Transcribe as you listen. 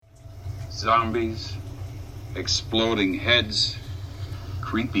zombies, exploding heads,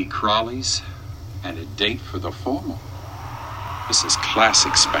 creepy crawlies, and a date for the formal. This is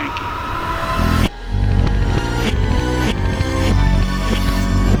classic spanking.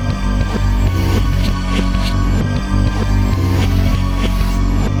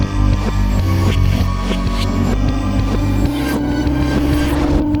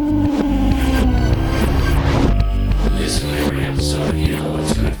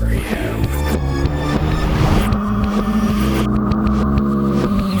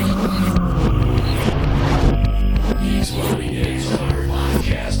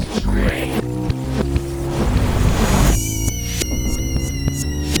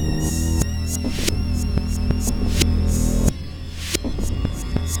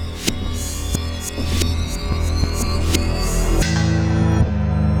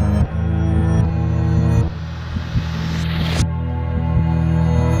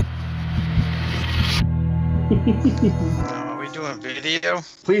 Are we doing video?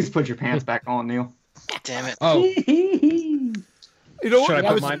 Please put your pants back on, Neil. Damn it. Oh, You know should what?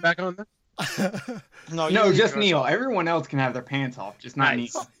 I put mine back on then? No, just Neil. Everyone else can have their pants off, just not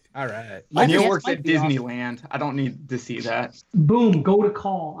Nice. Neil. All right. Neil pants works might at be off. Disneyland. I don't need to see that. Boom, go to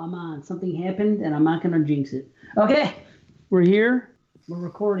call. I'm on. Something happened, and I'm not going to jinx it. Okay, we're here. We're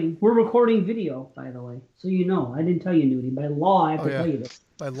recording. We're recording video, by the way. So you know. I didn't tell you, Nudie. By law, I have to tell you this.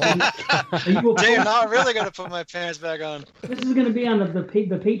 By law. Are you okay? Damn, now I'm really gonna put my pants back on. This is going to be on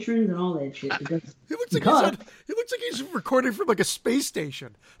the patrons and all that shit. Because, He looks like he's recording from like a space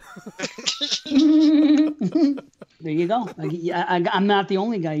station. there you go. I'm not the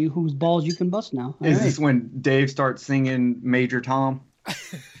only guy whose balls you can bust now. All Is right. this when Dave starts singing Major Tom?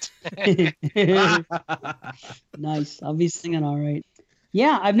 Nice. I'll be singing all right.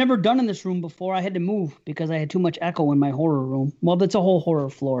 Yeah, I've never done in this room before. I had to move because I had too much echo in my horror room. Well, that's a whole horror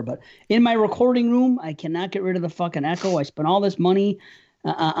floor, but in my recording room, I cannot get rid of the fucking echo. I spent all this money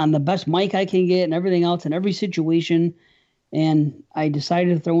on the best mic I can get and everything else in every situation, and I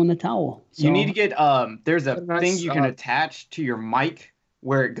decided to throw in the towel. So, You need to get there's a That's, thing you can attach to your mic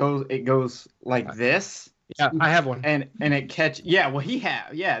where it goes like this, Yeah, I have one. and it well he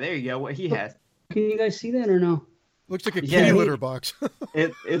has there you go, what he has. Can you guys see that or no? Looks like a Yeah. kitty litter box.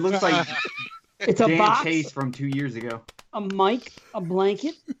 It looks like It's a Dan box, Chase from 2 years ago. a mic, a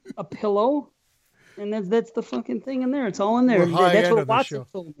blanket, a pillow, and that's the fucking thing in there. It's all in there. We're high That's end what on this Watson show.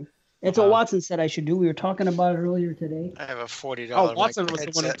 told me. That's what Watson said I should do. We were talking about it earlier today. I have a $40 Oh, Watson was the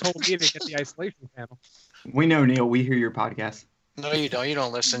mic one who headset. told me to get the isolation panel. We know, Neil. We hear your podcast. No, you don't. You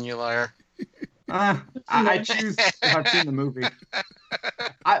don't listen, you liar. I choose if I've seen the movie.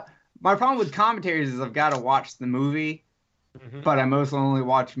 My problem with commentaries is I've got to watch the movie, but I mostly only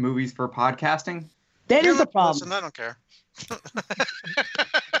watch movies for podcasting. That You is the don't problem. Listen, I don't care.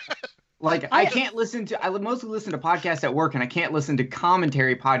 Like I can't listen to. I mostly listen to podcasts at work, and I can't listen to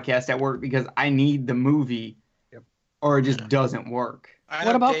commentary podcasts at work because I need the movie, or it just doesn't work. I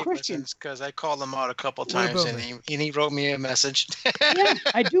What know about Dave Christian? listens because I called him out a couple What times, about and he wrote me a message. Yeah,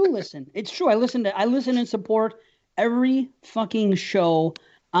 I do listen. It's true. I listen and support every fucking show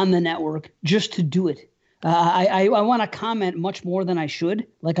on the network just to do it. I want to comment much more than I should.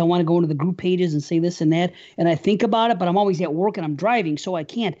 Like I want to go into the group pages and say this and that, and I think about it, but I'm always at work and I'm driving, so I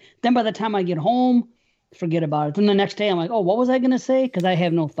can't. Then by the time I get home, forget about it. Then the next day I'm like, oh, what was I going to say? Because I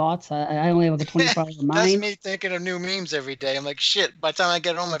have no thoughts. I only have like a 24-hour That's mind. me thinking of new memes every day. I'm like, shit, by the time I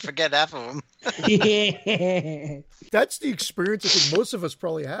get home, I forget half of them. Yeah. That's the experience I think most of us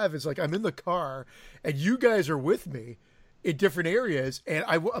probably have. Is like I'm in the car and you guys are with me in different areas, and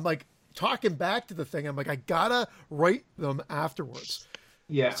I'm like talking back to the thing. I'm like, I gotta write them afterwards.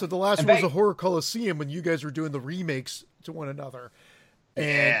 Yeah. So the last In one was fact- the Horror Coliseum when you guys were doing the remakes to one another. And,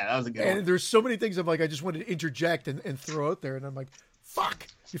 Yeah, that was a good And one. there's so many things I'm like, I just wanted to interject and throw out there, and I'm like, fuck,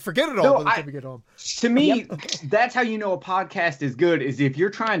 you forget it all No, by the time you get home. To me, that's how you know a podcast is good. Is if you're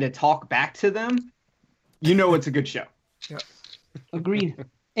trying to talk back to them, you know it's a good show. Agreed.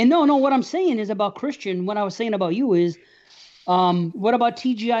 And no, what I'm saying is about Christian. What I was saying about you is, what about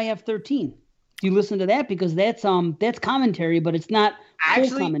TGIF 13? Do you listen to that? Because that's commentary, but it's not full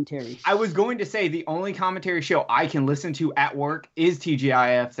Actually, commentary. I was going to say the only commentary show I can listen to at work is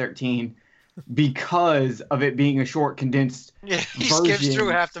TGIF 13 because of it being a short, condensed Yeah, he version. skips through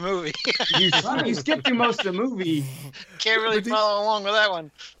half the movie. You skip through most of the movie. Can't really follow along with that one.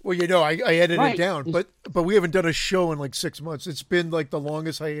 Well, you know, I edited Right. it down, but we haven't done a show in like 6 months. It's been like the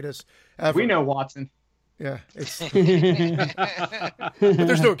longest hiatus ever. We know Watson. Yeah, it's. But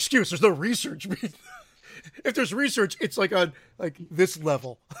there's no excuse. There's no research. if there's research, it's like on like this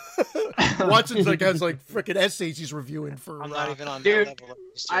level. Watson's like has like freaking essays he's reviewing for. I'm not even on Dude, that level of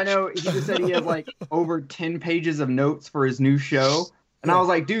research. I know he just said he has like over 10 pages of notes for his new show. And I was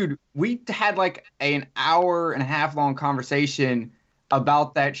like, dude, we had like an hour and a half long conversation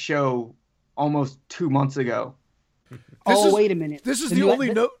about that show almost 2 months ago. Wait a minute. This is The the new-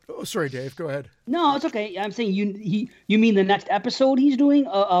 only note. Oh, sorry, Dave. Go ahead. No, it's okay. I'm saying you mean the next episode he's doing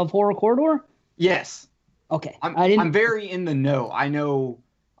of Horror Corridor? Yes. Okay. I'm very in the know. I know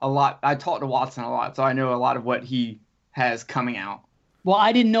a lot. I talk to Watson a lot, so I know a lot of what he has coming out. Well,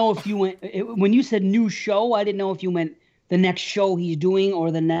 I didn't know if you went when you said new show. I didn't know if you meant the next show he's doing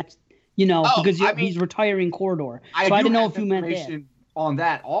or the next, because he's retiring Corridor. So I didn't know if you meant that. On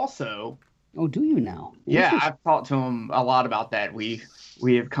that also. Oh, do you now? Yeah, I've talked to him a lot about that. We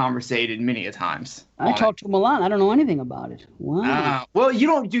have conversated many a times. I talked to him a lot. I don't know anything about it. Wow. Well, you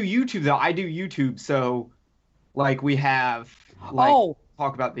don't do YouTube though. I do YouTube, so like we have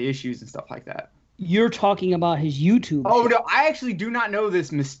talk about the issues and stuff like that. You're talking about his YouTube. Oh no, I actually do not know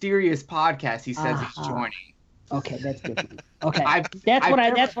this mysterious podcast he says he's joining. Okay, that's different. Okay, I've that's what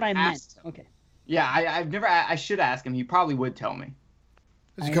never I meant. asked him. Okay. Yeah, I've never. I should ask him. He probably would tell me.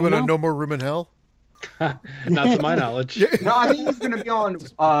 Is he coming on No More Room in Hell? Not to my knowledge. No, I think he's going to be on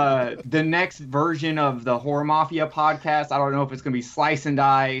the next version of the Horror Mafia podcast. I don't know if it's going to be Slice and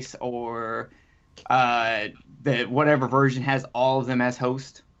Dice or the whatever version has all of them as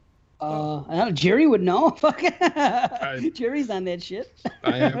host. I don't know, Jerry would know. Jerry's on that shit.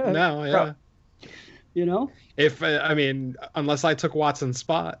 I am now, yeah. If unless I took Watson's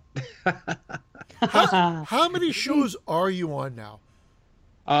spot. How many shows are you on now?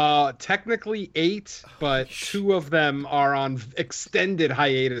 Technically 8, but 2 of them are on extended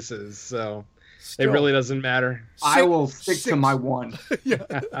hiatuses, so it really doesn't matter. I will stick to my one. Yeah.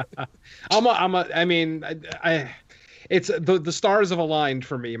 It's the stars have aligned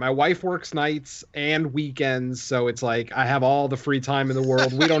for me. My wife works nights and weekends, so it's like I have all the free time in the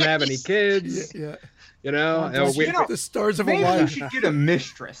world. We don't have any kids. Yeah. The stars have maybe aligned. you should get a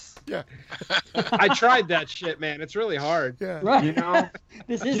mistress. Yeah. I tried that shit, man. It's really hard. Yeah. Right.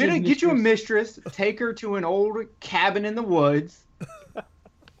 This is Get you a mistress. Take her to an old cabin in the woods.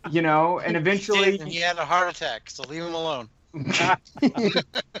 And eventually He had a heart attack, so leave him alone.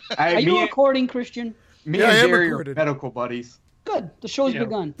 Are you recording, Christian? Me I and am Jerry are recorded. medical buddies. Good. The show's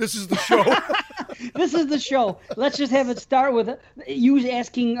begun. This is the show. This is the show. Let's just have it start with you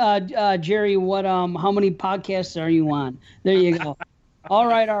asking Jerry how many podcasts are you on? There you go. All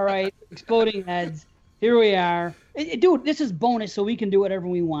right. Exploding Heads. Here we are. Dude, this is bonus, so we can do whatever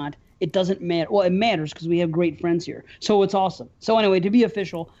we want. It doesn't matter. Well, it matters because we have great friends here. So it's awesome. So anyway, to be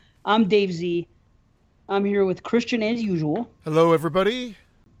official, I'm Dave Z. I'm here with Christian as usual. Hello, everybody.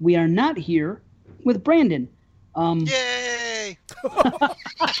 We are not here with Brandon. Yay!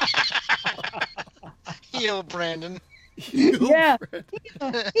 Heal, Brandon. Yeah.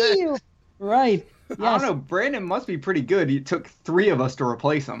 Heal. Right. Yes. I don't know. Brandon must be pretty good. It took 3 of us to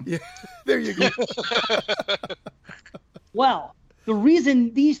replace him. Yeah. There you go. Well, the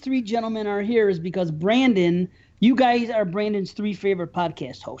reason these 3 gentlemen are here is because Brandon, you guys are Brandon's 3 favorite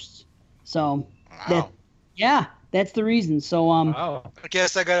podcast hosts. So, that's the reason. So, I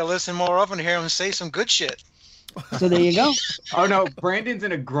guess I gotta listen more often to hear him say some good shit. So there you go. Oh no, Brandon's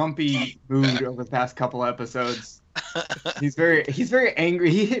in a grumpy mood over the past couple episodes. He's very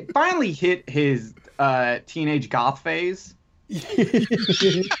angry. He finally hit his teenage goth phase. We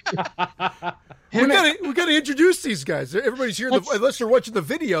gotta introduce these guys. Everybody's here. Unless they're watching the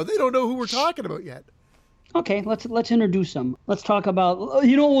video, they don't know who we're talking about yet. Okay, let's introduce them. Let's talk about.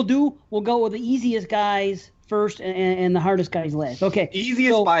 You know what we'll do? We'll go with the easiest guys first and the hardest guys last. Okay.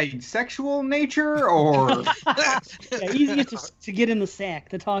 Easiest by sexual nature or easiest to get in the sack,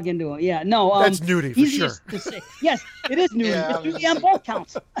 to talk into it. Yeah, no. That's nudie for sure. Yes, it is nudie. Yeah, It's nudie on both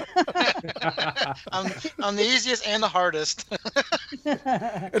counts. I'm the easiest and the hardest.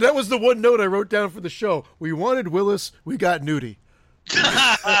 And that was the one note I wrote down for the show. We wanted Willis, we got nudie.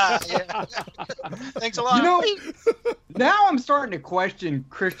 Yeah. Thanks a lot. Now I'm starting to question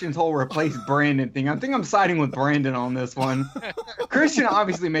Christian's whole replace Brandon thing. I think I'm siding with Brandon on this one. Christian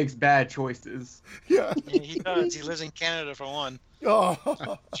obviously makes bad choices. Yeah. He does. He lives in Canada for one.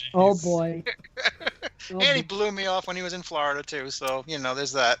 Oh boy. And he blew me off when he was in Florida too. So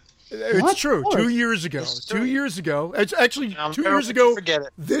there's that. It's What? true. 2 years ago. 2 years ago. It's actually 2 years ago. Forget it.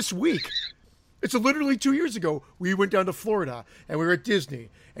 This week. It's literally 2 years ago. We went down to Florida and we were at Disney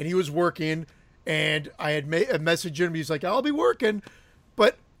and he was working and I had messaged him. He's like, I'll be working.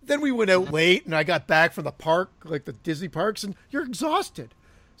 But then we went out late and I got back from the park, like the Disney parks, and you're exhausted.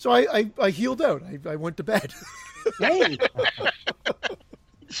 So I healed out. I went to bed. Hey.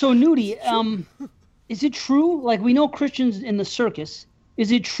 So Nudie, is it true? Like we know Christians in the circus.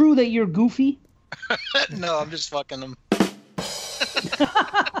 Is it true that you're goofy? No, I'm just fucking them.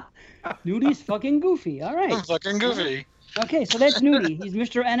 Nudie's fucking goofy. All right. I'm fucking goofy. Okay, so that's Nudie. He's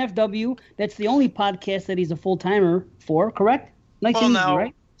Mr. NFW. That's the only podcast that he's a full timer for. Correct? Nice and easy,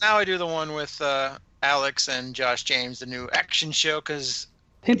 right? Now I do the one with Alex and Josh James, the new action show, because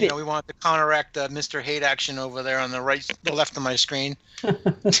Pimp it. we wanted to counteract the Mr. Hate action over there on the left of my screen.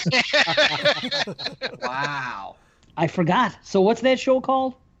 Wow. I forgot. So what's that show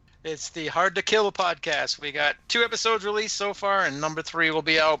called? It's the Hard to Kill podcast. We got 2 episodes released so far, and number 3 will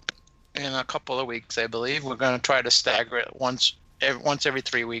be out in a couple of weeks, I believe. We're going to try to stagger it once every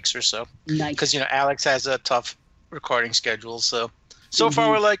 3 weeks or so. Nice. Because Alex has a tough recording schedule, so far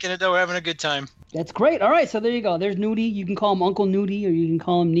we're liking it. Though we're having a good time. That's great. All right, so there you go. There's Nudie. You can call him Uncle Nudie, or you can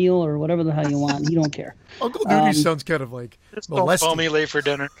call him Neil, or whatever the hell you want. He don't care. Uncle Nudie sounds kind of like Don't molesting. call me late for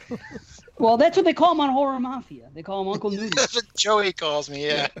dinner. Well, that's what they call him on Horror Mafia. They call him Uncle Nudie. That's what Joey calls me,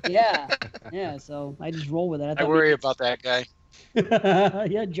 yeah. Yeah. So I just roll with it. I worry about that guy.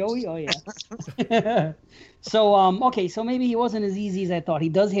 Yeah, Joey. Oh yeah. So okay, so maybe he wasn't as easy as I thought. He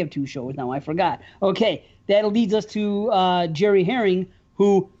does have 2 shows now. I forgot. Okay, that leads us to Jerry Herring,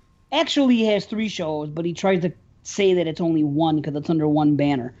 who actually has 3 shows, but he tries to say that it's only 1 because it's under 1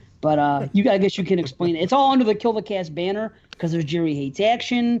 banner. But I guess you can explain it. It's all under the Kill the Cast banner because there's Jerry Hates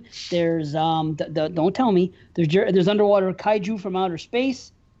Action. There's don't tell me. There's Underwater Kaiju from Outer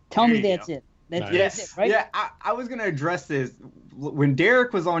Space. Tell me that's it. That's it, right? Yeah, I was gonna address this. When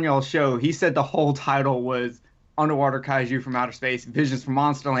Derek was on y'all's show, he said the whole title was Underwater Kaiju from Outer Space, Visions from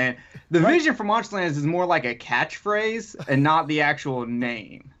Monsterland. The Vision from Monsterland is more like a catchphrase and not the actual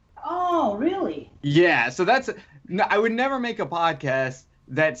name. Oh, really? Yeah, so I would never make a podcast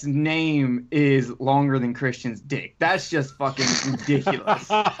that's name is longer than Christian's dick. That's just fucking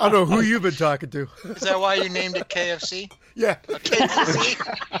ridiculous. I don't know who you've been talking to. Is that why you named it KFC? Yeah, KFC?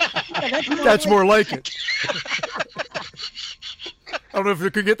 that's more like it. I don't know if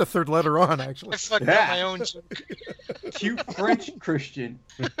you could get the 3rd letter on, actually. I fucked up my own joke. Cute French Christian.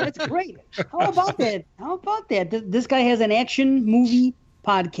 That's great. How about that? This guy has an action movie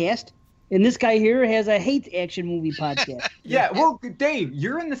podcast, and this guy here has a hate action movie podcast. Yeah, well, Dave,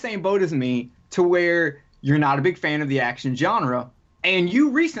 you're in the same boat as me to where you're not a big fan of the action genre, and you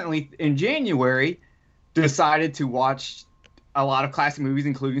recently, in January, decided to watch a lot of classic movies,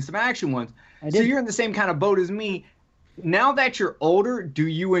 including some action ones. So you're in the same kind of boat as me. Now that you're older, do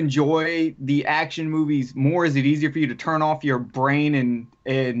you enjoy the action movies more? Is it easier for you to turn off your brain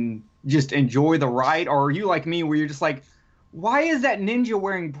and just enjoy the ride? Or are you like me where you're just like, why is that ninja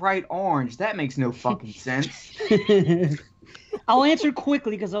wearing bright orange? That makes no fucking sense. I'll answer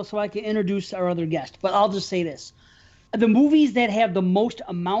quickly so I can introduce our other guest. But I'll just say this. The movies that have the most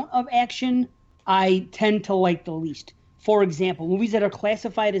amount of action, I tend to like the least. For example, movies that are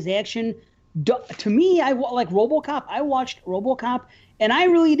classified as action, to me, I like RoboCop. I watched RoboCop, and I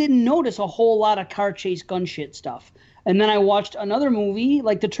really didn't notice a whole lot of car chase gun shit stuff. And then I watched another movie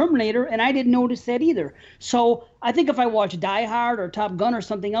like The Terminator, and I didn't notice that either. So I think if I watch Die Hard or Top Gun or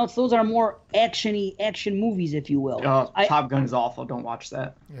something else, those are more action movies, if you will. Top Gun is awful. Don't watch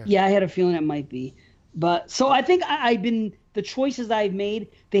that. Yeah, I had a feeling it might be. But so I think the choices I've made,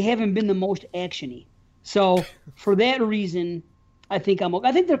 they haven't been the most actiony. So for that reason, I think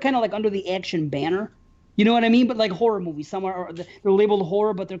they're kind of like under the action banner. You know what I mean? But like horror movies, they're labeled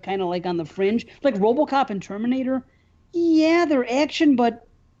horror, but they're kind of like on the fringe. Like RoboCop and Terminator. Yeah, they're action, but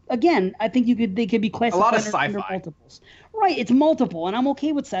again, I think they could be classified a lot of sci-fi. Under multiples. Right, it's multiple, and I'm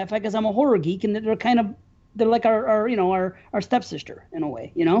okay with sci-fi because I'm a horror geek, and they're like our stepsister in a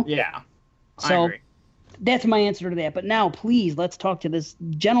way, you know? Yeah. So I agree. That's my answer to that. But now, please, let's talk to this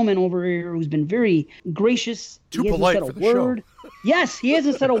gentleman over here who's been very gracious. Too polite for the show. Yes, he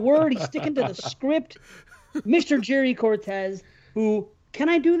hasn't said a word. He's sticking to the script. Mr. Jerry Cortez, who, can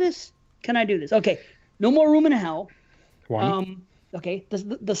I do this? Okay, No More Room in Hell. 1. Okay,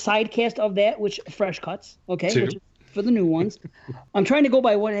 the side cast of that, which fresh cuts. Okay, 2. which is for the new ones. I'm trying to go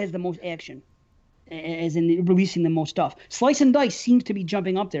by what has the most action, as in releasing the most stuff. Slice and Dice seems to be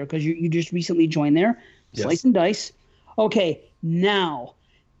jumping up there because you just recently joined there. Yes. Slice and Dice. Okay, now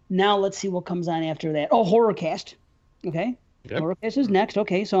let's see what comes on after that. Oh, Horrorcast. Okay. Yep. Horrorcast is next.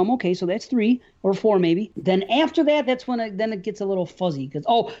 Okay, so I'm okay. So that's 3 or 4 maybe. Then after that, that's when it gets a little fuzzy because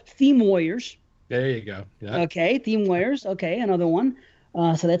Theme Warriors. There you go. Yeah. Okay, Theme Warriors. Okay, another one.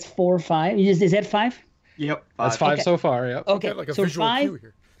 So that's 4 or 5. Is that 5? Yep. That's 5 Okay. so far. Yep. Okay, Got like a so visual 5. cue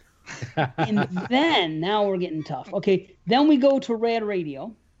here. And then now we're getting tough. Okay, then we go to Rad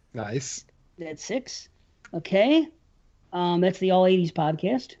Radio. Nice. That's 6. Okay. That's the All 80s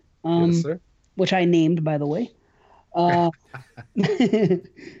podcast. Yes, sir. Which I named, by the way.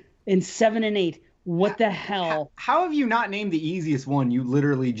 In 7 and 8. What the hell? How have you not named the easiest one? You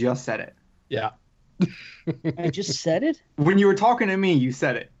literally just said it. Yeah. I just said it? When you were talking to me, you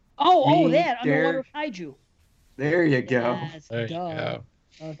said it. Oh, Me, that. Underwater Derek. Kaiju. There you go. Yes, There you duh. go.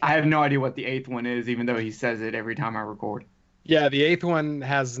 Okay. I have no idea what the 8th one is, even though he says it every time I record. Yeah, the 8th one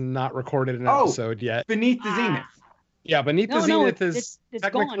has not recorded an Oh. episode yet. Beneath the Zenith. Yeah, Beneath the No, Zenith it's is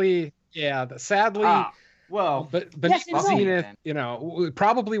gone. technically, sadly, Well, but Beneath the it's Zenith, gone.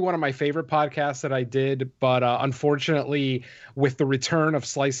 probably one of my favorite podcasts that I did, but unfortunately, with the return of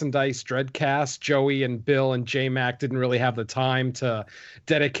Slice and Dice Dreadcast, Joey and Bill and J-Mac didn't really have the time to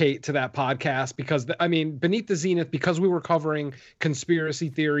dedicate to that podcast because, Beneath the Zenith, because we were covering conspiracy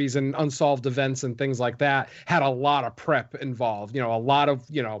theories and unsolved events and things like that, had a lot of prep involved, a lot of,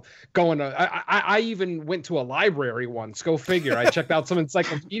 going to, I even went to a library once, go figure. I checked out some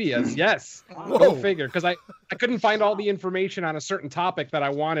encyclopedias. Yes, go figure. Because I couldn't find all the information on a certain topic that I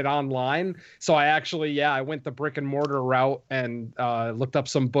wanted online. So I actually, I went the brick and mortar route and looked up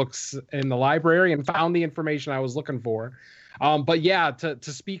some books in the library and found the information I was looking for. But yeah,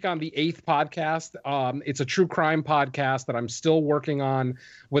 to speak on the 8th podcast, it's a true crime podcast that I'm still working on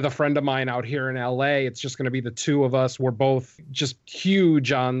with a friend of mine out here in LA. It's just going to be the two of us. We're both just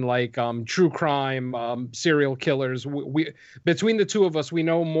huge on true crime, serial killers. We between the two of us, we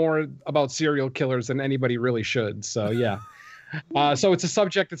know more about serial killers than anybody really should. So yeah. So it's a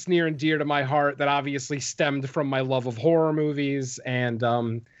subject that's near and dear to my heart that obviously stemmed from my love of horror movies. And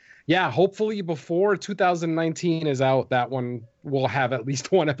hopefully before 2019 is out, that one will have at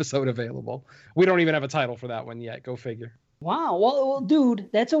least one episode available. We don't even have a title for that one yet. Go figure. Wow. Well, dude,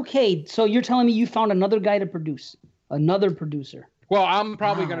 that's okay. So you're telling me you found another guy to produce, another producer. Well, I'm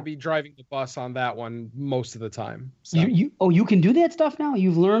probably going to be driving the bus on that one most of the time. So. You can do that stuff now?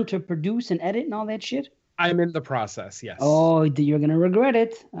 You've learned to produce and edit and all that shit? I'm in the process, yes. Oh, you're going to regret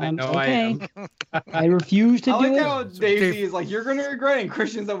it. I know okay. I am. I refuse to I do like it. how Daisy is like, you're going to regret it. And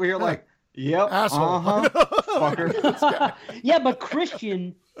Christian's over here like, yep, Asshole. fucker. Yeah, but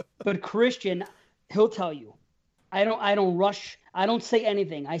Christian, he'll tell you. I don't rush. I don't say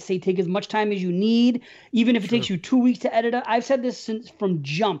anything. I say take as much time as you need, even if it takes you 2 weeks to edit it. I've said this since from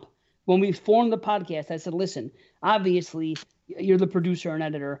jump. When we formed the podcast, I said, listen, obviously you're the producer and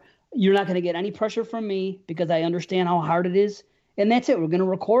editor. You're not going to get any pressure from me because I understand how hard it is. And that's it. We're going to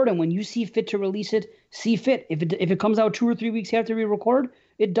record. And when you see fit to release it, see fit. If it comes out 2 or 3 weeks after we record,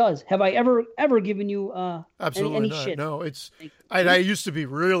 it does. Have I ever given you Absolutely any not. shit? No, I used to be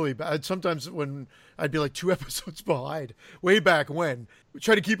really bad. Sometimes when I'd be like 2 episodes behind, way back when, we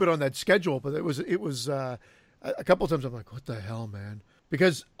try to keep it on that schedule. But it was a couple of times I'm like, what the hell, man?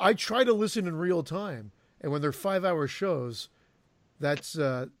 Because I try to listen in real time, and when they're 5-hour shows, that's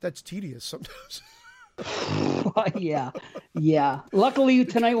tedious sometimes. Yeah. Luckily,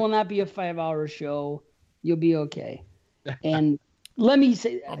 tonight will not be a 5-hour show. You'll be okay. And let me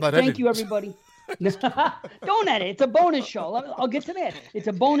say thank you, everybody. Don't edit. It's a bonus show. I'll get to that. It's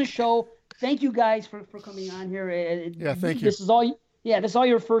a bonus show. Thank you guys for coming on here. Thank you. This is all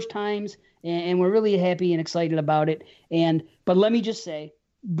your first times, and we're really happy and excited about it. But let me just say,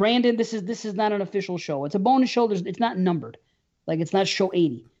 Brandon, this is not an official show. It's a bonus show. It's not numbered. Like, it's not show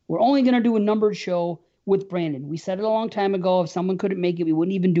 80. We're only going to do a numbered show with Brandon. We said it a long time ago. If someone couldn't make it, we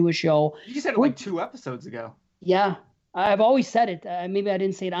wouldn't even do a show. You said it like 2 episodes ago. Yeah, I've always said it. Maybe I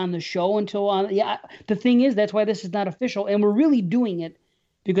didn't say it on the show until on. Yeah, the thing is, that's why this is not official. And we're really doing it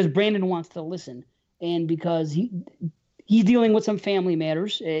because Brandon wants to listen. And because he's dealing with some family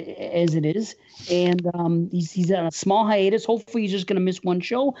matters, as it is. And he's on a small hiatus. Hopefully he's just going to miss one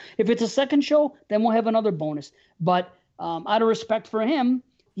show. If it's a second show, then we'll have another bonus. But out of respect for him,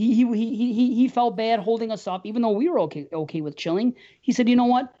 he felt bad holding us up, even though we were okay with chilling. He said, you know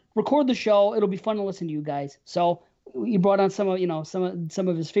what? Record the show. It'll be fun to listen to you guys. So he brought on some of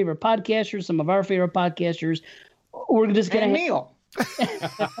his favorite podcasters, some of our favorite podcasters. We're just going to Neil.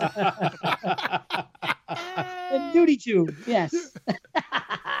 Duty Tube, yes.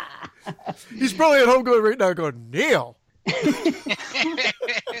 He's probably at home going right now, going, Neil.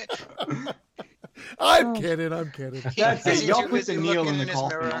 I'm kidding. That's it. Y'all put the Busy Neil looking in the his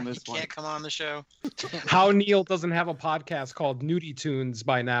coffin mirror. on this He one. can't come on the show. How Neil doesn't have a podcast called Nudie Tunes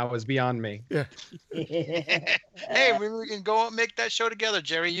by now is beyond me. Yeah. Hey, we can go and make that show together,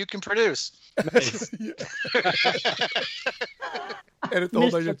 Jerry. You can produce. Nice. Edit the whole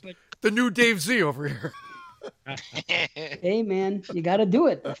thing. The new Dave Z over here. Hey, man, you got to do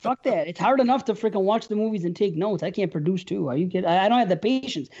it. Fuck that. It's hard enough to freaking watch the movies and take notes. I can't produce too. Are you kidding? I don't have the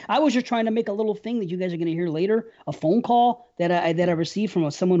patience. I was just trying to make a little thing that you guys are going to hear later, a phone call that I received from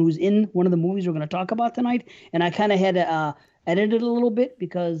someone who's in one of the movies we're going to talk about tonight, and I kind of had to edit it a little bit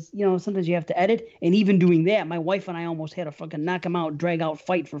because sometimes you have to edit. And even doing that, my wife and I almost had a fucking knock him out, drag out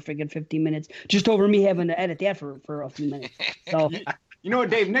fight for freaking 15 minutes just over me having to edit that for a few minutes. So. You know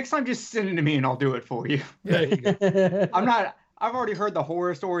what, Dave? Next time, just send it to me and I'll do it for you. There you go. I've already heard the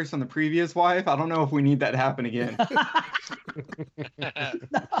horror stories from the previous wife. I don't know if we need that to happen again.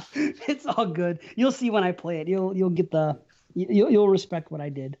 No, it's all good. You'll see when I play it. You'll get you'll respect what I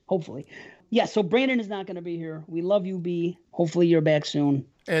did. Hopefully, yeah. So Brandon is not going to be here. We love you, B. Hopefully you're back soon.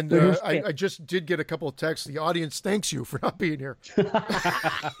 And I just did get a couple of texts. The audience thanks you for not being here.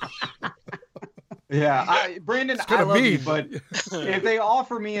 Yeah, Brandon, I love you, but if they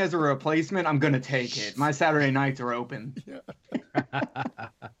offer me as a replacement, I'm going to take it. My Saturday nights are open. Yeah.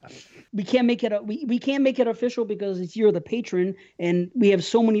 We can't make it we can't make it official because you're the patron, and we have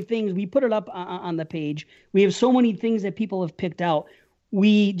so many things. We put it up on the page. We have so many things that people have picked out.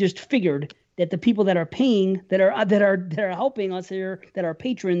 We just figured that the people that are paying, that are helping us here, that are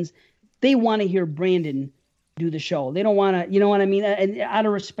patrons, they want to hear Brandon do the show. They don't want to, you know what I mean? And out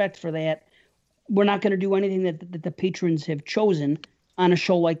of respect for that, we're not going to do anything that the patrons have chosen on a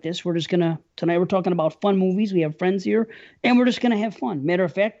show like this. We're just going to, tonight we're talking about fun movies. We have friends here, and we're just going to have fun. Matter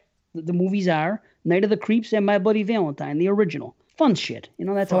of fact, the movies are Night of the Creeps and My Bloody Valentine, the original. Fun shit.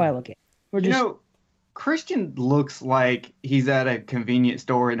 That's fun. How I look at it. We're just, Christian looks like he's at a convenience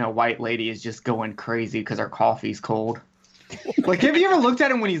store and a white lady is just going crazy because her coffee's cold. Like, have you ever looked at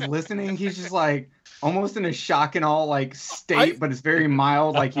him when he's listening? He's just like, almost in a shock and all state, but it's very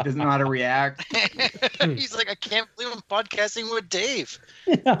mild. Like he doesn't know how to react. He's like, I can't believe I'm podcasting with Dave.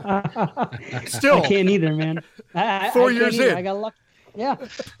 Still, I can't either, man. 4 years in, I got lucky. Yeah,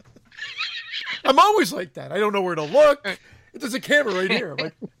 I'm always like that. I don't know where to look. There's a camera right here. I'm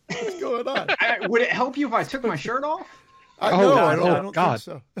like, what's going on? Would it help you if I took my shirt off? I don't think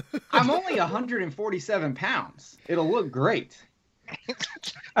so. I'm only 147 pounds. It'll look great.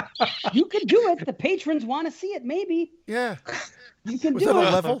 You could do it. The patrons want to see it, maybe. Yeah. You can Was do that it.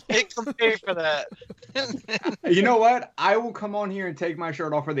 a level? They can pay for that. You know what? I will come on here and take my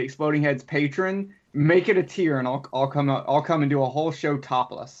shirt off for the Exploding Heads patron. Make it a tier, and I'll come and do a whole show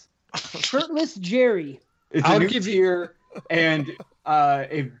topless. Shirtless Jerry. It's a new tier, and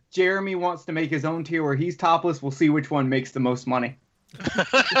if Jeremy wants to make his own tier where he's topless, we'll see which one makes the most money.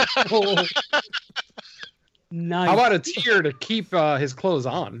 Oh. Nice. How about a tier to keep his clothes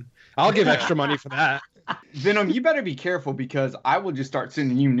on? I'll give extra money for that. Venom, you better be careful because I will just start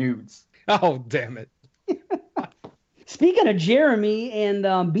sending you nudes. Oh, damn it. Speaking of Jeremy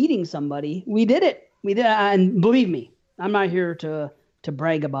and beating somebody, we did it. We did, and believe me, I'm not here to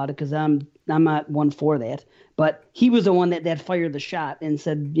brag about it because I'm not one for that. But he was the one that fired the shot and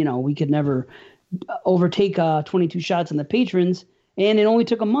said, we could never overtake 22 shots on the patrons. And it only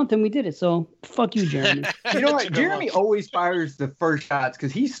took a month, and we did it. So, fuck you, Jeremy. You know what? Jeremy always fires the first shots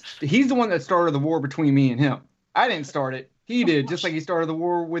because he's the one that started the war between me and him. I didn't start it. He did, just like he started the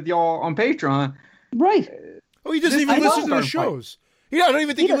war with y'all on Patreon. Right. Oh, he doesn't even listen to the shows. I don't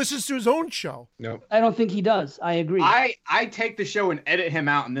even think he listens to his own show. No. I don't think he does. I agree. I take the show and edit him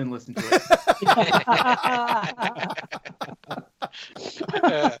out and then listen to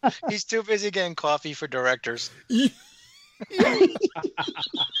it. He's too busy getting coffee for directors.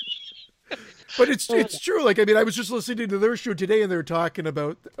 But it's true. I was just listening to their show today, and they were talking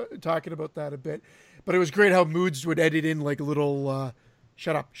about that a bit. But it was great how Moods would edit in like little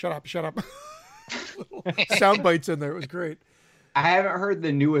shut up sound bites in there. It was great. I haven't heard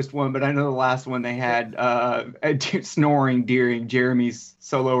the newest one, but I know the last one they had snoring during Jeremy's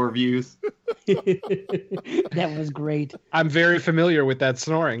solo reviews. That was great. I'm very familiar with that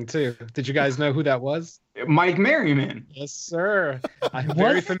snoring too. Did you guys know who that was? Mike Merriman. Yes, sir. I'm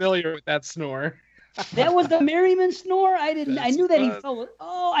very familiar with that snore. That was the Merriman snore. I knew that he fell.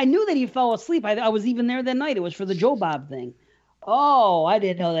 Oh, I knew that he fell asleep. I was even there that night. It was for the Joe Bob thing. Oh, I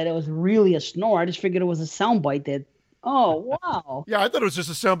didn't know that it was really a snore. I just figured it was a soundbite that. Oh, wow. Yeah, I thought it was just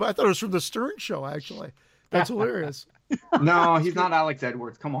a soundbite. I thought it was from the Stern Show. Actually, that's hilarious. No, he's not Alex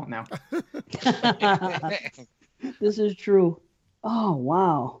Edwards. Come on now. This is true. Oh,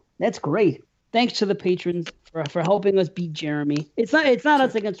 wow. That's great. Thanks to the patrons for helping us beat Jeremy. It's not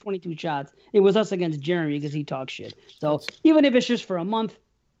us against 22 shots. It was us against Jeremy because he talks shit. So even if it's just for a month,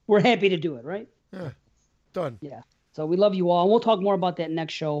 we're happy to do it, right? Yeah. Done. Yeah. So we love you all. And we'll talk more about that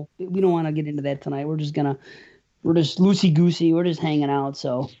next show. We don't want to get into that tonight. We're just loosey-goosey. We're just hanging out.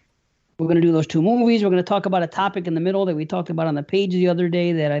 So We're going to do those 2 movies. We're going to talk about a topic in the middle that we talked about on the page the other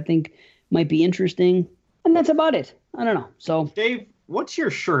day that I think might be interesting. And that's about it. I don't know. So, Dave, what's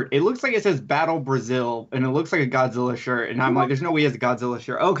your shirt? It looks like it says Battle Brazil, and it looks like a Godzilla shirt. And I'm like, there's no way he has a Godzilla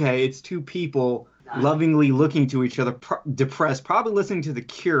shirt. Okay, it's 2 people lovingly looking to each other, depressed, probably listening to The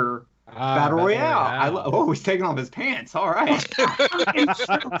Cure. Battle Royale. He's taking off his pants. All right.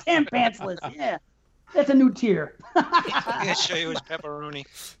 Tan pantsless. Yeah. That's a new tier. I'm gonna show you his pepperoni.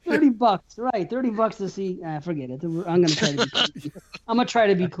 $30, right? $30 to see. Forget it. I'm gonna try to be clean. I'm gonna try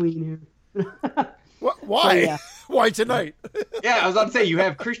to be clean here. Why? Yeah. Why tonight? Yeah, I was about to say, you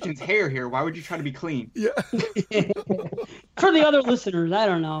have Christian's hair here. Why would you try to be clean? Yeah. For the other listeners, I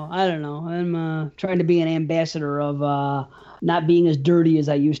don't know. I'm trying to be an ambassador of not being as dirty as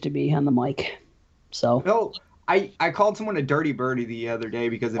I used to be on the mic. So. No, I called someone a dirty birdie the other day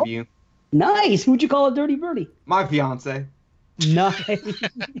because of you. Nice. Who'd you call a dirty birdie? My fiance. Nice.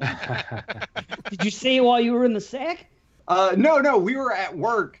 Did you say it while you were in the sack? No. We were at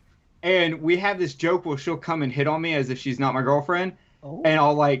work, and we have this joke where she'll come and hit on me as if she's not my girlfriend, and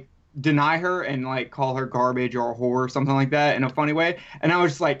I'll like deny her and like call her garbage or a whore or something like that in a funny way. And I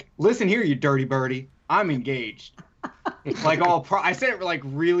was just like, "Listen here, you dirty birdie. I'm engaged." Like I said it like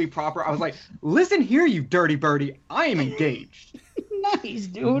really proper. I was like, "Listen here, you dirty birdie. I am engaged." Nice,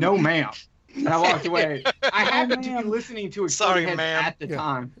 dude. No, ma'am. And I walked away. I happened to be listening to Exploding Heads at the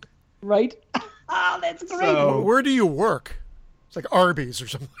time. Right? Oh, that's great. So, where do you work? It's like Arby's or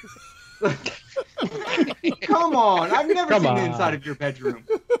something. Come on. I've never seen the inside of your bedroom.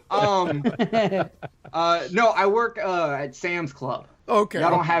 No, I work at Sam's Club. Okay. I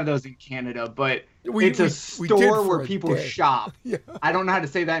don't have those in Canada, but it's a store where people shop. Yeah. I don't know how to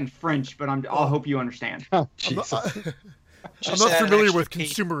say that in French, but I'll hope you understand. Oh, Jesus. I'm not familiar with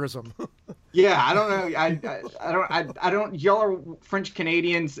consumerism. Yeah, I don't know. I don't. Y'all are French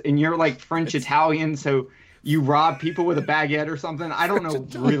Canadians, and you're like French Italian, so you rob people with a baguette or something. I don't know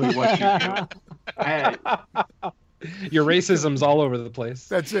really what you do. Your racism's all over the place.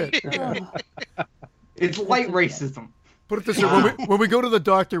 That's it. Yeah. It's light racism. Put it this way: when we go to the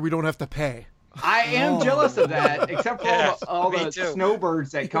doctor, we don't have to pay. I am jealous of that, except for all the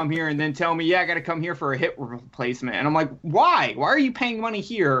snowbirds that come here and then tell me, I got to come here for a hip replacement. And I'm like, why? Why are you paying money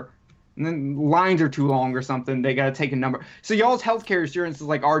here? And then lines are too long or something. They got to take a number. So y'all's healthcare insurance is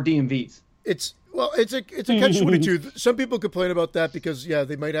like our DMVs. It's a catch-22. Some people complain about that because,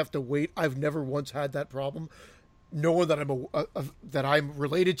 they might have to wait. I've never once had that problem. No one that I'm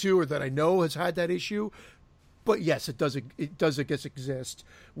related to or that I know has had that issue. But yes, it does exist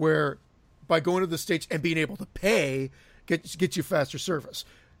where by going to the States and being able to pay gets you faster service.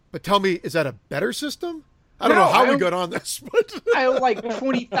 But tell me, is that a better system? I don't know how we got on this, but I owe like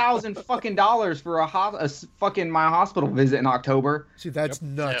 $20,000 fucking dollars for my hospital visit in October. See, that's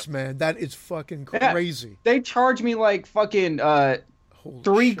nuts, man. That is fucking crazy. Yeah. They charged me like fucking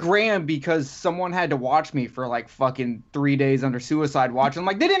 $3,000 because someone had to watch me for like fucking 3 days under suicide watch. I'm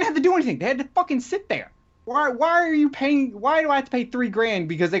like, they didn't have to do anything. They had to fucking sit there. Why are you paying? Why do I have to pay $3,000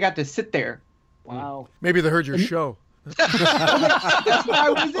 because they got to sit there? Wow. Maybe they heard your show. That's why I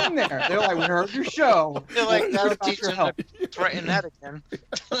was in there. They're like, we heard your show. They're like, that'll teach them to threaten that again.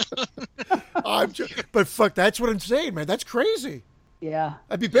 But fuck, that's what I'm saying, man. That's crazy. Yeah.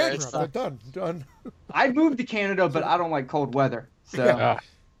 I'd be bankrupt. Done. I'd move to Canada, but I don't like cold weather. So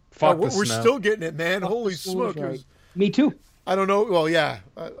we're still getting it, man. Holy smoke. Right. Me too. I don't know. Well,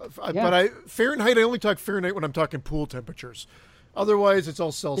 but Fahrenheit, I only talk Fahrenheit when I'm talking pool temperatures. Otherwise, it's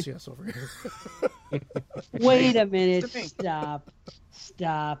all Celsius over here. Wait a minute.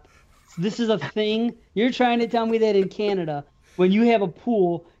 Stop. This is a thing? You're trying to tell me that in Canada, when you have a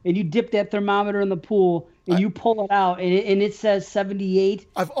pool and you dip that thermometer in the pool and you pull it out and it says 78.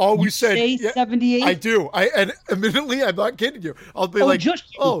 I've always said 78. I do. And admittedly, I'm not kidding you. I'll be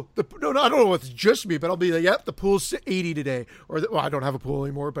just you. I don't know if it's just me, but I'll be like, the pool's 80 today. Or I don't have a pool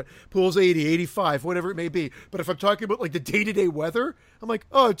anymore, but pool's 80, 85, whatever it may be. But if I'm talking about like the day-to-day weather, I'm like,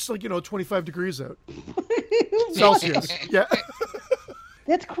 it's like 25 degrees out. Celsius. Yeah.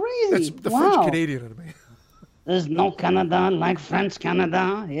 That's crazy. That's the French Canadian in me. There's no Canada like French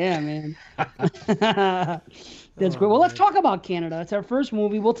Canada. Yeah, man. That's great. Well, let's talk about Canada. It's our first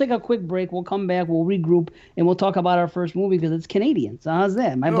movie. We'll take a quick break. We'll come back. We'll regroup, and we'll talk about our first movie because it's Canadian. So how's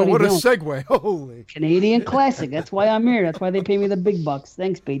that? What a segue. Holy. Canadian classic. That's why I'm here. That's why they pay me the big bucks.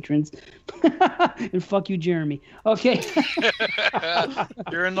 Thanks, patrons. And fuck you, Jeremy. Okay.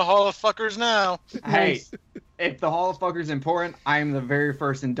 You're in the Hall of Fuckers now. Hey. If the Hall of Fuckers important, I am the very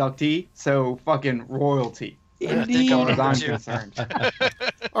first inductee, so fucking royalty. Indeed. As I'm concerned.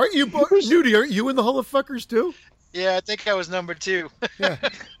 Aren't you, Nudie, aren't you in the Hall of Fuckers too? Yeah, I think I was number 2. Yeah.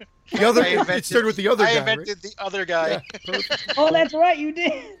 The other, I it started with the other I guy. invented the other guy. Right? Yeah, perfect. Oh, that's right, you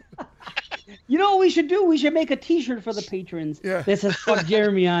did. You know what we should do? We should make a T-shirt for the patrons. Yeah. That says "fuck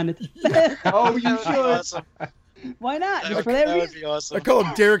Jeremy" on it. Oh, you That would be should. awesome. Why not? Just for That that would reason. be awesome. I call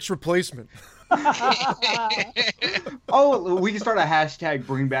him Derek's replacement. Oh, we can start a hashtag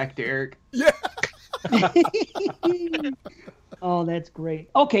Bring Back Derek. Yeah. Oh, that's great.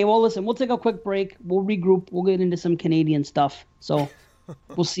 Okay, well, listen, we'll take a quick break. We'll regroup. We'll get into some Canadian stuff. So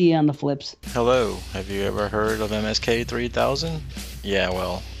we'll see you on the flips. Hello, have you ever heard of MSK 3000? Yeah,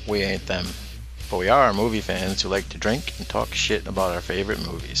 well, we ain't them. But we are movie fans who like to drink and talk shit about our favorite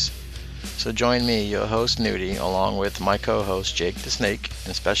movies. So join me, your host Nudie, along with my co-host Jake the Snake,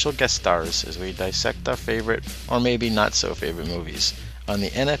 and special guest stars as we dissect our favorite, or maybe not so favorite movies, on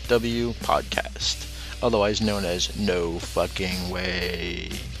the NFW podcast, otherwise known as No Fucking Way.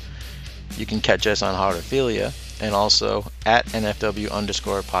 You can catch us on Heartophilia, and also at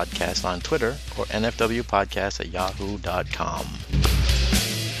NFW_podcast on Twitter, or NFWpodcast@yahoo.com.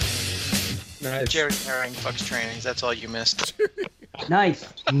 Nice. Jerry Herring fucks trainings, that's all you missed. Nice.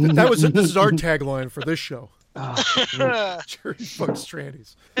 This is our tagline for this show. Oh, Jerry fucks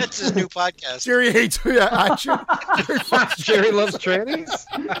trannies. That's his new podcast. Jerry hates action. Jerry fucks Jerry loves trannies.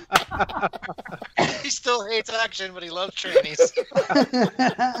 He still hates action, but he loves trannies.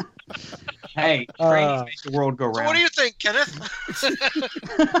 Hey, trains make the world go So round. what do you think, Kenneth?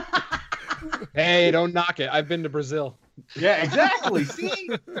 Hey, don't knock it. I've been to Brazil. Yeah, exactly. See?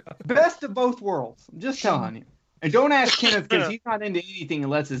 Best of both worlds. I'm just telling you. And don't ask Kenneth because he's not into anything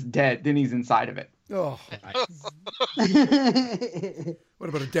unless it's dead. Then he's inside of it. Oh, what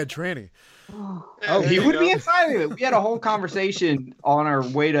about a dead tranny? Oh, he would be inside of it. We had a whole conversation on our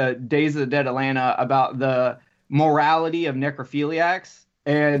way to Days of the Dead Atlanta about the morality of necrophiliacs.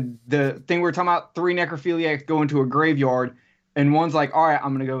 And the thing we were talking about, 3 necrophiliacs go into a graveyard. And one's like, all right,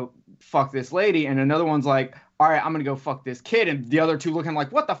 I'm going to go fuck this lady. And another one's like, all right, I'm going to go fuck this kid. And the other two look at him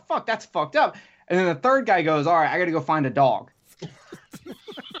like, what the fuck? That's fucked up. And then the third guy goes, all right, I got to go find a dog.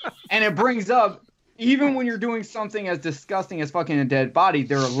 And it brings up, even when you're doing something as disgusting as fucking a dead body,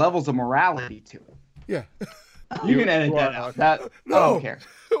 there are levels of morality to it. Yeah. You can edit that out. I don't care.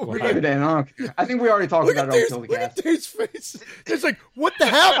 We're Leave it in. I don't care. I think we already talked Look about at it on Dave's, look at Killicast. Dave's face. It's like, what the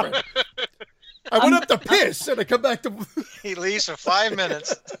happened? I went up to piss and I come back to. He leaves for 5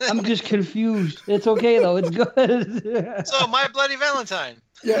 minutes. I'm just confused. It's okay, though. It's good. So, My Bloody Valentine.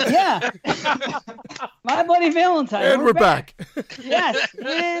 Yeah. My Bloody Valentine. And we're back. Yes,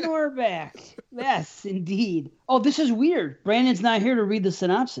 and we're back. Yes, indeed. Oh, this is weird. Brandon's not here to read the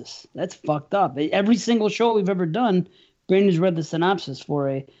synopsis. That's fucked up. Every single show we've ever done, Brandon's read the synopsis for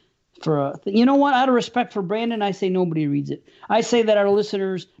a. You know what? Out of respect for Brandon, I say nobody reads it. I say that our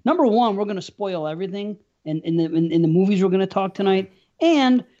listeners, number one, we're going to spoil everything in the movies we're going to talk tonight,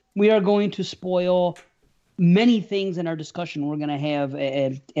 and we are going to spoil many things in our discussion we're going to have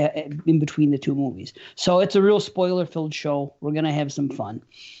in between the two movies. So it's a real spoiler-filled show. We're going to have some fun.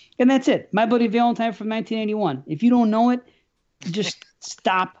 And that's it. My Bloody Valentine from 1981. If you don't know it, just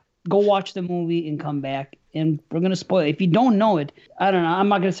stop, go watch the movie, and come back. And we're going to spoil it. If you don't know it, I don't know. I'm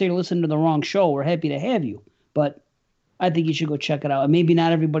not going to say to listen to the wrong show. We're happy to have you. But I think you should go check it out. And maybe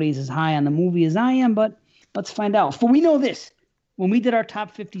not everybody's as high on the movie as I am, but let's find out. For we know this. When we did our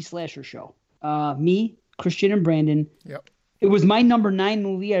top 50 slasher show, me, Christian, and Brandon, Yep. it was my number 9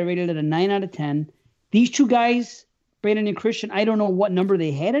 movie. I rated it a 9 out of 10. These two guys, Brandon and Christian, I don't know what number they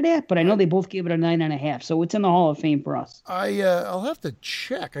had it at, but I know they both gave it a 9.5. So it's in the Hall of Fame for us. I'll have to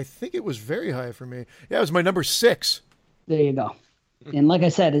check. I think it was very high for me. Yeah, it was my number 6. There you go. And like I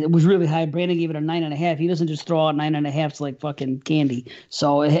said, it was really high. Brandon gave it a 9.5. He doesn't just throw out 9.5s like fucking candy.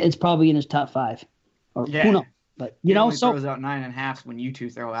 So it's probably in his top 5. Or Yeah. who knows? But, you He know, only so. throws out 9.5s when you two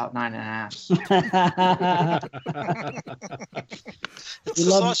throw out 9.5s. It's We a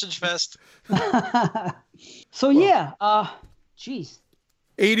love- sausage fest. So, yeah. Geez.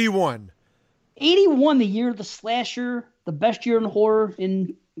 81. 81, the year of the slasher, the best year in horror,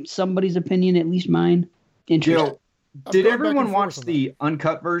 in somebody's opinion, at least mine. Interesting. Yo, I'm did going back everyone and watch forth on the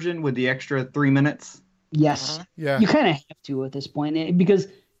uncut version with the extra 3 minutes? Yes. Yeah. You kind of have to at this point because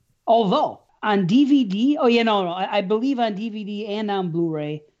although on DVD, I believe on DVD and on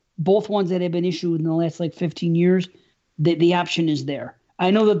Blu-ray, both ones that have been issued in the last like 15 years, the option is there.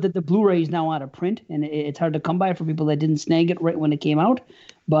 I know that the Blu-ray is now out of print and it's hard to come by for people that didn't snag it right when it came out.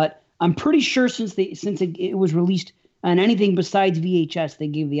 But I'm pretty sure since it was released on anything besides VHS, they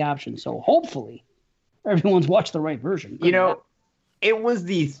gave the option. So hopefully everyone's watched the right version. You know, it was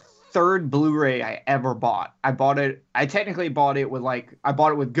the third Blu-ray I ever bought. I technically bought it with I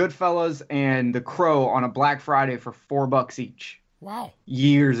bought it with Goodfellas and The Crow on a Black Friday for $4 each. Wow.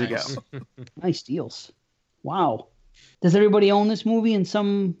 years Nice. ago. Nice deals. Wow. Does everybody own this movie in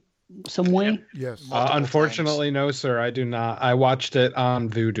some way? Yes. Multiple Unfortunately, no, sir. I do not. I watched it on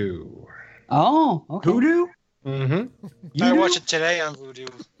Vudu. Oh, okay. Hoodoo? Mm-hmm. You I do? watched it today on Vudu,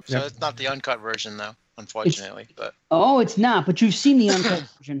 so Yep. it's not the uncut version though, unfortunately. But Oh, it's not, but you've seen the uncut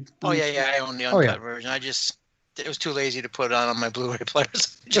version. oh yeah, I own the Oh, uncut yeah. version. It was too lazy to put it on my Blu-ray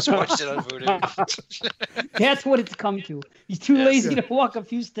players. I just watched it on Vudu. That's what it's come to. He's too Yes. lazy to walk a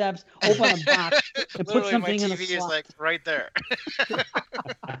few steps, open a box, and put Literally, my something in a TV is slot. like right there,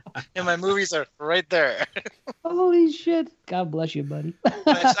 and my movies are right there. Holy shit! God bless you, buddy.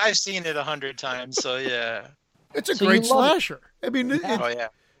 I've seen it 100 times, so yeah. It's a So great you love it. slasher. I mean, Oh yeah,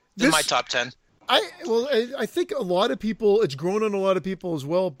 this is my This- top 10. I think a lot of people, it's grown on a lot of people as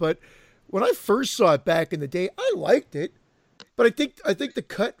well. But when I first saw it back in the day, I liked it. But I think the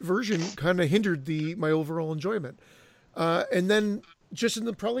cut version kind of hindered my overall enjoyment. And then just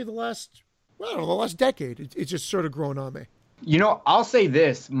in probably the last, I don't know, the last decade, it's just sort of grown on me. You know, I'll say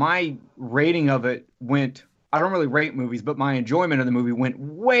this. My rating of it went, I don't really rate movies, but my enjoyment of the movie went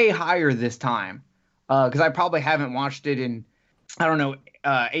way higher this time. Because I probably haven't watched it in, I don't know,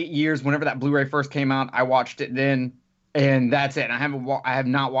 8 years. Whenever that Blu-ray first came out, I watched it then, and that's it. I have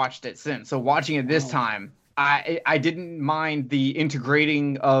not watched it since. So watching it this time, I didn't mind the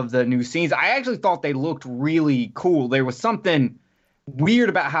integrating of the new scenes. I actually thought they looked really cool. There was something weird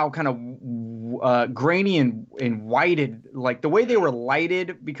about how kind of grainy and whited, like the way they were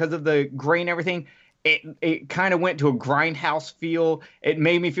lighted because of the gray and everything. It kind of went to a grindhouse feel. It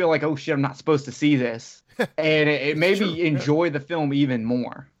made me feel like, oh shit, I'm not supposed to see this, and it made me enjoy the film even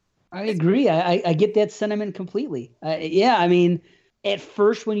more. I agree. I get that sentiment completely. Yeah, I mean, at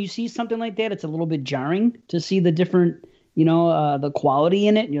first when you see something like that, it's a little bit jarring to see the different, the quality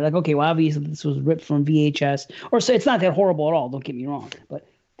in it. And you're like, okay, well, obviously this was ripped from VHS, or so it's not that horrible at all. Don't get me wrong, but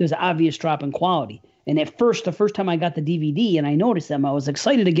there's an obvious drop in quality. And at first, the first time I got the DVD and I noticed them, I was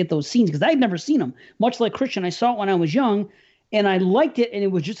excited to get those scenes because I'd never seen them. Much like Christian, I saw it when I was young, and I liked it, and it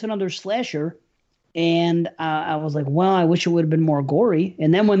was just another slasher. And I was like, well, I wish it would have been more gory.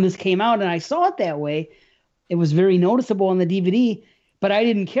 And then when this came out and I saw it that way, it was very noticeable on the DVD. But I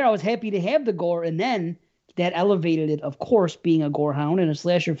didn't care. I was happy to have the gore. And then that elevated it, of course, being a gore hound and a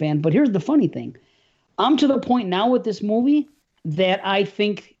slasher fan. But here's the funny thing. I'm to the point now with this movie that I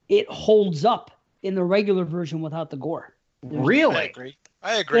think it holds up in the regular version without the gore. Really?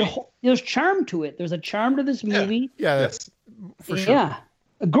 I agree. There's charm to it. There's a charm to this movie. Yeah, that's for sure. Yeah.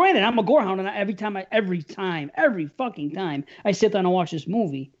 Granted, I'm a gore hound, and every fucking time I sit down and watch this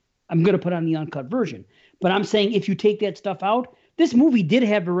movie, I'm gonna put on the uncut version. But I'm saying if you take that stuff out, this movie did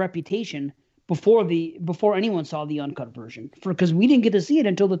have a reputation before anyone saw the uncut version, because we didn't get to see it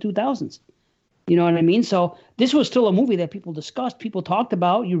until the 2000s. You know what I mean? So this was still a movie that people discussed, people talked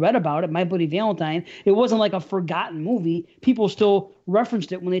about, you read about it, My Bloody Valentine. It wasn't like a forgotten movie. People still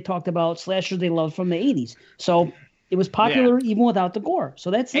referenced it when they talked about slashers they loved from the 80s. So it was popular even without the gore.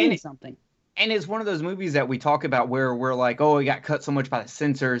 So that's saying something. And it's one of those movies that we talk about where we're like, oh, it got cut so much by the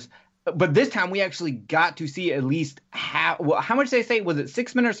censors. But this time we actually got to see at least how much did they say? Was it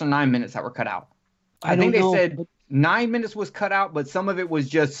 6 minutes or 9 minutes that were cut out? I think they said 9 minutes was cut out, but some of it was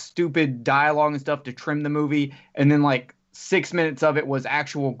just stupid dialogue and stuff to trim the movie. And then like 6 minutes of it was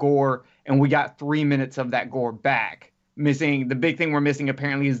actual gore. And we got 3 minutes of that gore back. The big thing we're missing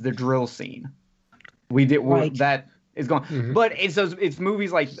apparently is the drill scene. That is gone. Mm-hmm. But it's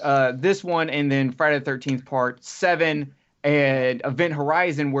movies like this one and then Friday the 13th Part 7 and Event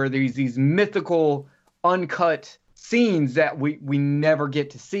Horizon where there's these mythical uncut scenes that we never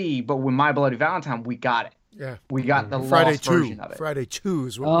get to see. But with My Bloody Valentine, we got it. Yeah. We got the Friday lost 2. version of it. Friday 2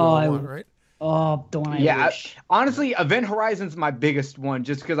 is what we want, right? Oh, don't I wish. Honestly, Event Horizon's my biggest one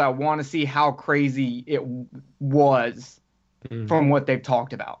just because I want to see how crazy it was from what they've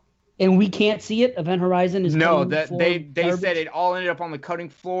talked about. And we can't see it? Event Horizon is they said it all ended up on the cutting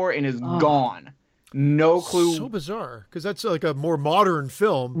floor and is gone. No clue. So bizarre, because that's like a more modern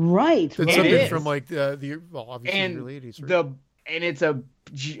film, right? Than something from like obviously the early 80s. Right? And it's a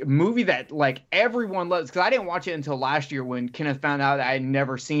movie that like everyone loves. Because I didn't watch it until last year when Kenneth found out that I had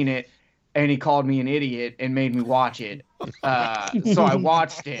never seen it, and he called me an idiot and made me watch it. So I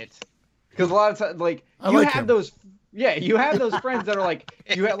watched it because a lot of times, like you have those friends that are like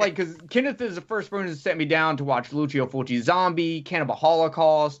because Kenneth is the first person to set me down to watch Lucio Fulci Zombie, Cannibal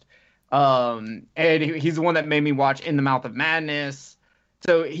Holocaust. And he's the one that made me watch In the Mouth of Madness.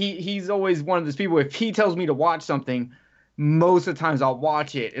 So he's always one of those people. If he tells me to watch something, most of the times I'll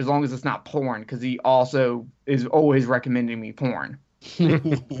watch it as long as it's not porn, because he also is always recommending me porn.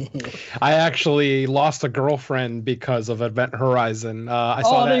 I actually lost a girlfriend because of Event Horizon. I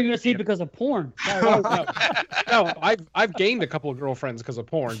saw Oh, that. you're gonna see it because of porn. No, I've gained a couple of girlfriends because of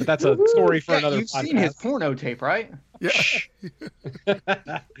porn, but that's a story for another You've podcast. seen his porno tape, right? Yeah.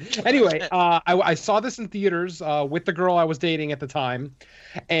 Anyway, I saw this in theaters with the girl I was dating at the time,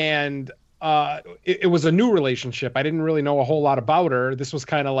 and it was a new relationship. I didn't really know a whole lot about her. This was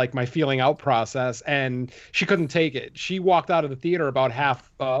kind of like my feeling out process, and she couldn't take it. She walked out of the theater about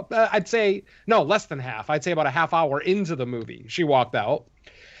half, I'd say, no, less than half. I'd say about a half hour into the movie, she walked out,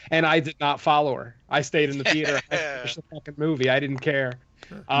 and I did not follow her. I stayed in the theater. I finished the fucking movie. I didn't care.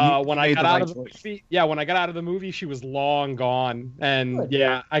 When I got out of the movie, when I got out of the movie, she was long gone, and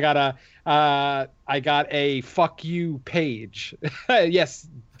yeah, I got a fuck you page. Yes,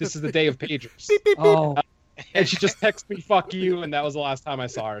 this is the day of pagers. Beep, beep, beep. Oh, And she just texted me "fuck you," and that was the last time I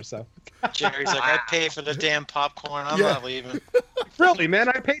saw her. So Jerry's like, I pay for the damn popcorn. I'm not leaving. really, man,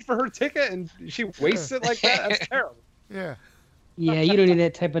 I paid for her ticket, and she wastes it like that. That's terrible. Yeah. yeah, you don't need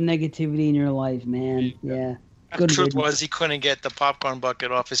that type of negativity in your life, man. Yeah. The Good truth riddance. was he couldn't get the popcorn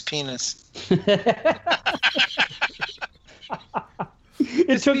bucket off his penis.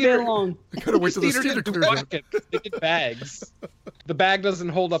 It took that long. I gotta wait till the Theater theater didn't clears do up. buckets. They did bags. The bag doesn't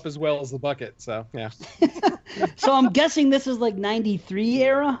hold up as well as the bucket, so yeah. So I'm guessing this is like 93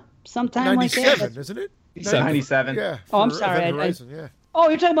 era, sometime like that. 97, isn't it? 97. Yeah. Oh, I'm for sorry, Event I- Horizon, yeah. Oh,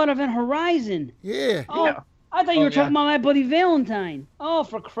 you're talking about Event Horizon. Yeah. Oh, Yeah. I thought you were Oh, talking yeah. about My Buddy Valentine. Oh,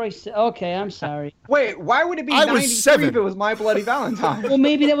 for Christ's sake. Okay, I'm sorry. Wait, why would it be I was 93 7. if it was My Bloody Valentine? Well,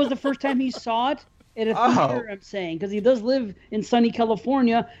 maybe that was the first time he saw it at a Oh. theater, I'm saying, because he does live in sunny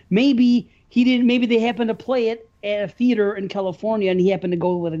California. Maybe he didn't. Maybe they happened to play it at a theater in California, and he happened to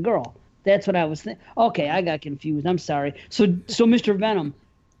go with a girl. That's what I was thinking. Okay, I got confused. I'm sorry. So Mr. Venom,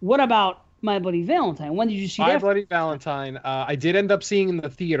 what about My Buddy Valentine? When did you see My that? Bloody Valentine. I did end up seeing in the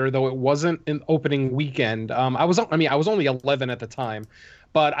theater, though it wasn't an opening weekend. I was only 11 at the time,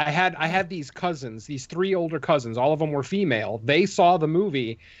 but I had these cousins, these 3 older cousins. All of them were female. They saw the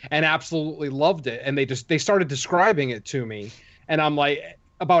movie and absolutely loved it, and they started describing it to me, and I'm like.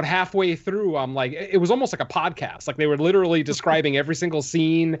 About halfway through, I'm like, it was almost like a podcast. Like they were literally describing every single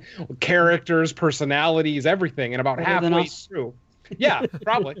scene, characters, personalities, everything. And about Better than halfway us. through, yeah,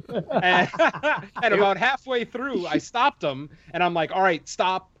 probably. And about halfway through, I stopped them, and I'm like, all right,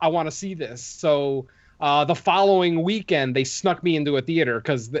 stop. I want to see this. So the following weekend, they snuck me into a theater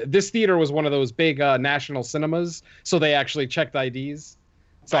because this theater was one of those big national cinemas. So they actually checked IDs.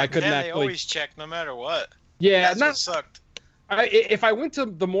 So I couldn't They actually. always check no matter what. Yeah, That's not what sucked. if I went to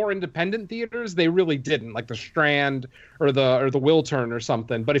the more independent theaters, they really didn't, like the Strand or the Wiltern or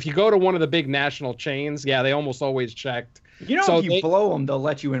something. But if you go to one of the big national chains, yeah, they almost always checked. You know, So if you they- blow them, they'll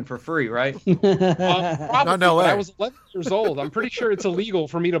let you in for free, right? Probably, Not in but LA. I was 11 years old. I'm pretty sure it's illegal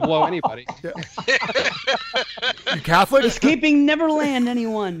for me to blow anybody. You Catholic? Escaping Neverland,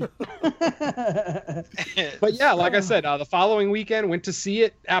 anyone? But yeah, like I said, the following weekend, went to see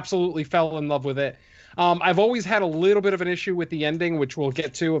it, absolutely fell in love with it. I've always had a little bit of an issue with the ending, which we'll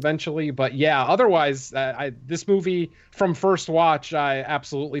get to eventually. But yeah, otherwise, this movie from first watch, I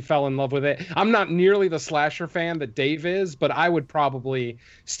absolutely fell in love with it. I'm not nearly the slasher fan that Dave is, but I would probably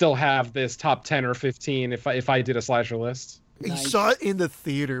still have this top 10 or 15 if I did a slasher list. You saw it in the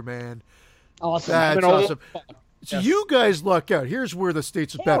theater, man. Awesome. That's Been all- awesome. So you guys luck out. Here's where the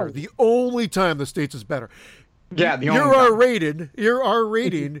States is better. The only time the States is better. Yeah, the Your only time. R-rated. Your R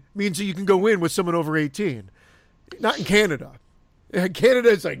rating means that you can go in with someone over 18. Not in Canada. Canada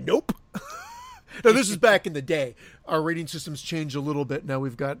is like, nope. Now, this is back in the day. Our rating systems changed a little bit. Now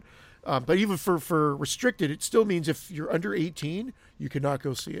we've got, but even for restricted, it still means if you're under 18, you cannot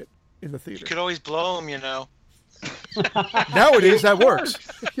go see it in the You theater. could always blow them, you know. Nowadays, that works.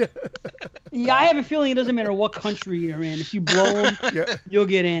 Yeah, I have a feeling it doesn't matter what country you're in. If you blow them, Yeah. you'll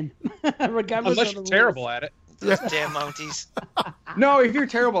get in, regardless Unless of you're the terrible rules. at it. Those damn Mounties. No, if you're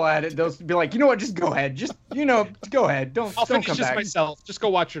terrible at it, they'll be like, you know what, just go ahead. Just, go ahead. Don't I'll come finish this back. myself. Just go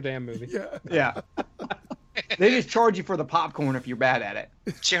watch your damn movie. Yeah. Yeah. They just charge you for the popcorn if you're bad at it.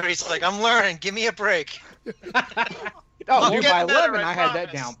 Jerry's like, I'm learning. Give me a break. Oh, I'll dude, get by better, 11, I I had that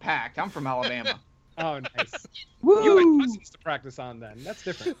promise. down packed. I'm from Alabama. Oh, nice. Woo! You had cousins to practice on then. That's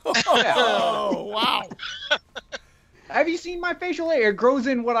different. Oh, wow. Have you seen my facial hair? It grows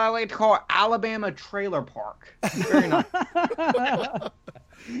in what I like to call Alabama trailer park. Very nice.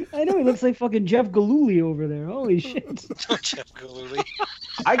 I know he looks like fucking Jeff Galooly over there. Holy shit! Jeff Galooly.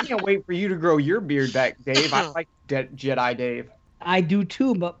 I can't wait for you to grow your beard back, Dave. I like Jedi Dave. I do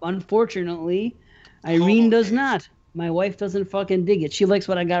too, but unfortunately, Irene does not. My wife doesn't fucking dig it. She likes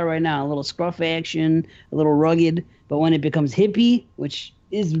what I got right now, a little scruff action, a little rugged. But when it becomes hippie, which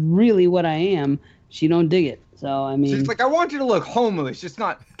is really what I am, she don't dig it. So, I mean... She's like, I want you to look homeless, just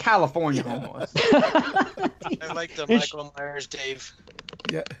not California homeless. I like the Michael Myers Dave.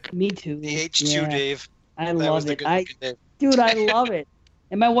 Yeah. Me too. The H2 Dave. I That was love the it. good-looking Dave. Dude, I love it.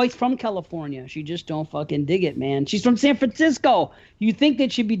 And my wife's from California. She just don't fucking dig it, man. She's from San Francisco. You think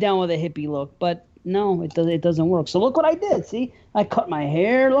that she'd be down with a hippie look, but no, it doesn't work. So look what I did. See, I cut my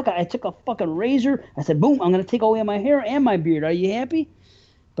hair. Look, I took a fucking razor. I said, boom, I'm gonna take away my hair and my beard. Are you happy?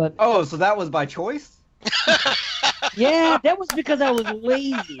 But Oh, so that was by choice? yeah, that was because I was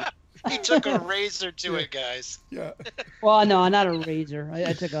lazy. He took a razor to it, guys. Yeah. Well, no, not a razor.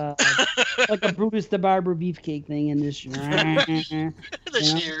 I took like a Brutus the Barber beefcake thing and just The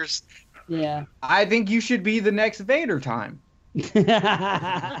Yeah. shears. yeah. I think you should be the next Vader time.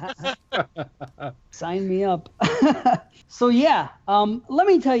 Sign me up. So yeah, let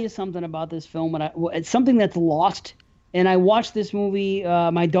me tell you something about this film. It's something that's lost. And I watched this movie.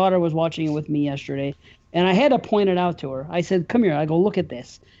 My daughter was watching it with me yesterday, and I had to point it out to her. I said, "Come here." I go, "Look at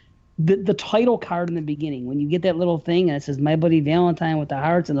this." The title card in the beginning, when you get that little thing and it says "My Buddy Valentine" with the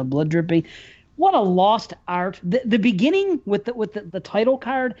hearts and the blood dripping. What a lost art! The beginning with the title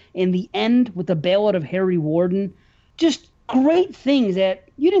card and the end with the Ballad of Harry Warden, just great things that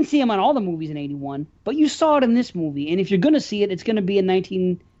you didn't see them on all the movies in '81, but you saw it in this movie. And if you're going to see it, it's going to be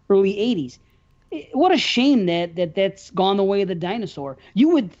in early '80s. What a shame that's gone the way of the dinosaur. You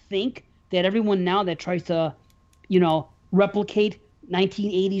would think that everyone now that tries to, replicate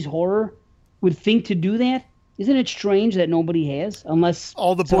 1980s horror would think to do that. Isn't it strange that nobody has? Unless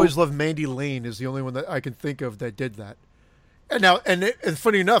All the Boys Love Mandy Lane is the only one that I can think of that did that. And now, and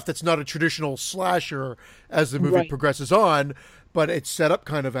funny enough, that's not a traditional slasher as the movie Right. progresses on, but it's set up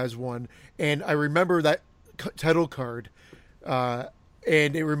kind of as one. And I remember that title card,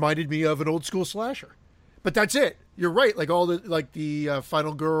 and it reminded me of an old school slasher. But that's it. You're right. Like all the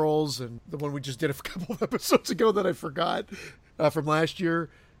Final Girls and the one we just did a couple of episodes ago that I forgot from last year.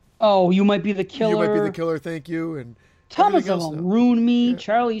 Oh, You Might Be the Killer. You Might Be the Killer. Thank you. And Tons everything of else them. now. Ruin Me, Yeah.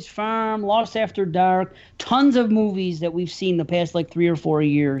 Charlie's Farm, Lost After Dark. Tons of movies that we've seen the past 3 or 4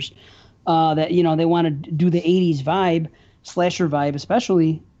 years that they want to do the '80s vibe, slasher vibe,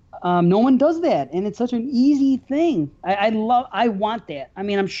 especially. No one does that, and it's such an easy thing. I want that. I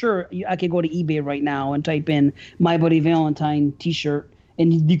mean, I'm sure I could go to eBay right now and type in My Buddy Valentine T-shirt,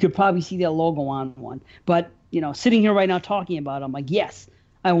 and you could probably see that logo on one. But sitting here right now talking about it, I'm like, yes,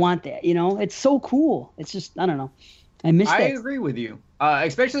 I want that. It's so cool. It's just, I don't know. I miss that. I agree with you,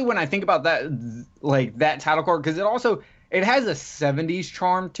 especially when I think about that, that title card, because it has a '70s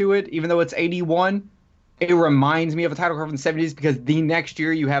charm to it, even though it's '81. It reminds me of a title card from the '70s because the next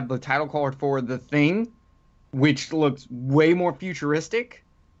year you have the title card for The Thing, which looks way more futuristic,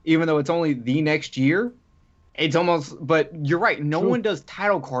 even though it's only the next year. It's almost, but you're right. No one does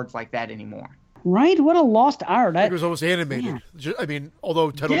title cards like that anymore. Right? What a lost art. It was almost animated. I mean,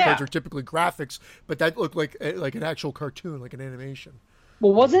 although title Yeah. cards are typically graphics, but that looked like an actual cartoon, like an animation.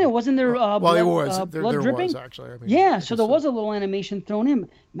 Well, wasn't it? Wasn't there blood, it was. There dripping? was, actually. I mean, Yeah, so there was a little animation thrown in.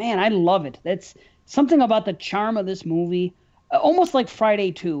 Man, I love it. That's something about the charm of this movie. Almost like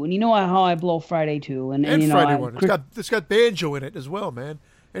Friday 2. And you know how I blow Friday 2. And Friday 1. It's got banjo in it as well, man.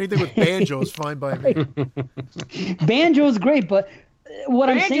 Anything with banjo is fine by me. Banjo is great, but what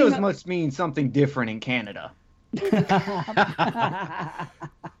I'm Banjos saying... must mean something different in Canada.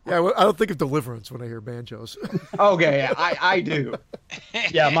 Yeah, well, I don't think of Deliverance when I hear banjos. Okay, yeah, I do.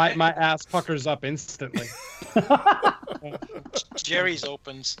 Yeah, my ass puckers up instantly. Jerry's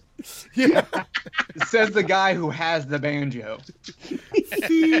opens. Yeah. Says the guy who has the banjo.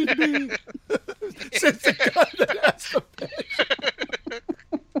 Feed me. Says the guy that has the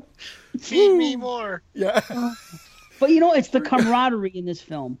banjo. Feed me more. Yeah. But it's the camaraderie in this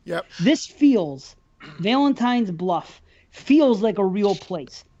film. Yep. This feels, Valentine's Bluff feels like a real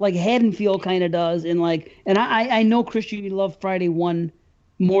place, like Haddonfield kind of does. And I know, Christian, you love Friday 1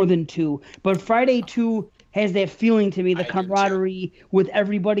 more than 2, but Friday 2 has that feeling to me, the camaraderie with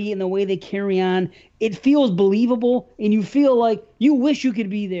everybody and the way they carry on. It feels believable, and you feel like you wish you could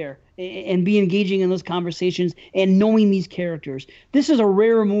be there and be engaging in those conversations and knowing these characters. This is a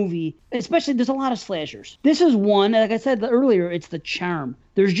rare movie, especially there's a lot of slashers. This is one, like I said earlier, it's the charm.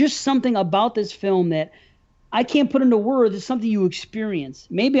 There's just something about this film that I can't put into words. It's something you experience.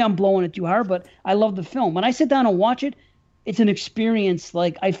 Maybe I'm blowing it too hard, but I love the film. When I sit down and watch it, it's an experience.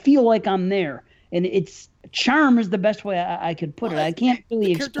 Like, I feel like I'm there. And it's charm is the best way I could put it. I can't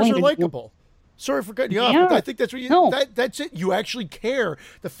really explain The characters are it. likable. Sorry for cutting you off, Yeah. but I think that's what No. that's it. You actually care.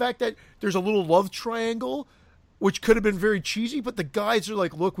 The fact that there's a little love triangle which could have been very cheesy, but the guys are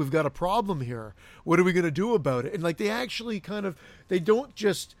like, look, we've got a problem here. What are we going to do about it? And like, they actually they don't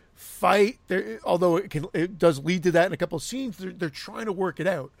just fight, although it does lead to that in a couple of scenes. They're trying to work it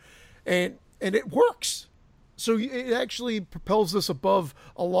out, and it works. So it actually propels this above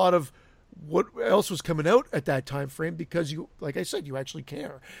a lot of what else was coming out at that time frame, because you, like I said, you actually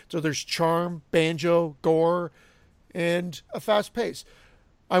care. So there's charm, banjo, gore, and a fast pace.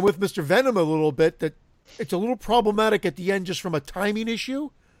 I'm with Mr. Venom a little bit that it's a little problematic at the end just from a timing issue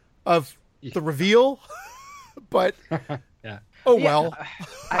of the reveal, but Yeah. oh well.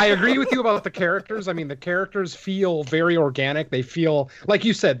 I agree with you about the characters. I mean, the characters feel very organic. They feel, like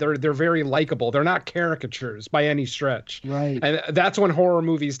you said, they're very likable. They're not caricatures by any stretch. Right. And that's when horror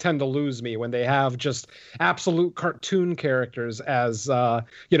movies tend to lose me, when they have just absolute cartoon characters as a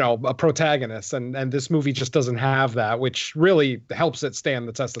protagonist. And this movie just doesn't have that, which really helps it stand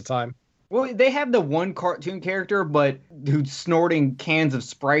the test of time. Well, they have the one cartoon character, but who's snorting cans of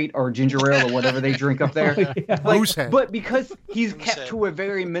Sprite or ginger ale or whatever they drink up there. Moosehead. But because he's kept to a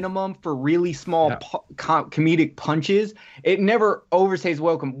very minimum for really small comedic punches, it never overstays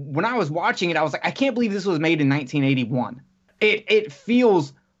welcome. When I was watching it, I was like, I can't believe this was made in 1981. It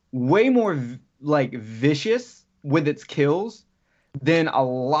feels way more like vicious with its kills than a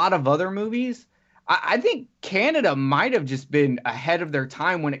lot of other movies. I think Canada might have just been ahead of their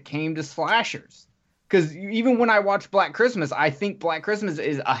time when it came to slashers. Because even when I watch Black Christmas, I think Black Christmas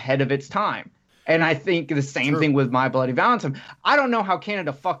is ahead of its time. And I think the same thing with My Bloody Valentine. I don't know how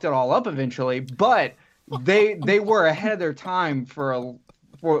Canada fucked it all up eventually, but they were ahead of their time for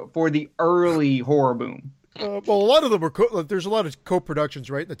the early horror boom. Well, a lot of them were. There's a lot of co-productions,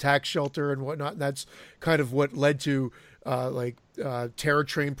 right? The Tax Shelter and whatnot. And that's kind of what led to Terror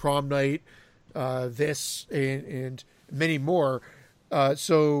Train Prom Night. This and many more.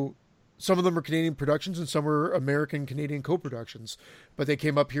 So some of them are Canadian productions and some are American-Canadian co-productions. But they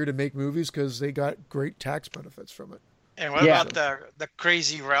came up here to make movies because they got great tax benefits from it. And what about the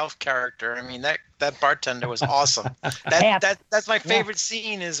crazy Ralph character? I mean, that bartender was awesome. That's my favorite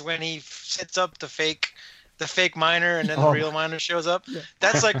scene, is when he sets up the fake miner and then the real miner shows up. Yeah.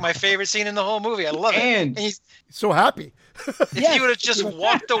 That's like my favorite scene in the whole movie. I love it. And he's so happy. If he would have just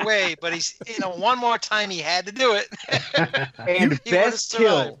walked away, but he's, one more time he had to do it. And best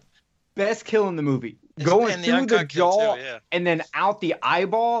kill in the movie. Going through the jaw and then out the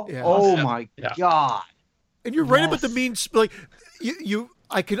eyeball. Yeah. Oh my God. And you're right about the mean, like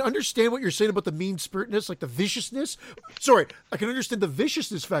I can understand what you're saying about the mean-spiritedness, like the viciousness. Sorry, I can understand the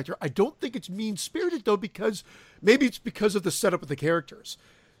viciousness factor. I don't think it's mean-spirited, though, because maybe it's because of the setup of the characters.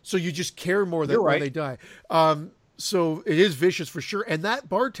 So you just care more that when they die. So it is vicious for sure. And that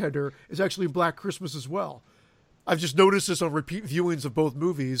bartender is actually in Black Christmas as well. I've just noticed this on repeat viewings of both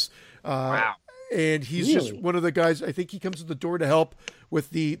movies. Wow. And he's just one of the guys. I think he comes to the door to help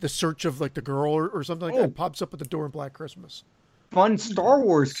with the search of like the girl or something like that. Pops up at the door in Black Christmas. Fun Star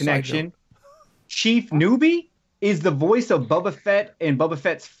Wars connection. Chief Newbie is the voice of Boba Fett in Boba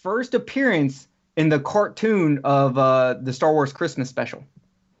Fett's first appearance in the cartoon of the Star Wars Christmas special.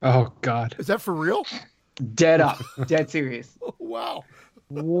 Oh, God. Is that for real? Dead up. Dead serious. Oh, wow.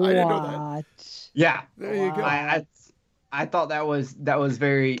 What? I didn't know that. Yeah. There you go. I thought that was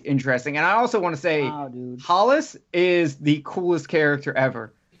very interesting. And I also want to say Hollis is the coolest character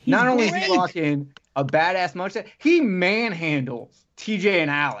ever. Not only is he rocking a badass mustache, he manhandles TJ and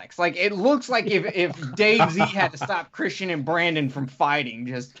Alex. Like, it looks like if Dave Z had to stop Christian and Brandon from fighting,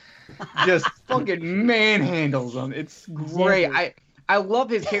 just fucking manhandles them. It's great. I love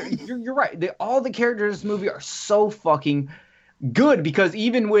his character. You're right. All the characters in this movie are so fucking good, because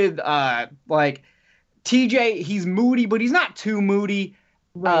even with like TJ, he's moody, but he's not too moody.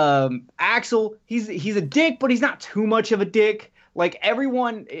 Right. Axel, he's a dick, but he's not too much of a dick. Like,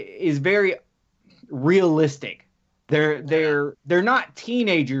 everyone is very realistic. They're not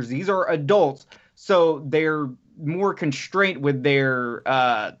teenagers. These are adults, so they're more constrained with their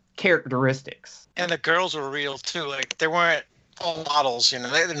characteristics. And the girls were real too. Like, they weren't all models,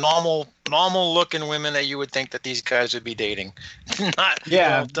 they're normal looking women that you would think that these guys would be dating. Not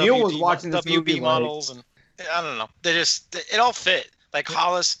Neil was watching this WB movie models, and I don't know. It all fit. Like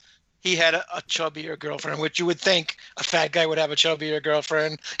Hollis, he had a chubbier girlfriend, which you would think a fat guy would have a chubbier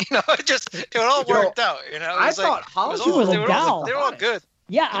girlfriend. It all worked out. I thought Hollis was a gal. They were all good.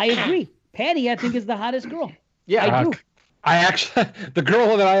 Yeah, I agree. Patty, I think, is the hottest girl. Yeah, I do. I actually, the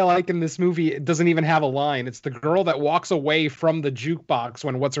girl that I like in this movie doesn't even have a line. It's the girl that walks away from the jukebox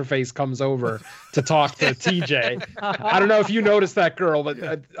when What's-Her-Face comes over to talk to TJ. I don't know if you noticed that girl,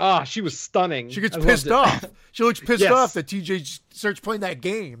 but she was stunning. She gets pissed off. She looks pissed off that TJ starts playing that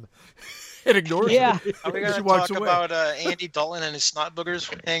game. and ignores Yeah. it. Are we She going to walks talk away. about Andy Dalton and his snot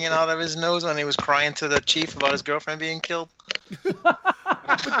boogers hanging out of his nose when he was crying to the chief about his girlfriend being killed?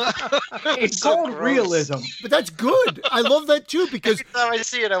 It's So called gross. realism. But that's good. I love that too because Every time I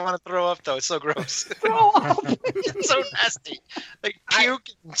see it, I want to throw up, though. It's so gross. Throw up. It's so nasty. Like puke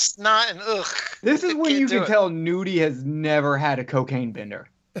and snot and ugh. This is I when can't you do can it. tell Nudie has never had a cocaine bender.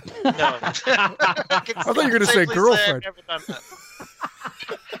 No. I thought you were going to say girlfriend. I've never done that.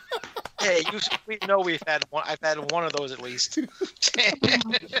 Hey, we know we've had one. I've had one of those at least.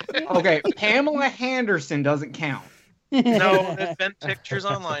 Okay, Pamela Henderson doesn't count. No, there's been pictures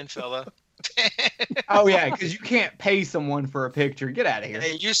online, fella. Oh yeah, because you can't pay someone for a picture. Get out of here.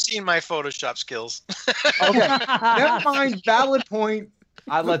 Hey, you've seen my Photoshop skills. Okay, never mind. Valid point.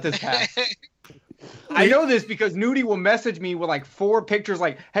 I let this pass. I know this because Nudie will message me with like 4 pictures,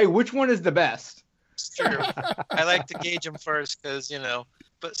 like, "Hey, which one is the best?" It's true. I like to gauge them first because,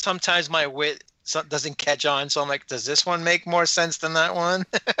 but sometimes my wit doesn't catch on. So I'm like, does this one make more sense than that one?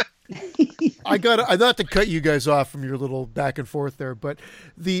 I not to cut you guys off from your little back and forth there, but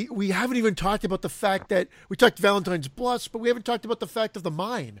we haven't even talked about the fact that we talked Valentine's Blush, but we haven't talked about the fact of the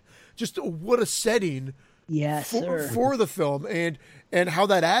mine. Just what a setting Yes, sir. for the film and how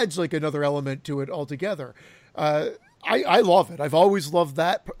that adds like another element to it altogether. I love it. I've always loved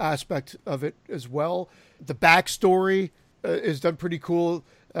that aspect of it as well. The backstory is done pretty cool,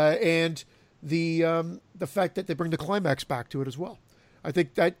 and the fact that they bring the climax back to it as well. I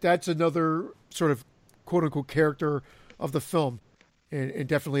think that's another sort of quote unquote character of the film, and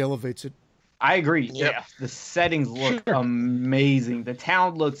definitely elevates it. I agree. Yep. Yeah, the settings look amazing. The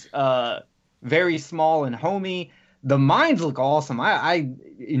town looks very small and homey. The mines look awesome. I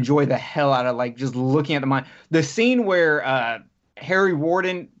enjoy the hell out of like just looking at the mine. The scene where Harry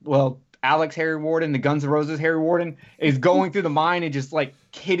Warden, Alex Harry Warden, the Guns N' Roses Harry Warden, is going through the mine and just like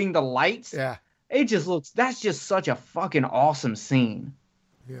hitting the lights. Yeah. It just looks, that's just such a fucking awesome scene.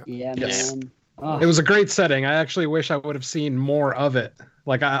 Yeah, Yes. man. Oh. It was a great setting. I actually wish I would have seen more of it.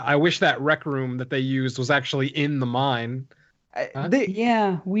 Like I wish that rec room that they used was actually in the mine. Huh?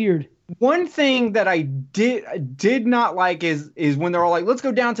 Yeah, weird. One thing that I did not like is when they're all like, let's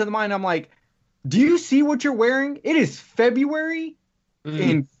go down to the mine. I'm like, do you see what you're wearing? It is February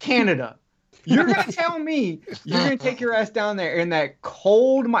in Canada. You're going to tell me you're going to take your ass down there in that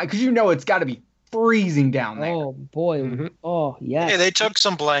cold mine, because it's got to be freezing down there. Oh boy. Mhm. Oh yeah. Hey, they took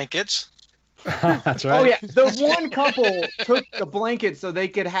some blankets. That's right. Oh yeah, the one couple took the blanket so they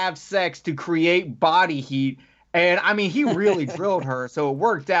could have sex to create body heat, and I mean he really drilled her, so it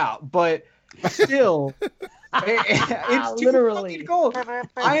worked out. But still, it's too Literally. fucking cold.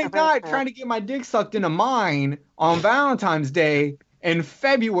 I am not trying to get my dick sucked in a mine on Valentine's Day in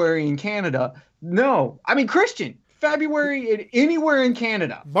February in Canada. No, I mean Christian, February anywhere in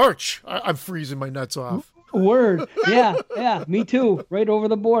Canada. March. I'm freezing my nuts off. Word. Yeah. Me too. Right over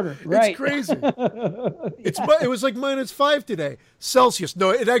the border. Right. It's crazy. It was like -5 today. Celsius. No,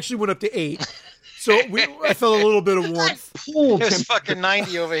 it actually went up to 8. So I felt a little bit of warmth. Pool It's fucking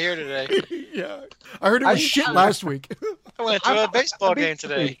 90 over here today. Yeah. I heard it was shit last week. I went to a baseball game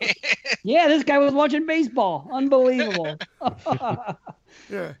today. Yeah, this guy was watching baseball. Unbelievable.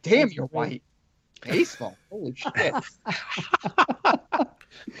 Yeah. Damn, you're white. Baseball. Holy shit.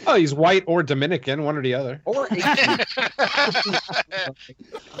 Oh, he's white or Dominican, one or the other. Or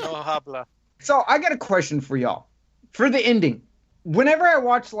No habla. So I got a question for y'all. For the ending, whenever I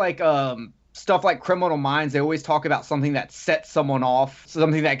watch like stuff like Criminal Minds, they always talk about something that sets someone off,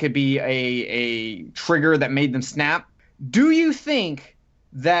 something that could be a trigger that made them snap. Do you think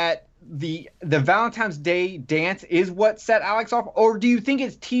that the Valentine's Day dance is what set Alex off, or do you think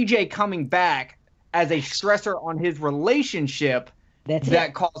it's TJ coming back as a stressor on his relationship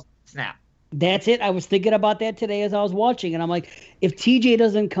that caused the snap? That's it. I was thinking about that today as I was watching, and I'm like, if TJ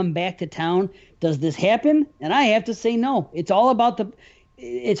doesn't come back to town, does this happen? And I have to say no. It's all about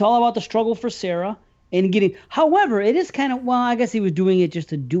the struggle for Sarah and getting. However, it is kind of, I guess he was doing it just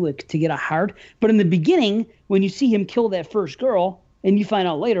to do it, to get a heart. But in the beginning, when you see him kill that first girl, and you find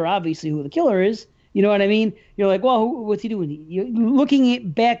out later, obviously, who the killer is, you know what I mean? You're like, well, what's he doing? You're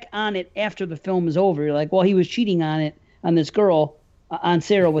looking back on it after the film is over. You're like, well, he was cheating on this girl, on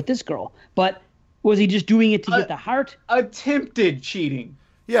Sarah with this girl. But was he just doing it to get the heart? Attempted cheating.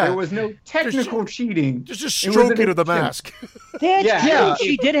 Yeah. There was no technical cheating. Just It was stroking an of the attempt. mask. That's Yeah. true.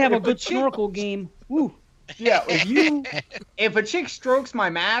 She did have a good snorkel game. Woo. Yeah, if a chick strokes my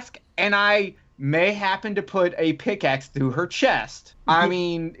mask and I may happen to put a pickaxe through her chest, I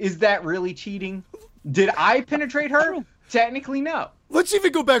mean, is that really cheating? Did I penetrate her? Technically, no. Let's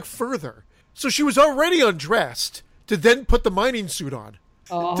even go back further. So she was already undressed to then put the mining suit on.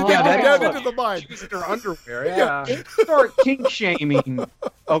 to get them down into the mine. Using her underwear. Yeah. They start kink shaming,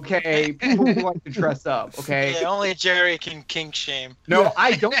 okay, people who like to dress up, okay? Yeah, only Jerry can kink shame. No,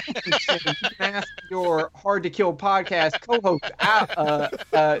 I don't kink shame. You can ask your Hard to Kill podcast co-host,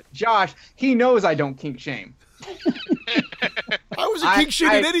 Josh. He knows I don't kink shame. I wasn't kink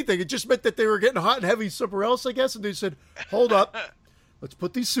shaming anything. It just meant that they were getting hot and heavy somewhere else, I guess, and they said, hold up, let's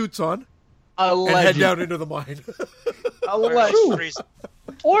put these suits on and head down into the mine.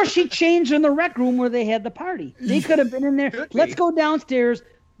 Or she changed in the rec room where they had the party. They could have been in there. Let's go downstairs.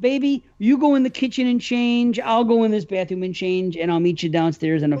 Baby, you go in the kitchen and change. I'll go in this bathroom and change, and I'll meet you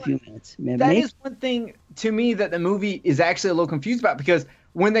downstairs in a few minutes. That is one thing to me that the movie is actually a little confused about, because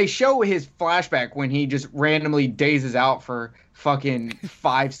when they show his flashback when he just randomly dazes out for fucking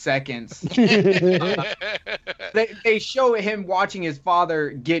 5 seconds, they show him watching his father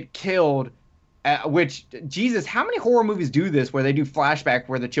get killed. Which, Jesus, how many horror movies do this where they do flashback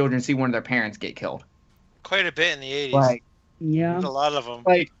where the children see one of their parents get killed? Quite a bit in the 80s. Like, yeah, there's a lot of them.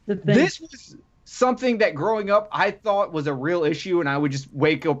 Like, this was something that growing up I thought was a real issue, and I would just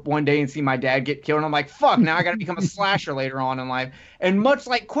wake up one day and see my dad get killed, and I'm like, fuck, now I got to become a slasher later on in life. And much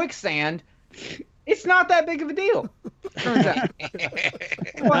like Quicksand, it's not that big of a deal. Turns out.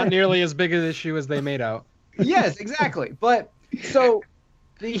 Not nearly as big an issue as they made out. Yes, exactly. But so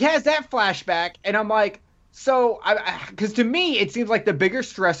he has that flashback, and I'm like, so, because to me, it seems like the bigger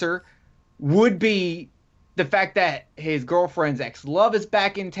stressor would be the fact that his girlfriend's ex-love is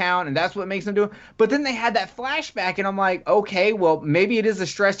back in town, and that's what makes him do it. But then they had that flashback, and I'm like, okay, well, maybe it is a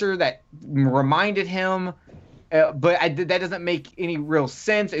stressor that reminded him, but that doesn't make any real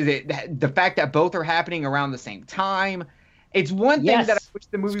sense. Is it the fact that both are happening around the same time? It's one thing that I wish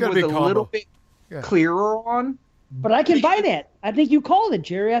the movie was a little bit clearer on. But I can buy that. I think you called it,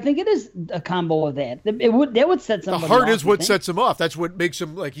 Jerry. I think it is a combo of that. That would set somebody off. The heart is what sets him off. That's what makes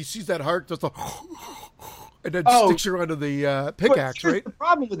him, like, he sees that heart, does the and then sticks her onto the pickaxe, right? The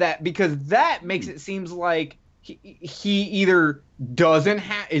problem with that, because that makes it seems like he either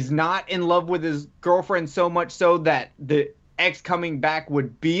is not in love with his girlfriend so much so that the ex coming back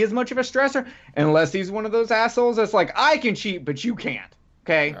would be as much of a stressor, unless he's one of those assholes that's like, I can cheat, but you can't.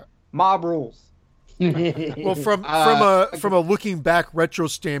 Okay, mob rules. Well, from a looking back retro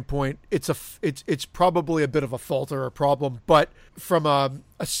standpoint, it's probably a bit of a fault or a problem, but from a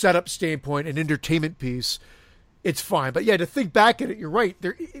setup standpoint, an entertainment piece, it's fine. But yeah, to think back at it, you're right.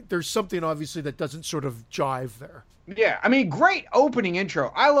 There's something obviously that doesn't sort of jive there. Yeah, I mean, great opening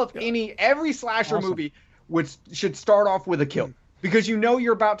intro. I love every slasher movie should start off with a kill, because you know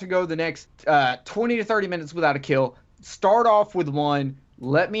you're about to go the next 20 to 30 minutes without a kill. Start off with one.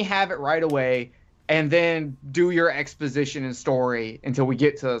 Let me have it right away. And then do your exposition and story until we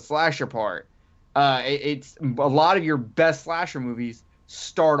get to the slasher part. It's a lot of your best slasher movies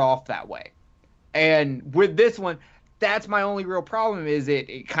start off that way. And with this one, that's my only real problem, is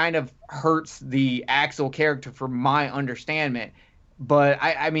it kind of hurts the Axel character from my understanding. But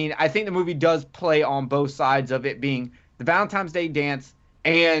I mean, I think the movie does play on both sides of it being the Valentine's Day dance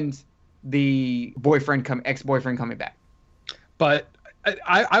and the ex-boyfriend coming back. But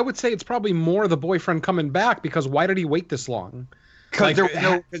I would say it's probably more the boyfriend coming back, because why did he wait this long? Because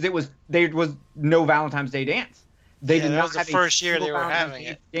there was no Valentine's Day dance. They did not have the first year they were having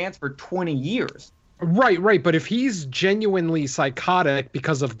it. Dance for 20 years. Right. But if he's genuinely psychotic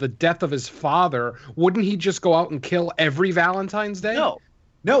because of the death of his father, wouldn't he just go out and kill every Valentine's Day?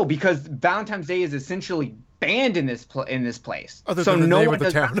 No, because Valentine's Day is essentially banned in this place. Other than the name of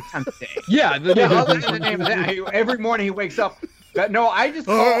the town. Valentine's Day. Other than the name of the town. Every morning he wakes up. I just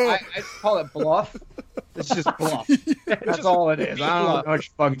call it bluff. It's just bluff. That's all it is. I don't know what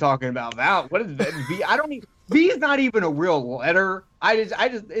you're fucking talking about. What is that? V? I don't even. V is not even a real letter.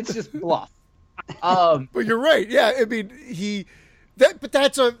 It's just bluff. But you're right. Yeah, I mean but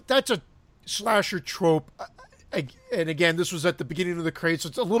that's a slasher trope. And again, this was at the beginning of the craze, so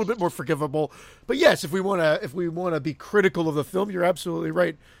it's a little bit more forgivable. But yes, if we want to be critical of the film, you're absolutely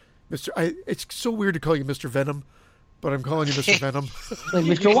right, Mr. It's so weird to call you Mr. Venom. But I'm calling you Mr. Venom. Like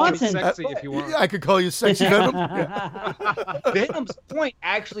Mr. Watson. Sexy if you want. I could call you Sexy Venom. Venom's point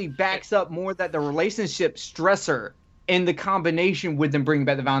actually backs up more that the relationship stressor and the combination with them bringing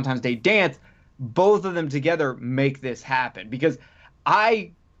back the Valentine's Day dance, both of them together make this happen. Because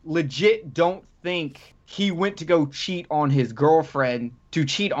I legit don't think he went to go cheat on his girlfriend.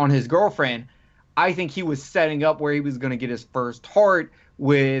 I think he was setting up where he was going to get his first heart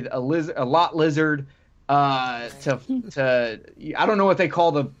with a lot lizard. I don't know what they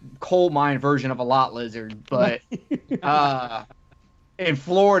call the coal mine version of a lot lizard, but in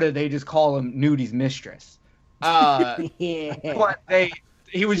Florida they just call him Nudie's mistress. But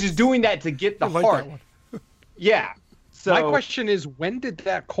he was just doing that to get the I like heart. that one. Yeah. So My question is, when did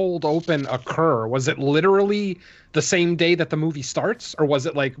that cold open occur? Was it literally the same day that the movie starts, or was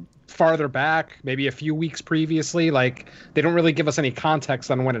it like farther back, maybe a few weeks previously? Like, they don't really give us any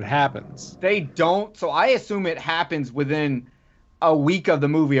context on when it happens. they don't. So I assume it happens within a week of the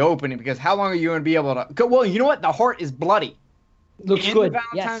movie opening, because how long are you going to be able to? Well, you know what? The heart is bloody. Looks In good. the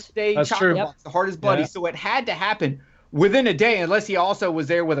Valentine's Yes. Day That's chocolate true. box, the heart is bloody. Yeah. So it had to happen within a day, unless he also was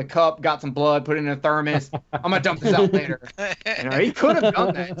there with a cup, got some blood, put it in a thermos. I'm gonna dump this out later. You know, he could have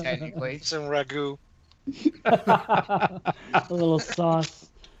done that technically. Some ragu. A little sauce.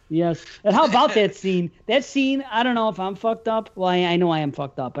 Yes. And how about that scene? That scene, I don't know if I'm fucked up. Well, I know I am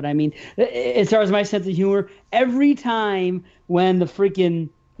fucked up, but I mean, as far as my sense of humor, every time when the freaking,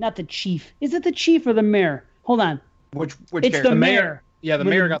 not the chief, is it the chief or the mayor? Hold on. Which It's character? the mayor. Yeah, the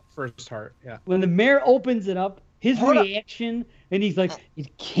When mayor the- got the first heart. Yeah. When the mayor opens it up, his Hold up. reaction, and he's like,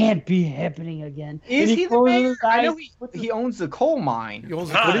 it can't be happening again. Is and he the closes mayor? his I know eyes. he owns the coal mine. He owns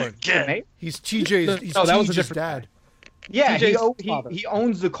the Not coal mine. again. Mayor? He's TJ's. He's No, that was a TJ's different dad. Yeah, TJ's father. he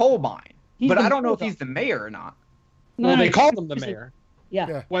owns the coal mine. He's But the I don't know mayor, if he's the mayor or not. No, Well, no, they he's- called him the he's- mayor. Yeah.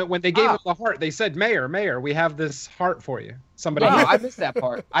 Yeah. When they gave Ah. him the heart, they said, "Mayor, we have this heart for you." Somebody. Oh, I missed that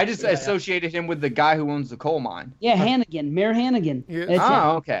part. I just Yeah. associated him with the guy who owns the coal mine. Yeah, Hannigan, Mayor Hannigan. Yeah. That's him.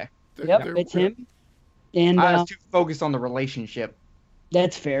 Oh, okay. Yep, it's him. And I was too focused on the relationship.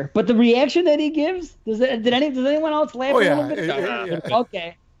 that's fair. But the reaction that he gives, does anyone else laugh Oh, a yeah. little bit? Yeah.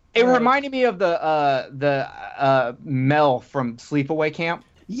 Okay. It All right. reminded me of the Mel from Sleepaway Camp.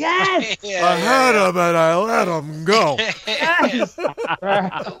 Yes. I had him and I let him go. Yes.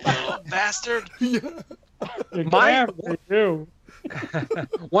 Bastard. My-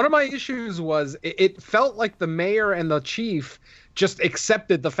 One of my issues was it felt like the mayor and the chief just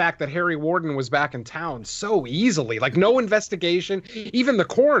accepted the fact that Harry Warden was back in town so easily. Like, no investigation. Even the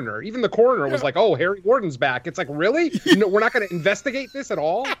coroner was like, "Oh, Harry Warden's back." It's like, really? No, we're not going to investigate this at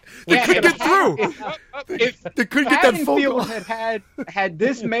all? They Yeah, couldn't if- get through. If They couldn't get that phone Haddonfield call. had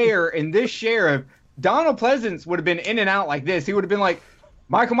this mayor and this sheriff, Donald Pleasance would have been in and out like this. He would have been like,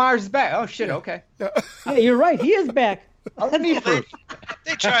 Michael Myers is back. Oh shit, okay. Yeah, you're right. He is back. Let me prove.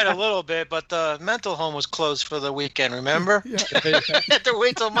 They tried a little bit, but the mental home was closed for the weekend, remember? They had to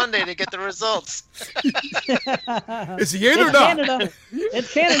wait till Monday to get the results. Is he in or It's not? Canada.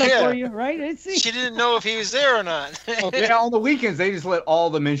 It's Canada Yeah. for you, right? It's, She didn't know if he was there or not. Yeah, on the weekends they just let all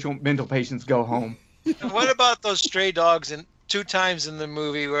the mental patients go home. What about those stray dogs in 2 times in the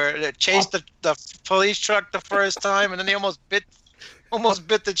movie where they chased the police truck the first time and then they almost bit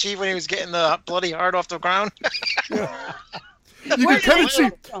the chief when he was getting the bloody heart off the ground? You can kind of see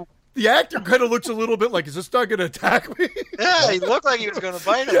the actor kind of looks a little bit like, is this dog going to attack me? Yeah, he looked like he was going to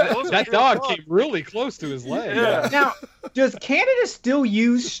bite him. It looked like That he was dog wrong. came really close to his leg. Yeah. Now, does Canada still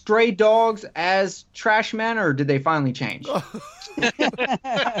use stray dogs as trash men, or did they finally change?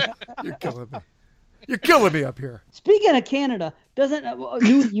 You're killing me. You're killing me up here. Speaking of Canada, doesn't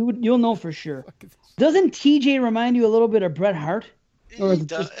you'll know for sure? Doesn't TJ remind you a little bit of Bret Hart? Or is He it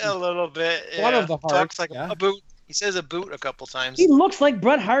does, just- a little bit. One yeah. of the Talks hearts, like yeah. a boot. He says a boot a couple times. He looks like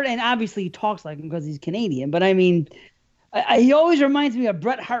Bret Hart, and obviously he talks like him because he's Canadian. But I mean, he always reminds me of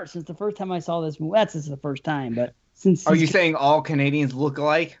Bret Hart since the first time I saw this movie. That's just the first time, but since Are you saying all Canadians look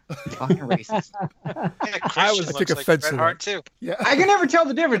alike? Fucking racist. Yeah, I Christian take looks like offense Bret to Hart too. Yeah. I can never tell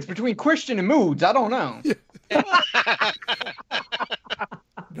the difference between Christian and Moods. I don't know.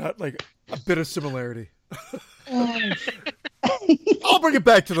 Not like a bit of similarity. Oh, I'll bring it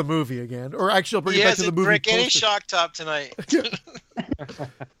back to the movie again. Or actually, I'll bring He it back to the hasn't movie break any poster. shock top tonight.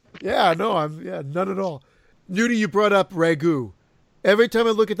 Yeah, no, none at all. Nudie, you brought up Ragu. Every time I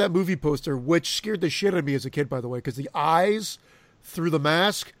look at that movie poster, which scared the shit out of me as a kid, by the way, because the eyes through the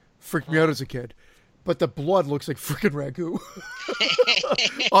mask freaked me out as a kid. But the blood looks like freaking Ragu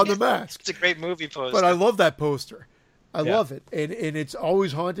on the mask. It's a great movie poster. But I love that poster. I Yeah. love it, and it's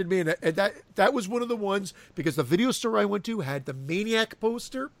always haunted me. And that was one of the ones, because the video store I went to had the Maniac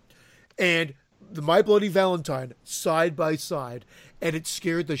poster and the My Bloody Valentine side by side, and it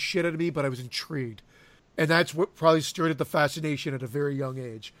scared the shit out of me. But I was intrigued, and that's what probably stirred the fascination at a very young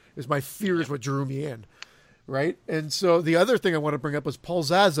age. Is my fear is what drew me in, right? And so the other thing I want to bring up was Paul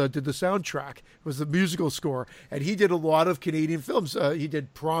Zaza did the soundtrack. It was the musical score, and he did a lot of Canadian films. He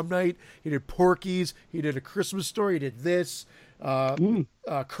did Prom Night, he did Porky's, he did A Christmas Story, he did this,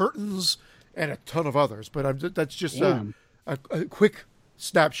 Curtains, and a ton of others. But that's just a quick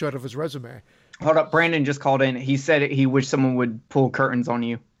snapshot of his resume. Hold up, Brandon just called in. He said he wished someone would pull curtains on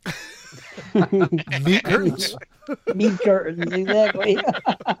you. Meat curtains. meat curtains, exactly.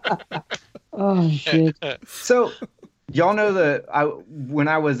 Oh shit! So, Y'all know when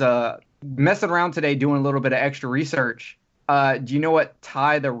I was messing around today doing a little bit of extra research, do you know what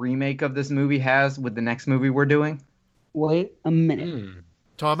tie the remake of this movie has with the next movie we're doing? Wait a minute.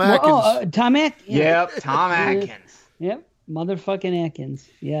 Tom Atkins. Tom Atkins. Yep, Tom Atkins. Yep, motherfucking Atkins.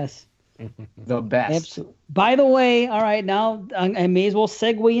 Yes. The best. Absolutely. By the way, all right, now I may as well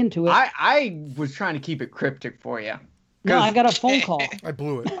segue into it. I was trying to keep it cryptic for you. No, I got a phone call. I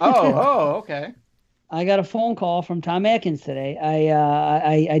blew it. Oh, okay. I got a phone call from Tom Atkins today.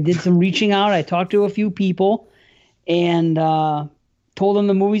 I did some reaching out. I talked to a few people and told them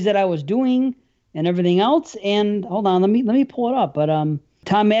the movies that I was doing and everything else. And hold on, let me pull it up. But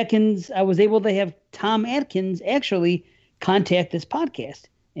Tom Atkins, I was able to have Tom Atkins actually contact this podcast.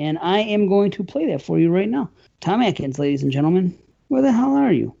 And I am going to play that for you right now. Tom Atkins, ladies and gentlemen, where the hell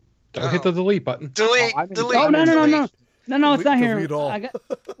are you? Don't hit the delete button. Delete. Oh, no, it's not here. Delete all.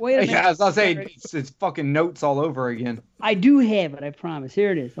 Wait a minute. Yeah, as I was saying, it's fucking notes all over again. I do have it, I promise.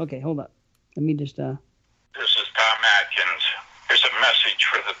 Here it is. Okay, hold up. Let me just This is Tom Atkins. Here's a message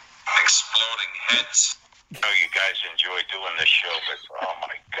for the exploding heads. I know you guys enjoy doing this show, but oh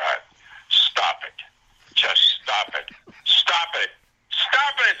my God, stop it. Just stop it. Stop it.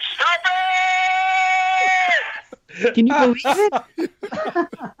 Stop it! Stop it! Can you believe it?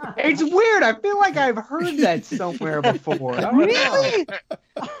 It's weird. I feel like I've heard that somewhere before. I don't know. Really?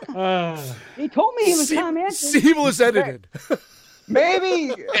 They told me it was Tom Atkins. Seamless edited.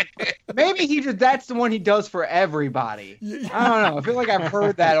 Maybe that's the one he does for everybody. I don't know. I feel like I've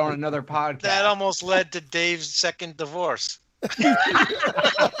heard that on another podcast. That almost led to Dave's second divorce.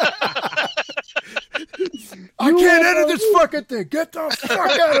 I can't edit this fucking thing. Get the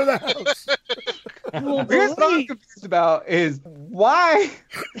fuck out of the house. Here's what I'm confused about is why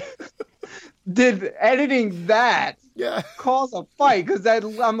did editing that cause a fight? Because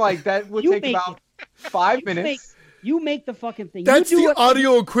I'm like, that would take about 5 minutes. You make the fucking thing. That's the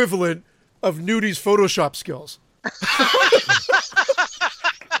audio equivalent of Nudie's Photoshop skills.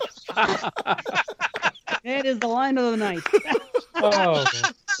 That is the line of the night. Oh.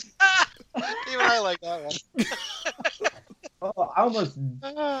 Even I like that one. Oh, I almost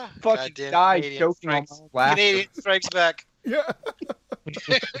fucking Goddamn died Canadian choking on strikes. my laughter. Canadian Strikes Back. Yeah. You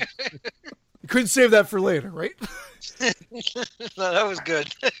couldn't save that for later, right? No, that was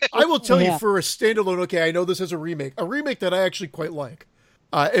good. I will tell you for a standalone, okay, I know this is a remake that I actually quite like.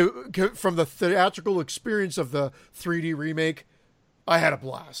 From the theatrical experience of the 3D remake, I had a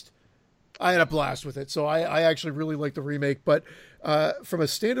blast. With it, so I actually really like the remake. But from a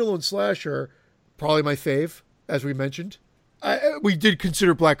standalone slasher, probably my fave, as we mentioned. We did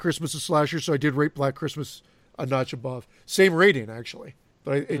consider Black Christmas a slasher, so I did rate Black Christmas a notch above. Same rating, actually,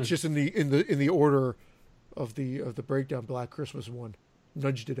 but it's just in the order of the breakdown. Black Christmas one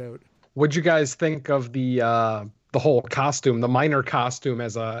nudged it out. What'd you guys think of the whole costume, the minor costume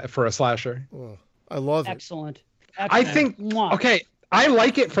for a slasher? Oh, I love it. Excellent. I think okay. I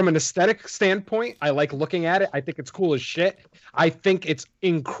like it from an aesthetic standpoint. I like looking at it. I think it's cool as shit. I think it's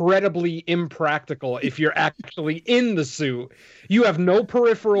incredibly impractical if you're actually in the suit. You have no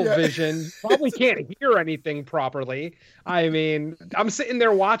peripheral vision. Probably can't hear anything properly. I mean, I'm sitting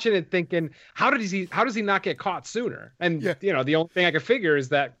there watching it thinking, how does he not get caught sooner? And the only thing I can figure is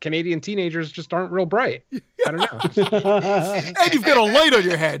that Canadian teenagers just aren't real bright. I don't know. And you've got a light on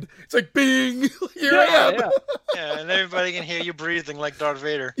your head. It's like, bing, here I am. Yeah, and everybody can hear you breathing like Darth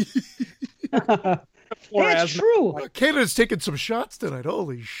Vader. That's true. Canada's taking some shots tonight.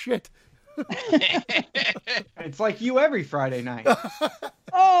 Holy shit. It's like you every Friday night.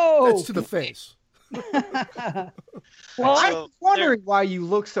 Oh, that's to the face. Well, I'm wondering why you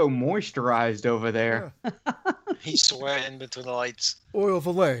look so moisturized over there. He's sweating between the lights. Oil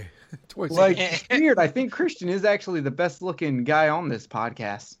Valet. Like, weird. I think Christian is actually the best looking guy on this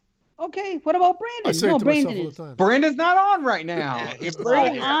podcast. Okay, what about Brandon? I say it to myself all the time. Brandon's not on right now. He's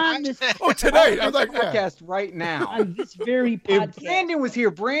on this tonight. I'm like, podcast right now. On this very podcast. If Brandon was here,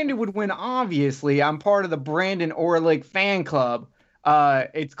 Brandon would win, obviously. I'm part of the Brandon Orlick fan club.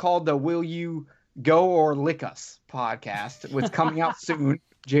 It's called the Will You Go or Lick Us podcast. It's coming out soon.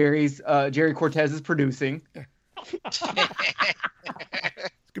 Jerry Cortez is producing. It's gonna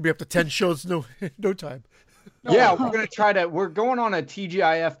be up to 10 shows no time. Yeah, we're going on a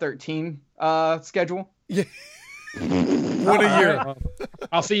TGIF 13 schedule. Yeah. One a year.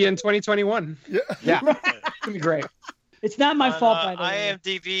 I'll see you in 2021. Yeah. It's gonna be great. It's not my fault, by the way.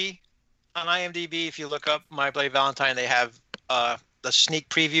 On IMDb, if you look up My Bloody Valentine, they have the sneak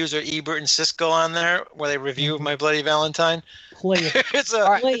previews or Ebert and Siskel on there where they review My Bloody Valentine. Play it. It's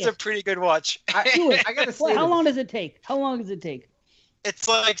a pretty good watch. I gotta say, how long does it take? It's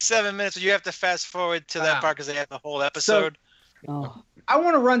like 7 minutes. You have to fast forward to that part because they have the whole episode. Oh. I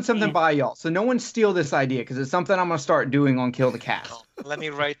want to run something by y'all, so no one steal this idea because it's something I'm gonna start doing on Kill the Cast. Let me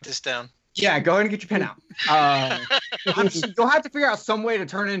write this down. Yeah, go ahead and get your pen out. You'll have to figure out some way to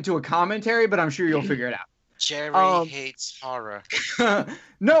turn it into a commentary, but I'm sure you'll figure it out. Jerry hates horror.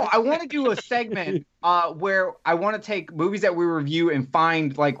 No, I want to do a segment where I want to take movies that we review and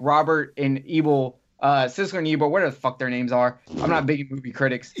find like Robert and Ebel, Sisler and Ebel, whatever the fuck their names are. I'm not big in movie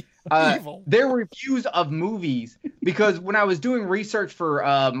critics. Their reviews of movies, because when I was doing research for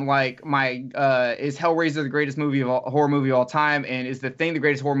like my is Hellraiser the greatest horror movie of all time, and is The Thing the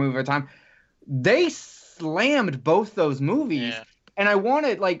greatest horror movie of all time, they slammed both those movies. Yeah. And I want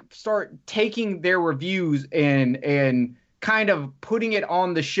to like start taking their reviews and kind of putting it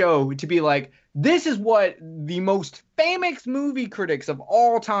on the show to be like, this is what the most famous movie critics of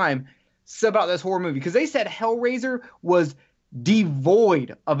all time said about this horror movie, because they said Hellraiser was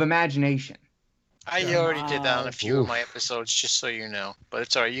devoid of imagination. I already did that on a few of my episodes, just so you know. But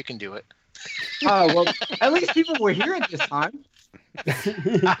it's all right. You can do it. Oh, well, at least people were here at this time.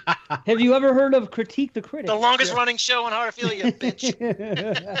 Have you ever heard of Critique the Critic? The longest running show on Horrorphilia,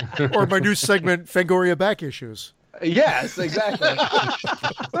 bitch. Or my new segment, Fangoria Back Issues. Yes, exactly.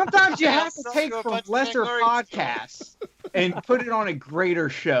 Sometimes you have to take from lesser podcasts and put it on a greater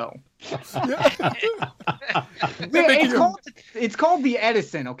show. It's called the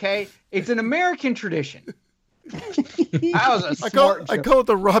Edison, okay? It's an American tradition. That was a smart I call it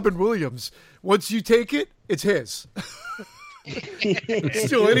the Robin Williams. Once you take it, it's his.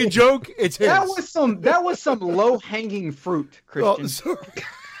 Steal any joke, it's his. That was some low-hanging fruit, Christian.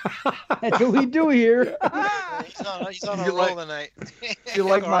 That's what we do here. He's on a roll tonight. You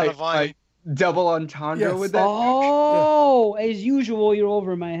like my double entendre with that? Oh, as usual, you're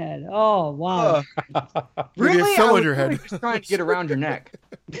over my head. Oh, wow. Really? Fell I on was your head. really just trying to get around your neck.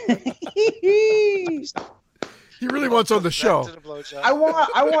 He really wants on the show. I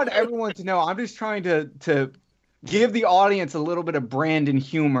want everyone to know I'm just trying to give the audience a little bit of Brandon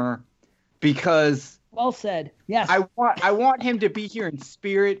humor, because well said. Yes. I want him to be here in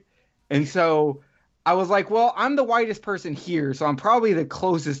spirit, and so I was like, well, I'm the whitest person here, so I'm probably the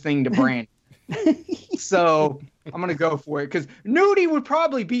closest thing to Brandon. So I'm gonna go for it, because Nudie would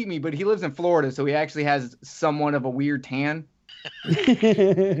probably beat me, but he lives in Florida, so he actually has somewhat of a weird tan.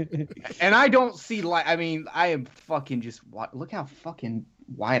 And I don't see light. I mean, I am fucking just look how fucking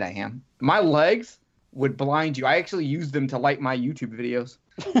white I am. My legs would blind you. I actually use them to light my YouTube videos.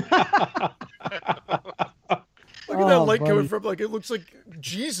 Look at that light coming from, like, it looks like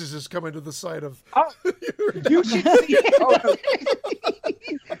Jesus is coming to the side of. Oh, you should see. Oh, no.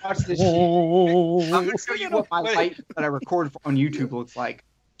 Watch this shit. I'm gonna show you what my light that I record on YouTube looks like.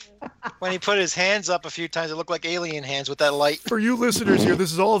 When he put his hands up a few times, it looked like alien hands with that light. For you listeners here,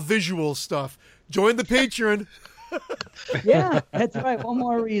 this is all visual stuff. Join the Patreon. Yeah, that's right. One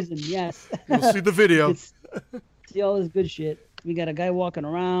more reason. Yes. You'll see the video. See all this good shit. We got a guy walking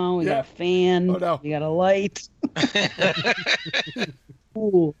around. We got a fan. Oh, no. We got a light.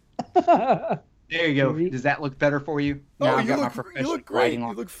 Cool. There you go. Does that look better for you? Now You look great.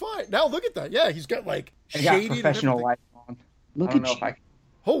 You look fine. Now look at that. Yeah, he's got like shading. Got professional lights on. Look at you.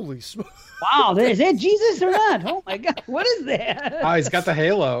 Holy smoke. Wow, is that Jesus or not? Oh my God, what is that? Oh, he's got the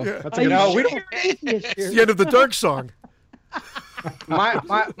halo. Yeah. That's a good we one. don't. It's the end of the Dark Song.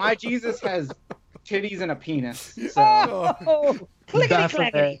 My Jesus has titties and a penis. So. Oh,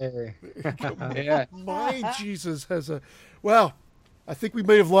 clickety-clackety. Yeah. My Jesus has a. Well, I think we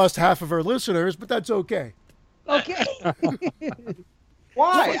may have lost half of our listeners, but that's okay. Okay.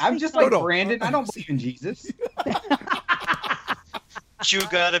 Why? I'm just like No. Brandon. I don't believe in Jesus. You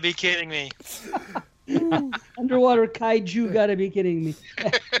gotta be kidding me. Underwater kaiju, gotta be kidding me.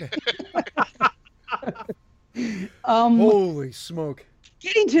 Holy smoke.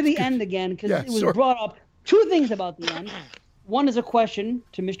 Getting to the end again, because it was brought up. Two things about the end. One is a question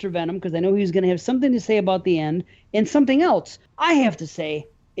to Mr. Venom, because I know he's going to have something to say about the end. And something else I have to say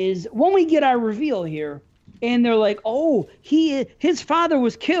is when we get our reveal here, and they're like, oh, his father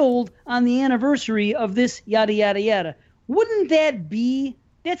was killed on the anniversary of this yada, yada, yada. Wouldn't that be...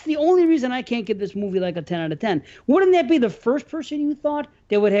 That's the only reason I can't give this movie like a 10 out of 10. Wouldn't that be the first person you thought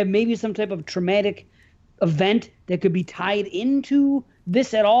that would have maybe some type of traumatic event that could be tied into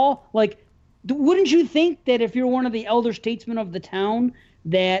this at all? Like, wouldn't you think that if you're one of the elder statesmen of the town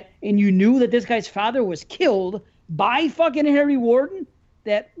and you knew that this guy's father was killed by fucking Harry Warden,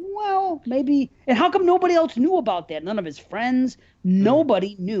 that, well, maybe... And how come nobody else knew about that? None of his friends,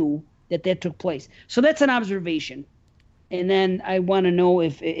 nobody knew that took place. So that's an observation. And then I want to know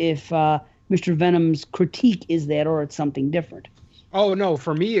if Mr. Venom's critique is that or it's something different. Oh no,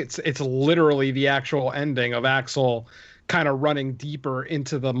 for me it's literally the actual ending of Axel kind of running deeper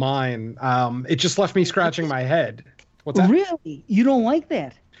into the mine. It just left me scratching my head. What's that? Really? You don't like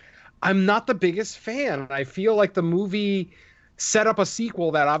that? I'm not the biggest fan. I feel like the movie set up a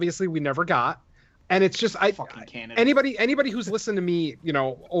sequel that obviously we never got. And it's just anybody who's listened to me,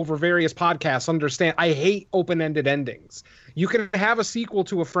 over various podcasts understand I hate open-ended endings. You can have a sequel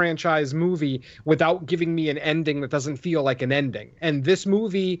to a franchise movie without giving me an ending that doesn't feel like an ending. And this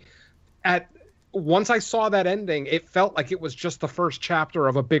movie, once I saw that ending, it felt like it was just the first chapter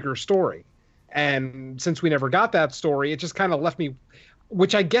of a bigger story. And since we never got that story, it just kind of left me,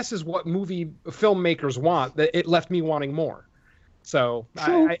 which I guess is what movie filmmakers want, that it left me wanting more. So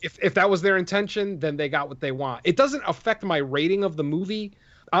if that was their intention, then they got what they want. It doesn't affect my rating of the movie.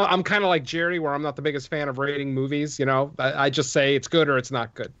 I'm kind of like Jerry, where I'm not the biggest fan of rating movies. I just say it's good or it's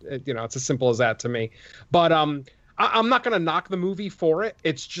not good. It's as simple as that to me. But I'm not going to knock the movie for it.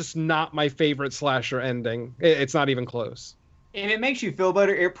 It's just not my favorite slasher ending. It's not even close. And it makes you feel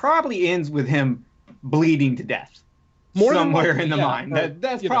better. It probably ends with him bleeding to death. More somewhere in the mine.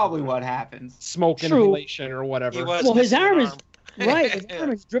 That's probably what happens. Smoke inhalation or whatever. Well, his arm is right. His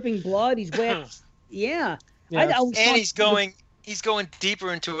arm is dripping blood. He's wet. Yeah. And he's going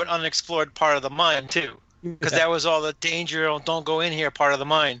deeper into an unexplored part of the mine too, because that was all the danger. Don't go in here part of the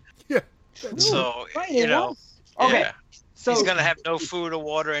mine. Yeah. So okay. Yeah. So he's gonna have no food or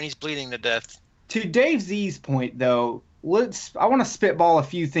water, and he's bleeding to death. To Dave Z's point, though, I want to spitball a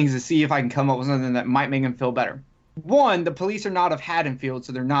few things to see if I can come up with something that might make him feel better. One, the police are not of Haddonfield,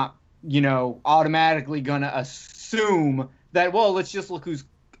 so they're not, automatically gonna assume that, well, let's just look who's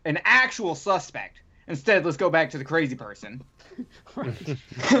an actual suspect. Instead, let's go back to the crazy person.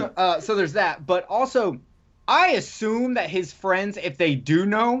 So there's that. But also, I assume that his friends, if they do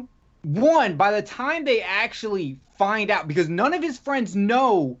know, one, by the time they actually find out, because none of his friends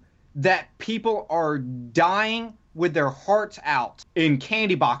know that people are dying with their hearts out in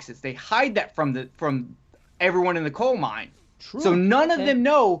candy boxes. They hide that from everyone in the coal mine. True. So none of them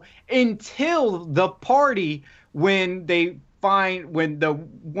know until the party when the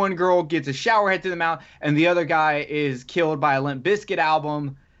one girl gets a shower head to the mouth and the other guy is killed by a Limp Bizkit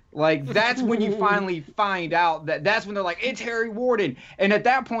album. Like, that's when you finally find out that's when they're like, it's Harry Warden. And at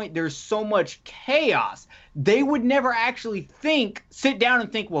that point, there's so much chaos. They would never actually sit down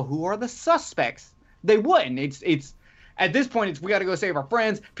and think, well, who are the suspects? They wouldn't. It's at this point, we got to go save our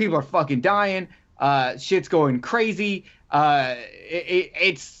friends. People are fucking dying. Shit's going crazy.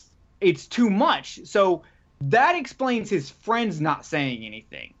 It's too much. So that explains his friends not saying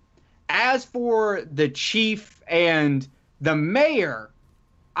anything. As for the chief and the mayor,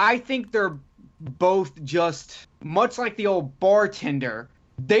 I think they're both just much like the old bartender.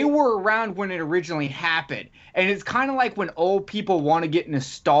 They were around when it originally happened. And it's kind of like when old people want to get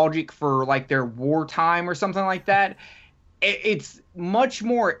nostalgic for like their wartime or something like that. It's much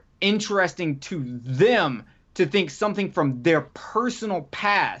more interesting to them to think something from their personal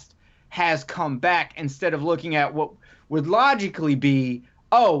past has come back instead of looking at what would logically be,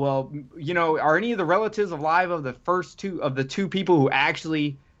 oh, well, are any of the relatives alive of the two people who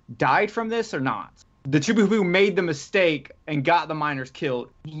actually died from this or not? The two people who made the mistake and got the miners killed.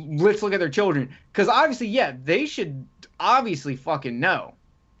 Let's look at their children. Because obviously, they should obviously fucking know.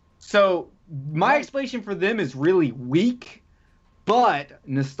 So my explanation for them is really weak, but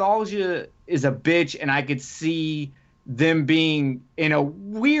nostalgia is a bitch, and I could see them being, in a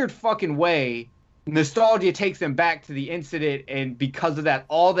weird fucking way, nostalgia takes them back to the incident, and because of that,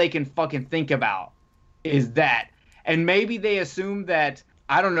 all they can fucking think about is that. And maybe they assume that,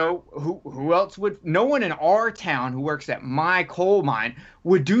 I don't know, who else would, no one in our town who works at my coal mine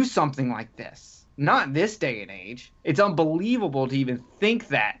would do something like this. Not this day and age. It's unbelievable to even think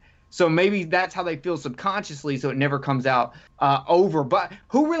that. So maybe that's how they feel subconsciously, so it never comes out over. But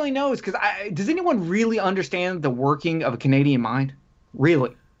who really knows? Because does anyone really understand the working of a Canadian mind?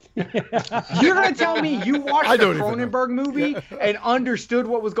 Really? You're going to tell me you watched the Cronenberg movie and understood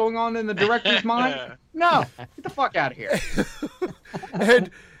what was going on in the director's mind? No. Get the fuck out of here. And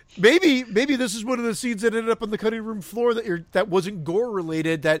maybe this is one of the scenes that ended up on the cutting room floor that wasn't gore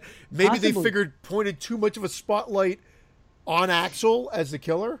related, that maybe they figured pointed too much of a spotlight on Axel as the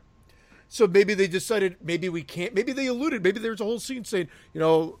killer. So maybe they decided, maybe we can't, maybe they alluded, maybe there's a whole scene saying,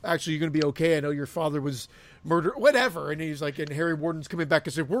 actually, you're going to be okay. I know your father was murdered, whatever. And he's like, and Harry Warden's coming back.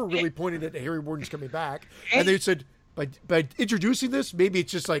 Because we're really pointing at Harry Warden's coming back. And they said, by introducing this, maybe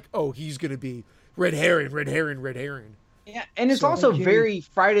it's just like, oh, he's going to be red herring. Yeah, and it's also very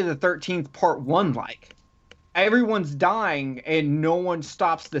Friday the 13th Part 1 like. everyone's dying and no one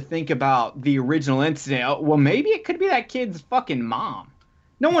stops to think about the original incident. Oh, well, maybe it could be that kid's fucking mom.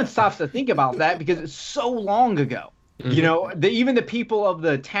 No one stops to think about that because it's so long ago. Mm-hmm. You know, even the people of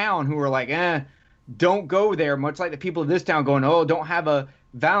the town who are like, don't go there, much like the people of this town going, oh, don't have a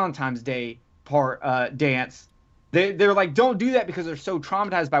Valentine's Day dance. They're like, don't do that because they're so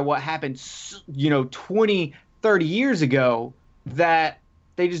traumatized by what happened, 20, 30 years ago that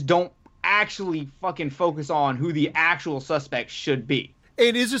they just don't actually fucking focus on who the actual suspect should be.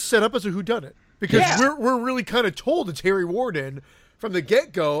 And is this set up as a whodunit? Because we're really kind of told it's Harry Warden from the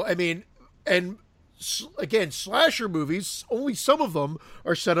get-go. I mean, and again, slasher movies, only some of them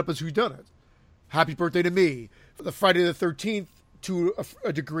are set up as whodunit. Happy Birthday to Me, the Friday the 13th, to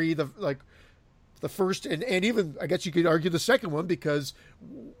a degree, the first and even I guess you could argue the second one, because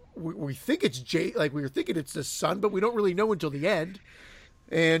we think it's we were thinking it's the son, but we don't really know until the end.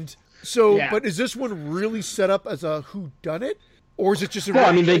 And so, but is this one really set up as a whodunit, or is it just? Well,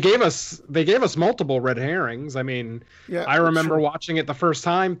 I mean, they gave us multiple red herrings. I mean, I remember watching it the first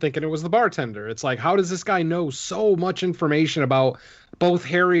time thinking it was the bartender. It's like, how does this guy know so much information about both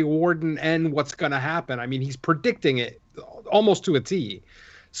Harry Warden and what's going to happen? I mean, he's predicting it almost to a T.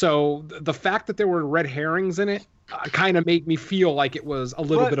 So the fact that there were red herrings in it kind of made me feel like it was a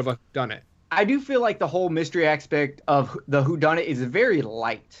little bit of a whodunit. I do feel like the whole mystery aspect of the whodunit is very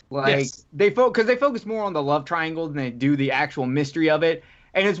light. Like they focus more on the love triangle than they do the actual mystery of it.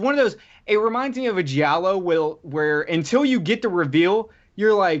 And it's one of those. It reminds me of a giallo where until you get the reveal,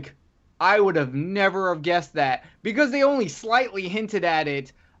 you're like, I would have never have guessed that, because they only slightly hinted at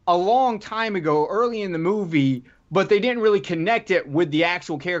it a long time ago, early in the movie, but they didn't really connect it with the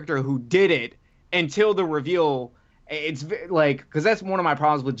actual character who did it until the reveal. It's like, because that's one of my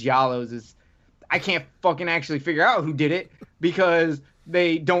problems with giallos is I can't fucking actually figure out who did it because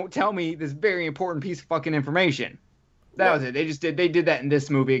they don't tell me this very important piece of fucking information. That was it. They did that in this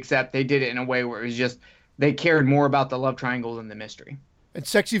movie, except they did it in a way where it was just, they cared more about the love triangle than the mystery. And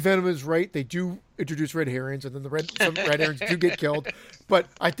Sexy Venom is right. They do introduce red herrings, and then some red herrings do get killed. But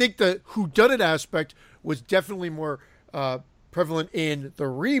I think the whodunit aspect was definitely more prevalent in the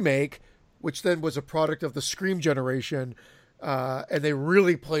remake, which then was a product of the Scream generation, and they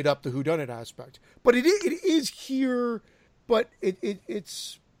really played up the whodunit aspect. But it is here, but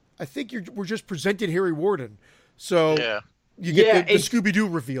it's I think we're just presented Harry Warden, so you get the Scooby-Doo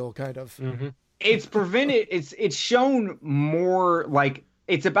reveal kind of. Mm-hmm. It's shown more like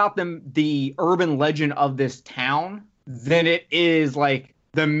it's about the urban legend of this town than it is like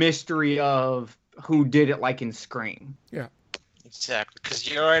the mystery of who did it, like in Scream. Yeah, exactly. Because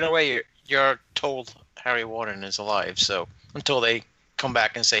you're right away. You're told Harry Warden is alive, so until they come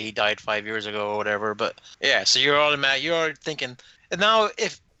back and say he died 5 years ago or whatever. But yeah, so you're already thinking. And now,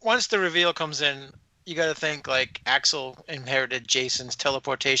 if once the reveal comes in, you got to think like Axel inherited Jason's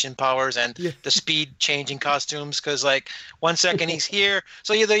teleportation powers and the speed changing costumes, because like 1 second he's here,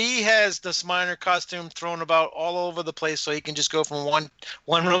 so either he has this minor costume thrown about all over the place so he can just go from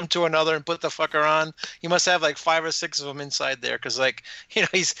one room to another and put the fucker on. He must have like 5 or 6 of them inside there, because like, you know,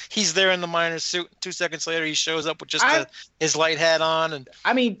 he's there in the minor suit. 2 seconds later he shows up with just his light hat on. And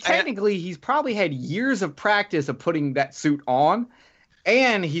I mean, technically he's probably had years of practice of putting that suit on.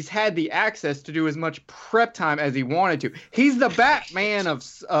 And he's had the access to do as much prep time as he wanted to. He's the Batman of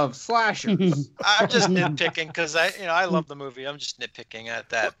slashers. I'm just nitpicking because I love the movie. I'm just nitpicking at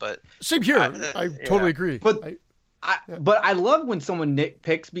that. But same here. I totally agree. But I love when someone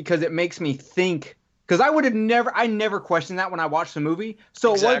nitpicks, because it makes me think. Because I never questioned that when I watched the movie.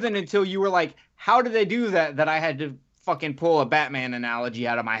 So It wasn't until you were like, "How did they do that?" I had to fucking pull a Batman analogy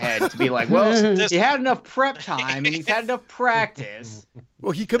out of my head to be like, well, he had enough prep time and he's had enough practice.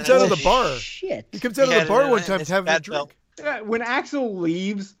 Well, he comes out of the bar. Shit. He comes out of the bar one time having a drink. When Axel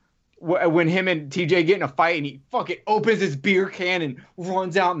leaves, when him and TJ get in a fight and he fucking opens his beer can and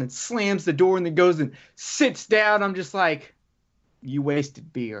runs out and then slams the door and then goes and sits down, I'm just like, you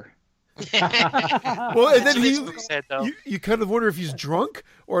wasted beer. Well, and then you kind of wonder if he's drunk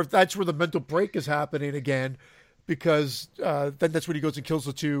or if that's where the mental break is happening again. Because then that's when he goes and kills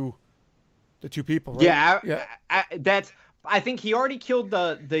the two people, right? I think he already killed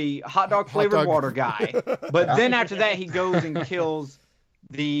the hot dog flavored water guy, but then after that he goes and kills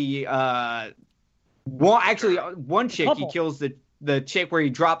the one chick. He kills the chick where he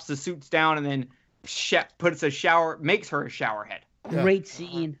drops the suits down and then makes her a shower head. Great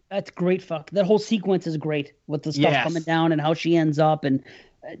scene. That's great. That whole sequence is great with the stuff coming down and how she ends up and.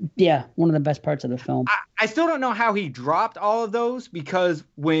 One of the best parts of the film. I still don't know how he dropped all of those, because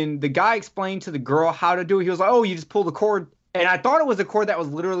when the guy explained to the girl how to do it, he was like, oh, you just pull the cord And I thought it was a cord that was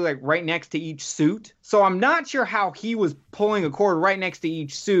literally like right next to each suit. So I'm not sure how he was pulling a cord right next to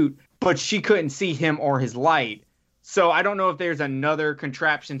each suit, but she couldn't see him or his light. So I don't know if there's another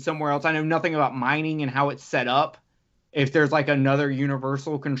contraption somewhere else. I know nothing about mining and how it's set up. If there's like another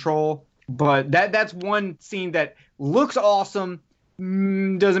universal control. But that's one scene that looks awesome,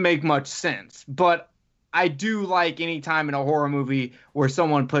 doesn't make much sense. But I do like any time in a horror movie where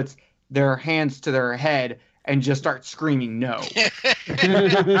someone puts their hands to their head and just start screaming no.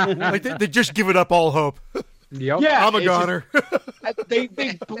 Like they just given up all hope. Yep. Yeah, I'm a goner. they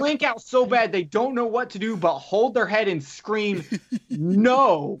blink out so bad they don't know what to do but hold their head and scream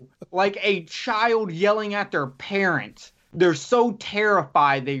no, like a child yelling at their parent. They're so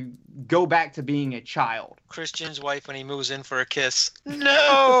terrified they go back to being a child. Christian's wife when he moves in for a kiss.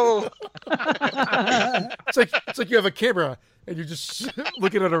 No. It's like you have a camera and you're just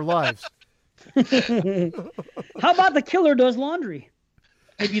looking at our lives. How about the killer does laundry?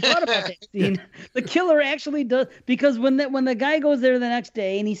 Have you thought about that scene? The killer actually does, because when the guy goes there the next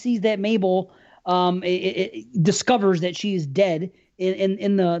day and he sees that Mabel discovers that she is dead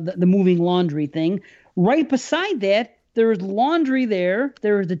in the moving laundry thing. Right beside that, there's laundry there,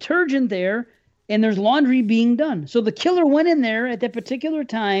 there's detergent there, and there's laundry being done. So the killer went in there at that particular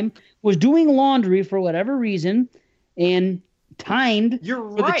time, was doing laundry for whatever reason, and timed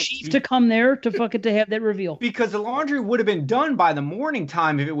for the chief to come there to have that reveal. Because the laundry would have been done by the morning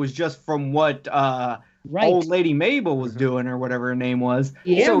time if it was just from what old lady Mabel was doing or whatever her name was.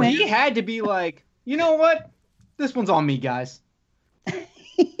 Yeah, so man. he had to be like, you know what? This one's on me, guys.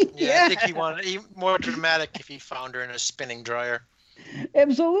 Yeah, I think he wanted more dramatic if he found her in a spinning dryer.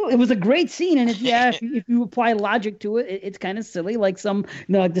 Absolutely, it was a great scene, and if you apply logic to it, it's kind of silly, like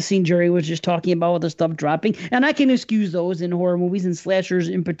like the scene Jerry was just talking about with the stuff dropping, and I can excuse those in horror movies and slashers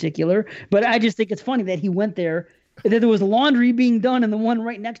in particular. But I just think it's funny that he went there, that there was laundry being done in the one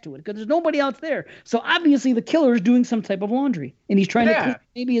right next to it, because there's nobody else there. So obviously the killer is doing some type of laundry, and he's trying to clean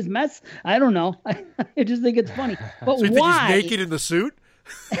maybe his mess. I don't know. I just think it's funny. But so you why? think he's naked in the suit?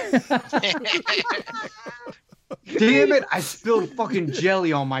 Damn it! I spilled fucking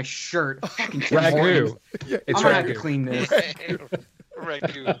jelly on my shirt. Ragu. It's I'm gonna have to ragu. clean this.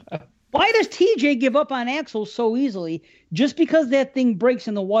 Ragu. Why does TJ give up on Axel so easily just because that thing breaks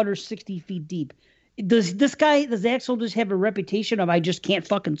and the water's 60 feet deep? Does Axel just have a reputation of I just can't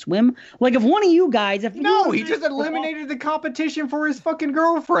fucking swim? Like if one of you guys, No, he just eliminated the competition for his fucking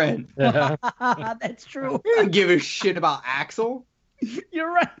girlfriend. That's true. He didn't give a shit about Axel.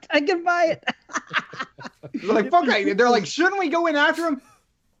 You're right. I can buy it. They're like, fuck. They're like, shouldn't we go in after him?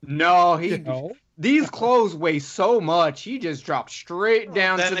 No, these clothes weigh so much. He just dropped straight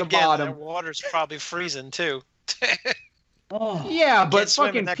down Then to the again, bottom. The water's probably freezing too. Oh. Yeah, but Can't swim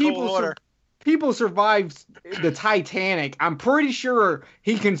in fucking that cold water. people survived the Titanic. I'm pretty sure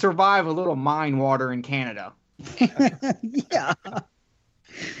he can survive a little mine water in Canada. Yeah.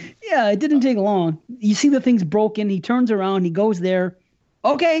 Yeah, it didn't take long. You see the thing's broken. He turns around. He goes there.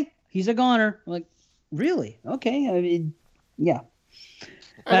 Okay, he's a goner. Like, really? Okay. I mean, yeah.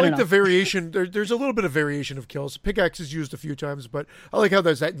 I like the variation. There's a little bit of variation of kills. Pickaxe is used a few times, but I like how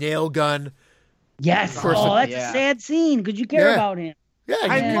there's that nail gun. Yes. Of course, That's a sad scene because you care about him. Yeah,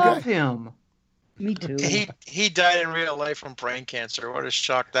 I love him. Me too. He died in real life from brain cancer. What a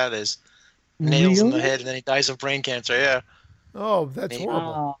shock that is. Nails in the Really? head, and then he dies of brain cancer. Yeah. Oh, that's Maybe. horrible.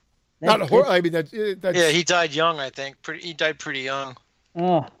 Oh, Not horrible. I mean, that's Yeah, he died young. I think. He died pretty young.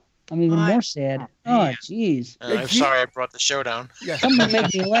 Oh, I'm even more sad. Oh, jeez. I'm sorry I brought the show down. Yeah. Somebody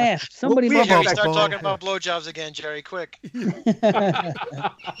make me laugh. Somebody Well, make Jerry, me back start on. talking about blowjobs again, Jerry. Quick.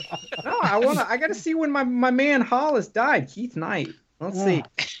 No, I gotta see when my man Hollis died. Keith Knight. Let's see.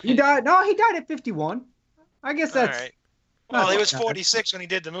 He died. No, he died at 51. I guess All that's right. Well, he was 46 when he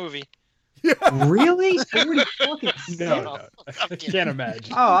did the movie. really 40 fucking. No, I can't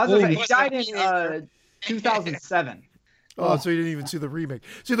imagine. Oh, I was gonna say, He he was died a in teenager. 2007. Oh, so you didn't even see the remake.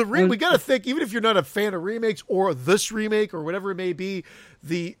 See, we got to think, even if you're not a fan of remakes or this remake or whatever it may be,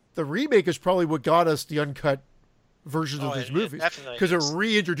 the remake is probably what got us the uncut versions of these movies, definitely because it is.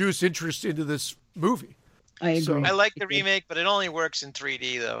 reintroduced interest into this movie. I agree. So- I like the remake, but it only works in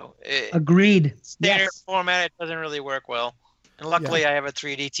 3D though. Agreed. Standard Yes. format, it doesn't really work well. And luckily, I have a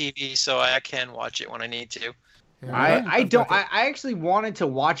 3D TV, so I can watch it when I need to. Yeah, I actually wanted to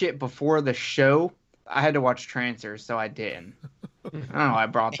watch it before the show. I had to watch Trancers, so I didn't. I don't know. I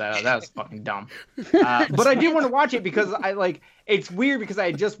brought that up. That was fucking dumb. But I did want to watch it because it's weird because I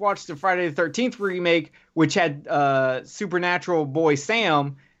had just watched the Friday the 13th remake, which had Supernatural boy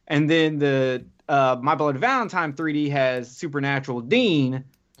Sam, and then the My Bloody Valentine 3D has Supernatural Dean.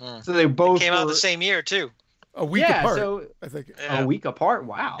 So they both Came out were- the same year too. A week Yeah, apart, so I think. Yeah. a week apart.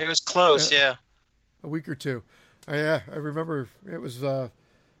 Wow. It was close, yeah. A week or two. I remember it was a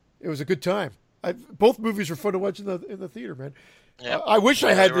good time. Both movies were fun to watch in the theater, man. Yeah. I wish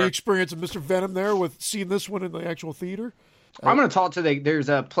I had they the were. experience of Mr. Venom there with seeing this one in the actual theater. I'm going to talk to there's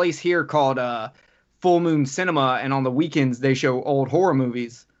a place here called Full Moon Cinema, and on the weekends they show old horror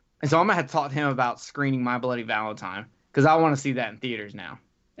movies. And so I'm going to have to talk to him about screening My Bloody Valentine, because I want to see that in theaters now.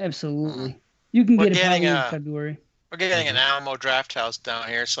 Absolutely. You can We're get it probably getting, in February. We're getting an Alamo Draft House down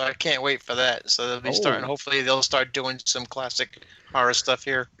here, so I can't wait for that. So they'll be starting. Hopefully, they'll start doing some classic horror stuff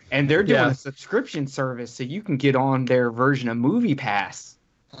here. And they're doing Yeah. a subscription service, so you can get on their version of Movie Pass.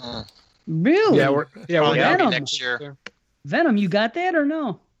 Really? Yeah, we're Probably getting maybe Venom. next year. Venom, you got that or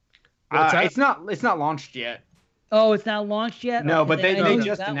no? What's that? It's not launched yet. Oh, it's not launched yet? No, Okay, but then I know they you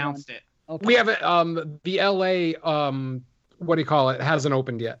just got one. announced it. Okay. We haven't. The LA. What do you call it? Hasn't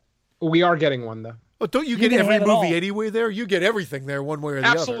opened yet. We are getting one though. Oh, don't you You're get gonna every have it movie all. anyway there? You get everything there one way or the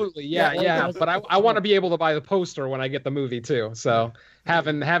other. Absolutely, yeah. Yeah. But I want to be able to buy the poster when I get the movie too. So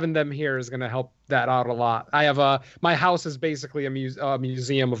having them here is going to help that out a lot. I have my house is basically a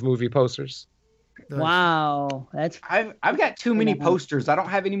museum of movie posters. Nice. Wow. That's I've got too many posters. I don't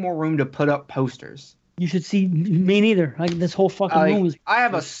have any more room to put up posters. You should see me neither. Like this whole fucking room is I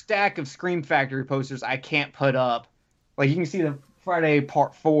have a stack of Scream Factory posters I can't put up. Like you can see the Friday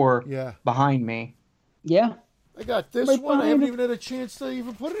Part 4 Yeah. behind me. yeah. I got this Right one. I behind haven't it. even had a chance to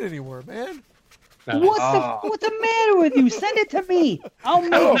even put it anywhere, man. What's the matter with you? Send it to me. I'll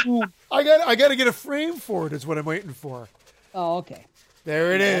make room. I got to get a frame for it. Is what I'm waiting for. Oh, okay.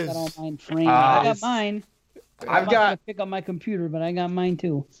 There it I is. got all mine framed. I got mine. I've I'm got. gonna pick up my computer, but I got mine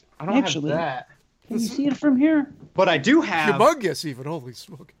too. I don't Actually, have that, Can you see it from here? but I do have Humongous, even. Holy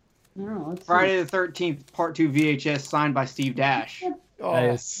smoke! No, let's see. Friday the 13th Part 2 VHS signed by Steve Dash. Oh,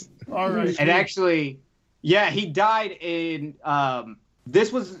 Nice. all right. And actually, yeah, he died in.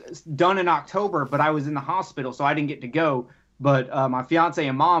 This was done in October, but I was in the hospital, so I didn't get to go. But my fiance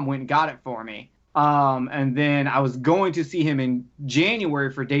and mom went and got it for me. And then I was going to see him in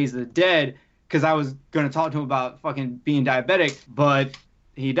January for Days of the Dead because I was going to talk to him about fucking being diabetic, but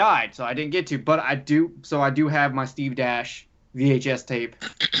he died, so I didn't get to. But I do have my Steve Dash VHS tape,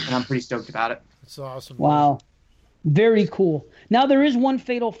 and I'm pretty stoked about it. That's awesome. Wow. Very cool. Now, there is one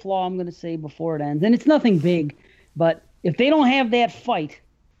fatal flaw I'm going to say before it ends, and it's nothing big, but if they don't have that fight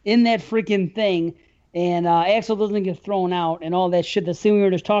in that freaking thing and Axel doesn't get thrown out and all that shit that we were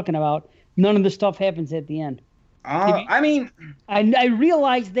just talking about, none of the stuff happens at the end. I mean, I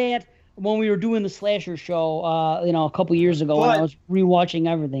realized that when we were doing the slasher show, a couple years ago when I But- was rewatching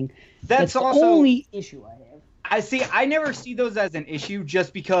everything. that's the also only issue I have. I never see those as an issue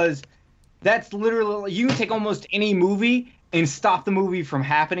just because that's literally, you can take almost any movie and stop the movie from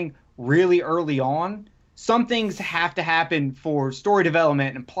happening really early on. Some things have to happen for story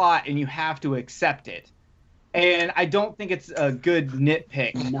development and plot, and you have to accept it. And I don't think it's a good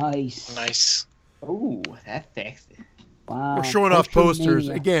nitpick. Nice. Nice. Ooh, that fixed it. Wow. We're showing off Poster posters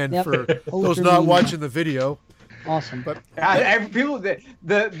mania. again Yep. for those Poster not mania. watching the video. Awesome. But People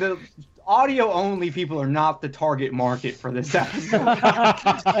the audio only people are not the target market for this episode.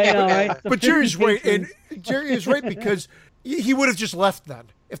 I know, right? The but Jerry's 50 right, and patrons. Jerry is right because he would have just left then.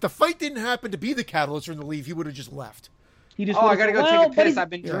 If the fight didn't happen to be the catalyst or in the leave, he would have just left. He just Oh, I would've gotta said, go well, take a but piss. he- I've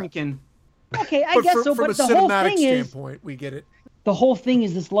been drinking. Okay, I But guess from, so. from But a the whole cinematic thing is standpoint, we get it. the whole thing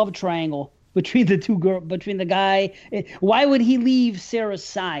is this love triangle between the two girls, between the guy. Why would he leave Sarah's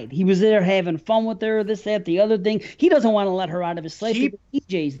side? He was there having fun with her, this, that, the other thing. He doesn't want to let her out of his sight. Keep- because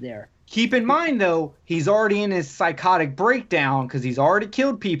EJ's there. Keep in mind, though, he's already in his psychotic breakdown because he's already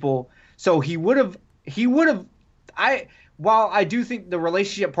killed people. So he would have. While I do think the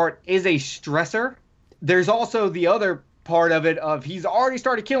relationship part is a stressor, there's also the other part of it of he's already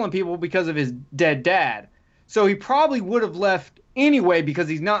started killing people because of his dead dad. So he probably would have left anyway because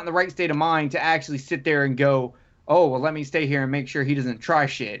he's not in the right state of mind to actually sit there and go, oh, well, let me stay here and make sure he doesn't try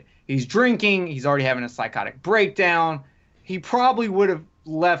shit. He's drinking. He's already having a psychotic breakdown. He probably would have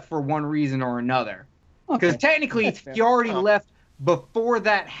left for one reason or another. Because Okay. technically, That's fair. he already left before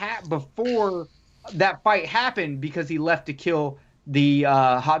that fight happened because he left to kill the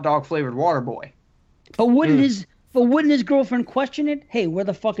hot dog flavored water boy. But wouldn't his girlfriend question it? Hey, where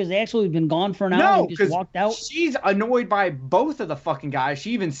the fuck is Axel? He's been gone for an hour. No, and just because walked out. she's annoyed by both of the fucking guys.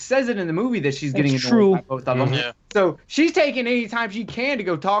 She even says it in the movie that she's getting That's annoyed true. by both of them. Yeah. So she's taking any time she can to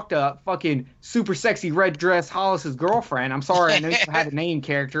go talk to fucking super sexy red dress Hollis's girlfriend. I'm sorry, I know you had a name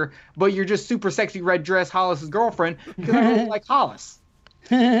character, but you're just super sexy red dress Hollis's girlfriend because I really like Hollis.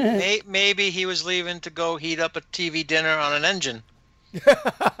 Maybe he was leaving to go heat up a TV dinner on an engine.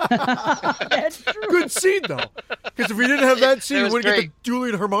 That's true. Good scene though, because if we didn't have that scene, It we was wouldn't get the great.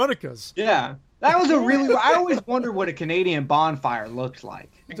 dueling harmonicas. Yeah. That was a really. I always wondered what a Canadian bonfire looked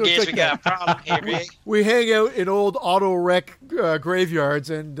like. In So it's case like we got a problem here, Ray. We hang out in old auto wreck graveyards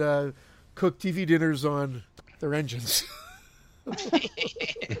and cook TV dinners on their engines.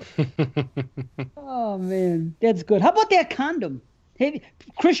 Oh man, that's good. How about that condom? Hey,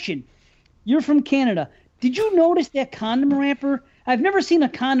 Christian, you're from Canada. Did you notice that condom wrapper? I've never seen a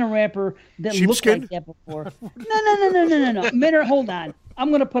condom wrapper that looked Sheepskin? like that before. No. Minute, hold on.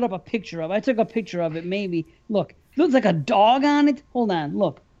 I'm gonna put up a picture of it. I took a picture of it. Maybe look. Looks like a dog on it. Hold on.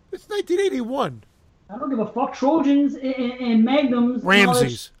 Look. It's 1981. I don't give a fuck. Trojans and Magnums.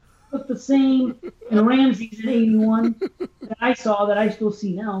 Ramses. Look the same. And Ramses in '81 that I saw that I still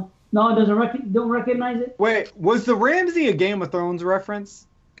see now. No, it doesn't. Don't recognize it. Wait, was the Ramsey a Game of Thrones reference?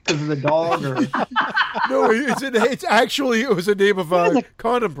 Because of the dog, or No, it's actually it was a name of a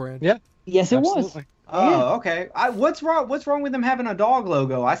condom brand. Yeah. Yes, it Absolutely. oh, okay. What's wrong? What's wrong with them having a dog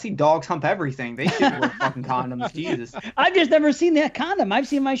logo? I see dogs hump everything. They should wear fucking condoms. Jesus. I've just never seen that condom. I've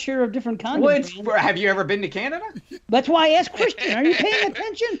seen my share of different condoms. Have you ever been to Canada? That's why I asked Christian. Are you paying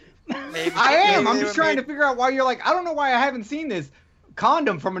attention? Maybe, I am. I'm maybe just they were trying to figure out why you're like. I don't know why I haven't seen this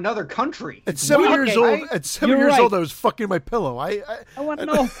condom from another country. At 7 Well, years okay, old, right? at 7 You're years right. old, I was fucking my pillow. I I want to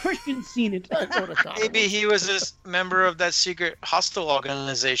know if Christian's seen it. I know what a condom Maybe he was a member of that secret hostile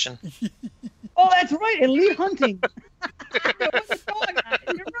organization. Oh, that's right. Elite hunting. There was a dog on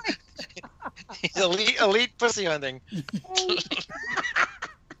it. You're right. He's elite pussy hunting.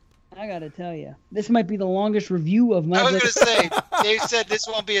 I gotta tell you, this might be the longest review of my. I was gonna say, Dave said this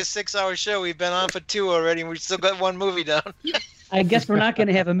won't be a 6-hour show. We've been on for 2 already, and we still got one movie down. I guess we're not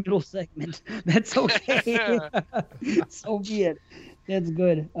gonna have a middle segment. That's okay. So be it. That's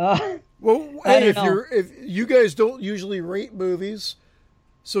good. Well, I hey, don't know. if you guys don't usually rate movies,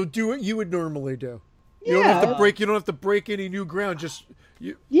 so do what you would normally do. You don't have to Yeah. break. You don't have to break any new ground. Just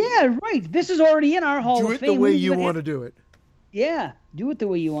Yeah, right. This is already in our Hall do of it Fame. the way We you would have- want to do it. Yeah, do it the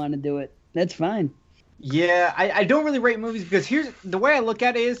way you want to do it. That's fine. Yeah, I don't really rate movies because here's the way I look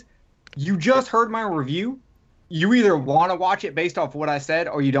at it is, you just heard my review. You either want to watch it based off what I said,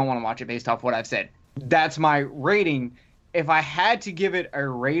 or you don't want to watch it based off what I've said. That's my rating. If I had to give it a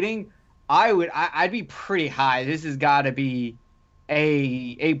rating, I'd be pretty high. This has got to be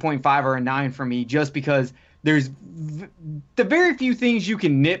a 8.5 or a 9 for me, just because there's the very few things you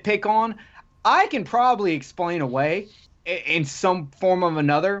can nitpick on. I can probably explain away in some form of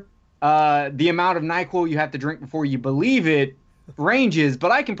another. The amount of NyQuil you have to drink before you believe it ranges,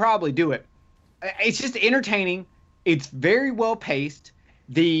 but I can probably do it. It's just entertaining. It's very well paced.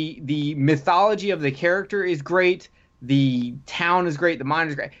 The mythology of the character is great. The town is great. The mind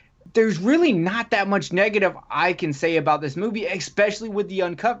is great. There's really not that much negative I can say about this movie, especially with the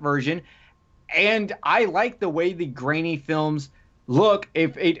uncut version. And I like the way the grainy films look.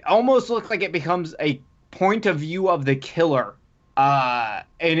 If it almost looks like it becomes a point of view of the killer, and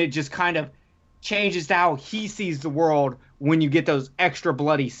it just kind of changes to how he sees the world when you get those extra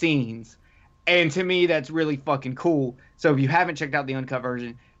bloody scenes. And to me, that's really fucking cool. So if you haven't checked out the uncut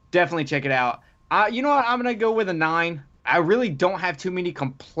version, definitely check it out. You know what? I'm going to go with a 9. I really don't have too many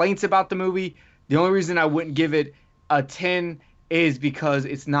complaints about the movie. The only reason I wouldn't give it a 10 is because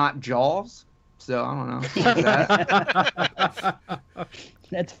it's not Jaws. So I don't know.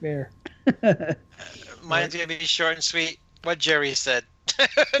 That's fair. Mine's gonna be short and sweet. What Jerry said. 9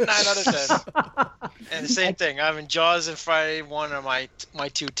 out of 10. And the same thing. I mean, Jaws and Friday 1 are my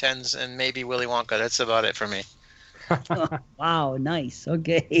 2 10s, and maybe Willy Wonka. That's about it for me. Wow, nice.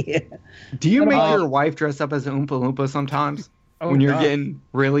 Okay. Do you What make about- your wife dress up as an Oompa Loompa sometimes? Oh, when you're God. getting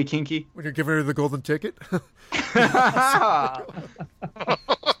really kinky? When you're giving her the golden ticket.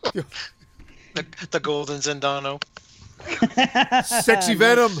 The Golden Zendano. Sexy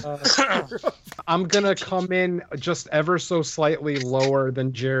Venom. I'm gonna come in just ever so slightly lower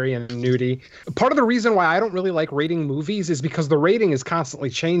than Jerry and Nudie. Part of the reason why I don't really like rating movies is because the rating is constantly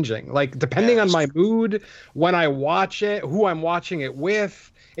changing. Like depending on my mood, when I watch it, who I'm watching it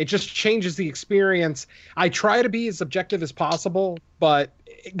with, it just changes the experience. I try to be as objective as possible, but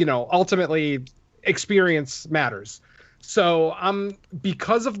ultimately experience matters. So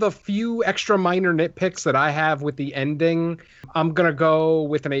because of the few extra minor nitpicks that I have with the ending, I'm gonna go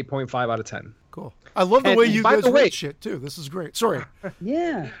with an 8.5 out of 10. Cool. I love the And way you by guys the way- rate shit too. This is great. Sorry.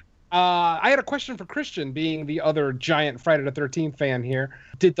 Yeah. I had a question for Christian, being the other giant Friday the 13th fan here.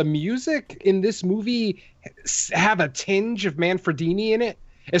 Did the music in this movie have a tinge of Manfredini in it?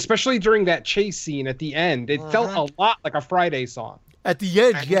 Especially during that chase scene at the end. It felt a lot like a Friday song. At the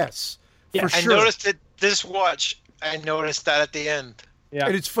end, yes. Yeah, for I sure. noticed that this watch, I noticed that at the end. Yeah.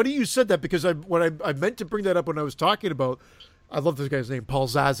 And it's funny you said that because I meant to bring that up when I was talking about, I love this guy's name, Paul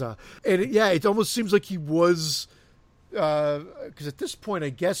Zaza. And it almost seems like he was, because at this point, I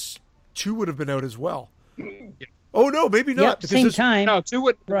guess 2 would have been out as well. Oh, no, maybe not. Yep, because same this, time. No, 2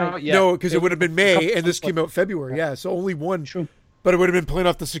 would. Right. Yeah. No, because it would have been May, and this came out February. Yeah, so only 1. True. But it would have been playing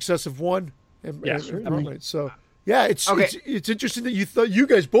off the success of 1. Right. So, yeah, it's interesting that you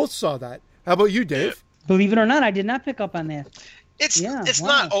guys both saw that. How about you, Dave? Believe it or not, I did not pick up on that. It's Yeah, wow.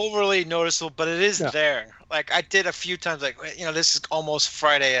 not overly noticeable, but it is there. Like I did a few times. Like this is almost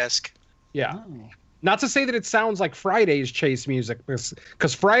Friday-esque. Yeah. Oh. Not to say that it sounds like Friday's chase music,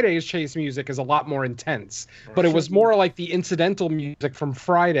 because Friday's chase music is a lot more intense. But it was more like the incidental music from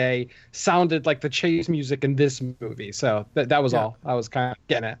Friday sounded like the chase music in this movie. So that was all I was kind of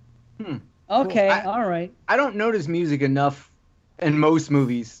getting at. Okay, Cool. all right. I don't notice music enough in most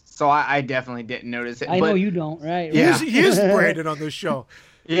movies, so I definitely didn't notice it. I but, know you don't, right? Yeah. He is Brandon on this show.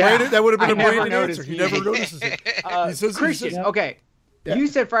 Yeah, Brandon, that would have been I a never Brandon noticed answer. He never notices it. He says- Christian, says- okay. Yeah. You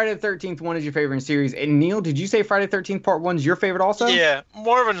said Friday the 13th one is your favorite series. And Neil, did you say Friday the 13th Part 1 is your favorite also? Yeah,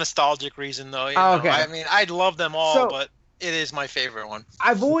 more of a nostalgic reason though. You Oh, know. okay. I mean, I love them all, So- but it is my favorite one.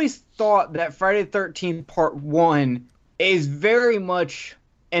 I've always thought that Friday the 13th Part 1 is very much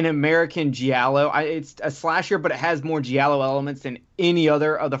an American giallo. It's a slasher, but it has more giallo elements than any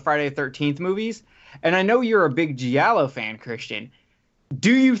other of the Friday the 13th movies. And I know you're a big giallo fan, Christian.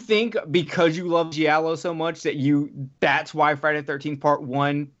 Do you think because you love giallo so much that's why Friday the 13th Part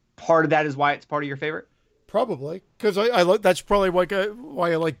 1, part of that is why it's part of your favorite? Probably, because I like that's probably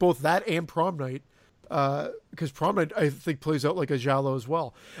why I like both that and Prom Night. Because Prom Night I think plays out like a giallo as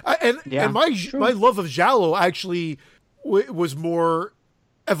well. And my love of giallo actually was more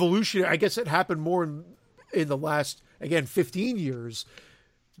evolutionary. I guess it happened more in the last 15 years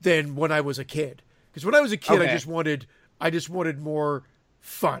than when I was a kid. Because when I was a kid, Okay. I just wanted more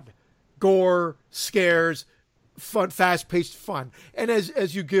fun, gore, scares, fun, fast-paced fun. And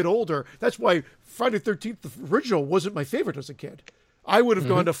as you get older, that's why Friday the 13th, the original, wasn't my favorite as a kid. I would have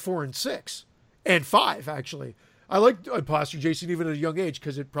gone to 4 and 6 and 5 actually. I liked Imposter Jason even at a young age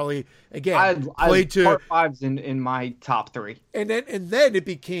because it probably played to Part 5's in my top 3. and then it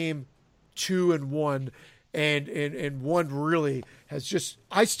became 2 and 1. And 1 really has just.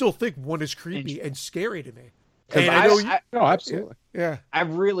 I still think 1 is creepy and scary to me. Because And I know No, absolutely. yeah.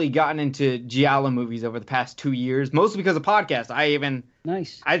 I've really gotten into giallo movies over the past 2 years, mostly because of podcasts.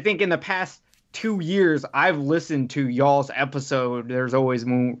 Nice. I think in the past 2 years, I've listened to y'all's episode, There's Always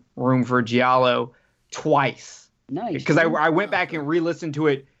Room for Giallo, twice. Nice. Because I went back and re-listened to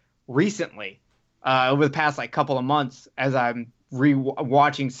it recently, over the past couple of months, as I'm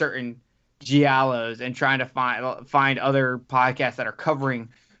watching certain giallos and trying to find other podcasts that are covering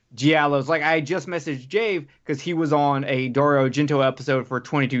giallos. Like I just messaged Jave because he was on a Dario Argento episode for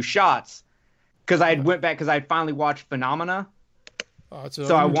 22 Shots. Because I went back because I finally watched Phenomena.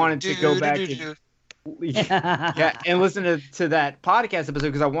 So I wanted to go back and listen to that podcast episode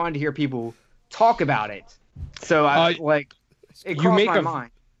because I wanted to hear people talk about it. So it crossed my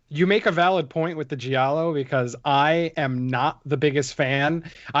mind. You make a valid point with the giallo because I am not the biggest fan.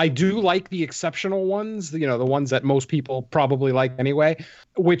 I do like the exceptional ones, the ones that most people probably like anyway,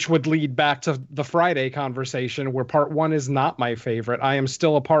 which would lead back to the Friday conversation where Part 1 is not my favorite. I am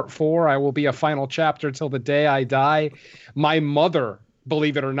still a Part 4. I will be a final chapter till the day I die. My mother,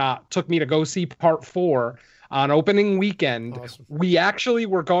 believe it or not, took me to go see Part 4 on opening weekend. Awesome. We actually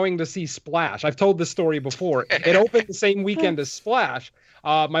were going to see Splash. I've told this story before. It opened the same weekend as Splash.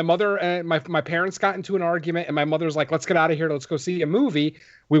 My mother and my parents got into an argument, and my mother's like, let's get out of here. Let's go see a movie.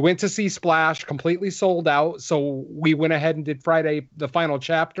 We went to see Splash, completely sold out. So we went ahead and did Friday, the final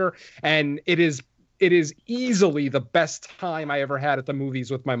chapter. And it is easily the best time I ever had at the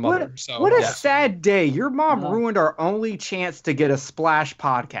movies with my mother. What a sad day. Your mom ruined our only chance to get a Splash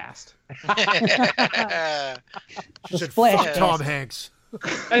podcast. She said, Splash. fuck Tom Hanks.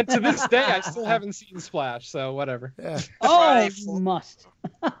 And to this day, I still haven't seen Splash, so whatever. Yeah. Oh, Friday you must.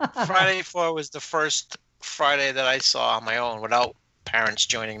 Friday 4 was the first Friday that I saw on my own without parents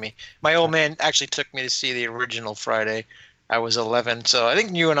joining me. My old man actually took me to see the original Friday. I was 11, so I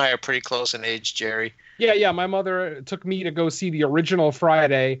think you and I are pretty close in age, Jerry. Yeah. My mother took me to go see the original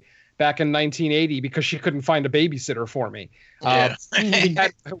Friday back in 1980 because she couldn't find a babysitter for me. Yeah.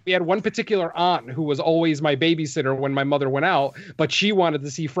 We had one particular aunt who was always my babysitter when my mother went out, but she wanted to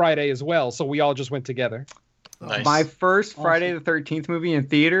see Friday as well, so we all just went together. Nice. My first Friday the 13th movie in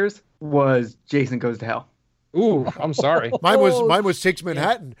theaters was Jason Goes to Hell. Ooh, I'm sorry. Mine was Takes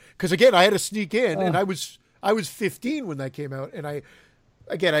Manhattan because again I had to sneak in and I was 15 when that came out and I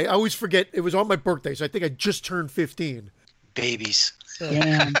again, I always forget it was on my birthday, so I think I just turned 15. Babies.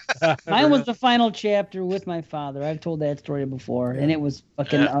 Damn. Mine was the final chapter with my father. I've told that story before, and it was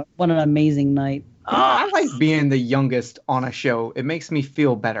fucking what an amazing night. I like being the youngest on a show. It makes me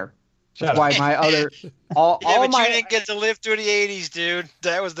feel better. That's why my other all But my you didn't get to live through the 80s, dude.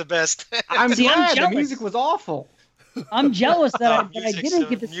 That was the best. I'm See, I'm glad the jealous. music was awful. I'm jealous that I didn't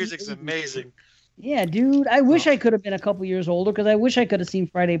get to see music's it. amazing. Yeah, dude. I wish I could have been a couple years older because I wish I could have seen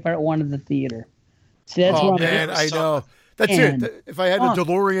Friday Part 1 in the theater. See, that's Oh what man, I'm I know. That's And- it. If I had a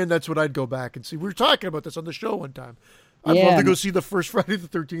DeLorean, that's what I'd go back and see. We were talking about this on the show one time. I'd Yeah. love to go see the first Friday the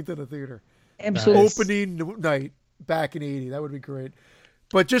 13th in a theater. Absolutely. Opening night back in '80. That would be great.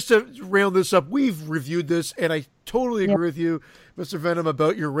 But just to round this up, we've reviewed this, and I totally agree with you, Mr. Venom,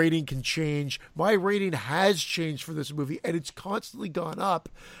 about your rating can change. My rating has changed for this movie, and it's constantly gone up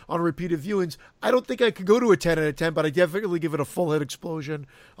on repeated viewings. I don't think I could go to a 10 out of 10, but I definitely give it a full head explosion.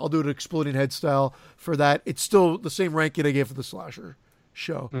 I'll do an exploding head style for that. It's still the same ranking I gave for the slasher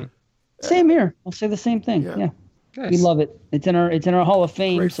show. Same here. I'll say the same thing. Yeah. Yeah. Nice. We love it. It's in our Hall of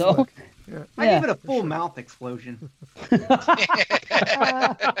Fame. Great So flick. Yeah. I Yeah. give it a full mouth explosion. that's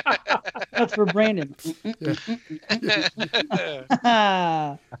for Brandon.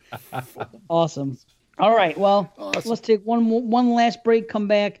 Awesome. All right. Well, let's take one last break. Come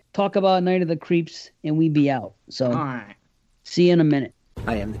back. Talk about Night of the Creeps, and we be out. So All right. see you in a minute.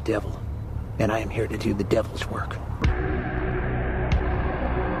 I am the devil, and I am here to do the devil's work.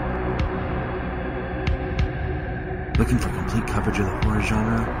 Looking for complete coverage of the horror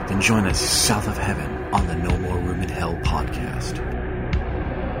genre? Then join us south of heaven on the No More Room in Hell podcast.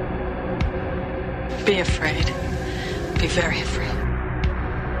 Be afraid. Be very afraid.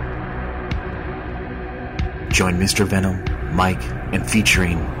 Join Mr. Venom, Mike, and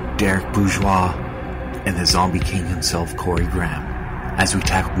featuring Derek Bourgeois and the Zombie King himself, Corey Graham, as we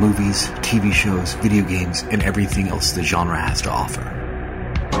tackle movies, TV shows, video games, and everything else the genre has to offer.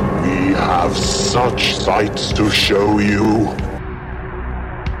 We have such sights to show you.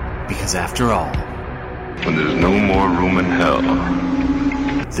 Because after all, When there's no more room in hell,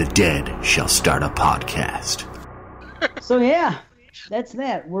 the dead shall start a podcast. So yeah, that's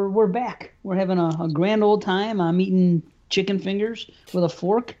that. We're back. We're having a grand old time. I'm eating chicken fingers with a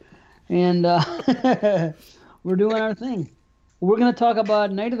fork, and we're doing our thing. We're gonna talk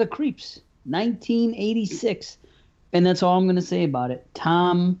about Night of the Creeps, 1986, and that's all I'm gonna say about it.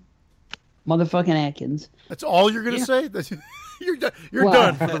 Tom, motherfucking Atkins. That's all you're going to say? You're done. You're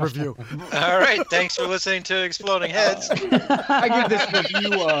Wow. done for the review. All right. Thanks for listening to Exploding Heads. I give this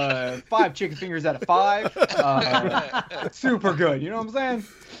review 5 chicken fingers out of 5. Super good. You know what I'm saying?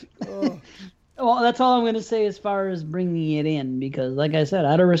 Well, that's all I'm going to say as far as bringing it in, because, like I said,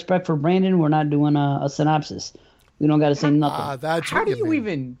 out of respect for Brandon, we're not doing a synopsis. We don't got to say nothing. That's How what do you mean.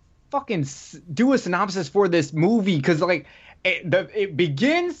 even fucking do a synopsis for this movie? Because like it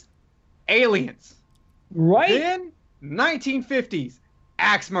begins aliens, Right? then 1950s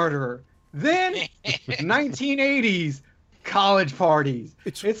axe murderer, then 1980s college parties.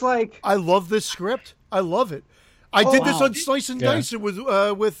 It's like I love this script. I love it. I did this wow. on Slice and Dice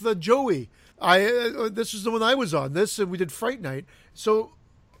with Joey. This is the one I was on. This, and we did Fright Night. So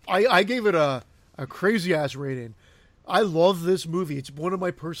I gave it a crazy ass rating. I love this movie. It's one of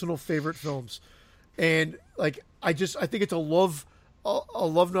my personal favorite films, and like I think it's a love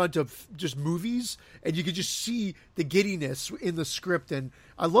nod to just movies, and you can just see the giddiness in the script, and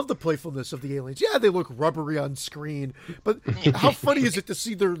I love the playfulness of the aliens. Yeah, they look rubbery on screen, but how funny is it to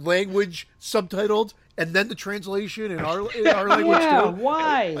see their language subtitled and then the translation in our language Yeah, too?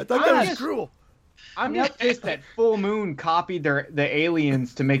 why? I thought that was cruel. I'm just pissed that Full Moon copied the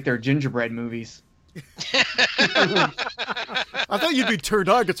aliens to make their gingerbread movies. I thought you'd be turned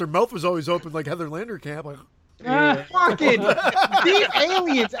on because their mouth was always open like Heather Landerkamp. Like, Fucking these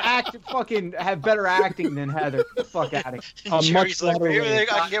aliens have better acting than Heather. Get the fuck out of here. Jerry's like, better maybe way. I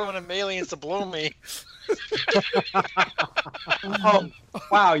can get one of them aliens to blow me. Oh,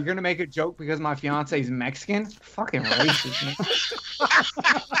 wow, you're gonna make a joke because my fiance is Mexican? Fucking racist.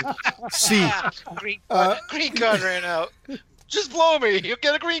 see, Green card ran out. Just blow me. You'll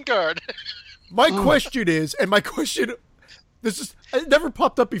get a green card. my question is, and my question, it never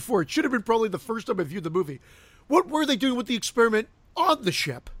popped up before. It should have been probably the first time I viewed the movie. What were they doing with the experiment on the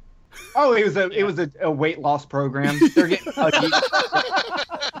ship? Oh, it was a weight loss program. They're getting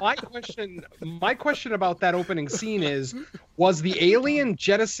My question about that opening scene is, was the alien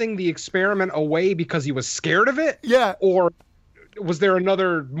jettisoning the experiment away because he was scared of it? Yeah. Or was there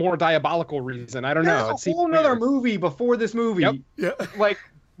another more diabolical reason? I don't know. It There's a seems whole nother weird. movie before this movie. Yep. Yeah. Like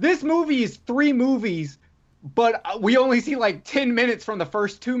this movie is 3 movies but we only see like 10 minutes from the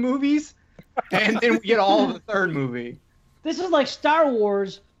first 2 movies, and then we get all of the third movie. This is like Star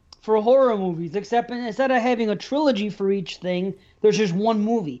Wars for horror movies, except instead of having a trilogy for each thing, there's just one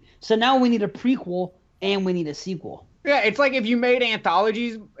movie. So now we need a prequel and we need a sequel. Yeah, it's like if you made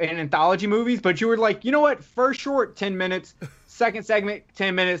anthology movies, but you were like, you know what? First short, 10 minutes. Second segment,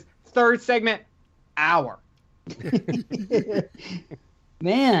 10 minutes. Third segment, hour.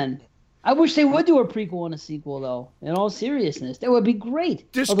 Man, I wish they would do a prequel and a sequel, though. In all seriousness, that would be great.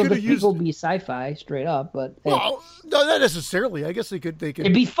 Although the prequel would be sci-fi, straight up. But hey. Well, no, not necessarily. I guess they could.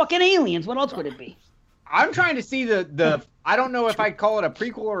 It'd be fucking aliens. What else would it be? I'm trying to see the. I don't know if I'd call it a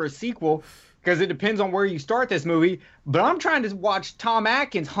prequel or a sequel, because it depends on where you start this movie. But I'm trying to watch Tom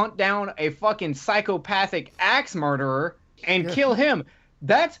Atkins hunt down a fucking psychopathic axe murderer and kill him.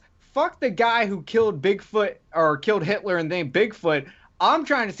 That's fuck the guy who killed Bigfoot or killed Hitler and then Bigfoot. I'm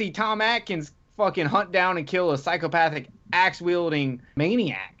trying to see Tom Atkins fucking hunt down and kill a psychopathic axe-wielding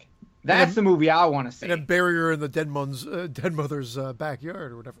maniac. That's the movie I want to see. And then bury her in the dead mother's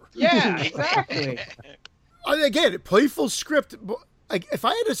backyard or whatever. Yeah, exactly. Again, playful script. If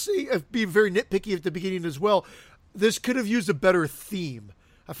I had to say, be very nitpicky at the beginning as well, this could have used a better theme.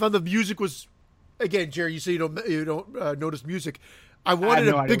 I found the music was, again, Jerry, you say you don't notice music. I wanted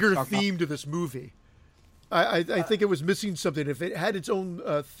a bigger theme to this movie. I think it was missing something. If it had its own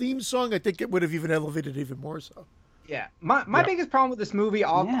theme song, I think it would have even elevated even more so. Yeah. My biggest problem with this movie,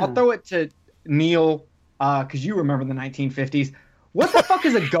 I'll throw it to Neil, because you remember the 1950s. What the fuck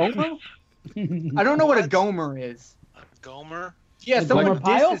is a gomer? I don't know what a gomer is. Gomer? Yeah, someone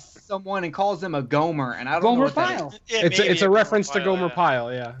disses someone and calls them a gomer, and I don't know what that is. Yeah, it's a reference to Gomer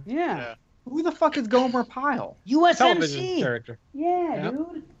Pyle, yeah. Yeah. Who the fuck is Gomer Pyle? USMC. Television character. Yeah,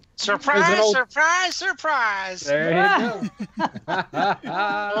 dude. Surprise, surprise, surprise. There you go.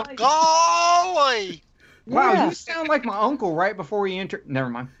 Golly. Wow, you sound like my uncle right before he entered.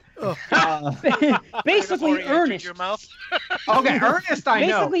 Never mind. Basically, Ernest. Your mouth. Okay, Ernest, I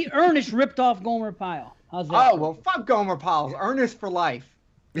know. Basically, Ernest ripped off Gomer Pyle. How's that? Oh, well, fuck Gomer Pyle. Ernest for life.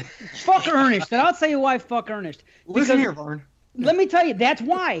 Fuck Ernest. And I'll tell you why fuck Ernest. Listen here, Vern. Let me tell you, that's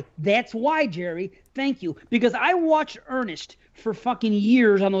why. That's why, Jerry. Thank you. Because I watched Ernest for fucking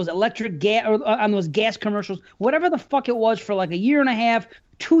years on those electric gas, on those gas commercials, whatever the fuck it was, for like a year and a half,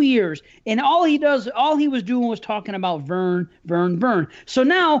 2 years. And all he was doing was talking about Vern. So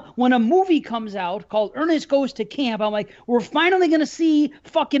now when a movie comes out called Ernest Goes to Camp, I'm like, we're finally going to see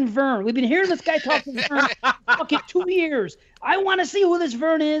fucking Vern. We've been hearing this guy talk to Vern for fucking 2 years. I want to see who this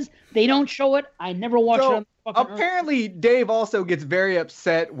Vern is. They don't show it. I never watch it on apparently, Dave also gets very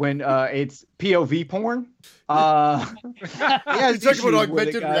upset when it's POV porn. Yeah, he's talking about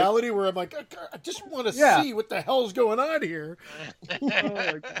augmented reality, where I'm like, I just want to see what the hell's going on here. Oh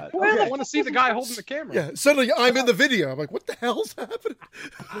my God. I want to see the guy holding the camera. Yeah, suddenly I'm in the video. I'm like, what the hell's happening?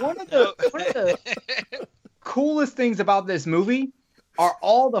 One of the coolest things about this movie are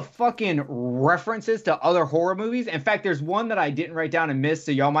all the fucking references to other horror movies. In fact, there's one that I didn't write down and missed,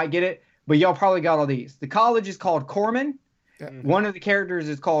 so y'all might get it. But y'all probably got all these. The college is called Corman. Mm-hmm. One of the characters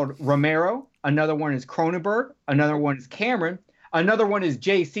is called Romero. Another one is Cronenberg. Another one is Cameron. Another one is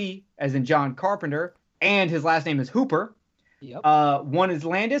JC, as in John Carpenter. And his last name is Hooper. Yep. One is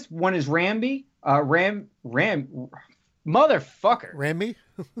Landis. One is Ramby. Motherfucker. Rammy?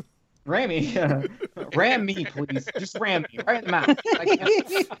 Rammy. Ram me, please. Just ram me right in the mouth.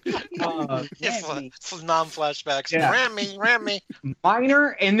 Non-flashbacks. Yeah. Ram me. Minor,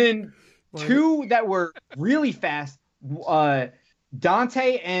 and then two that were really fast.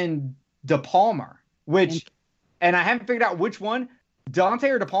 Dante and De Palma, and I haven't figured out which one. Dante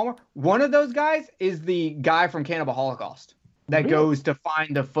or De Palma. One of those guys is the guy from Cannibal Holocaust that goes to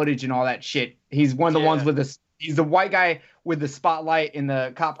find the footage and all that shit. He's one of the ones with the. He's the white guy with the spotlight in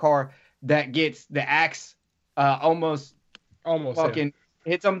the cop car that gets the axe. Almost fucking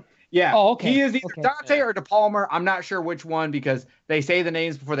hits him. Yeah. Oh, okay. He is either Dante or De Palma. I'm not sure which one because they say the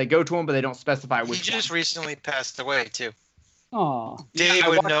names before they go to him, but they don't specify which one. He just recently passed away too. Oh. Dave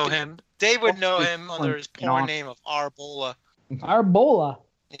would know him. Dave would know him under his porn name of Arbola. Arbola.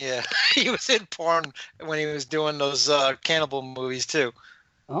 Yeah, he was in porn when he was doing those cannibal movies too.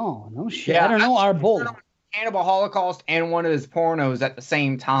 Oh no shit! Yeah, I don't know Arbola. Cannibal Holocaust and one of his pornos at the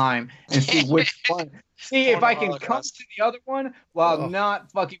same time and see which one. See if I can come to the other one while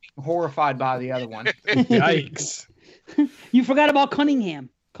not fucking being horrified by the other one. Yikes! You forgot about Cunningham.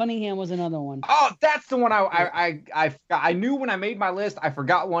 Cunningham was another one. Oh, that's the one I knew when I made my list. I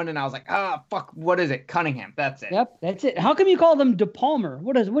forgot one, and I was like, fuck, what is it? Cunningham. That's it. Yep, that's it. How come you call them De Palmer?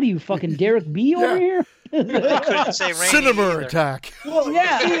 What are you, fucking Derek B over here? Couldn't say Rainey Cinema either. Attack. Well,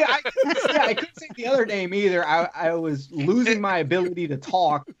 I couldn't say the other name either. I was losing my ability to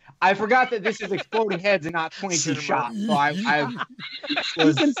talk. I forgot that this is Exploding Heads and not 22 Shots. So I was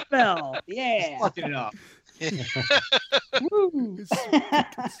You can spell. Yeah. fucking it up. Woo.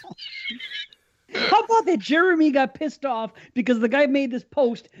 How about that? Jeremy got pissed off because the guy made this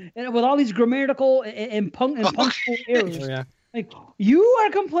post and with all these grammatical and punctual errors. Oh, yeah. Like, you are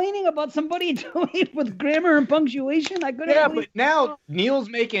complaining about somebody doing it with grammar and punctuation? I couldn't. Yeah, but now Neil's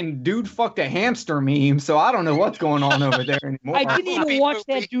making dude fucked a hamster meme, so I don't know what's going on over there anymore. I didn't even watch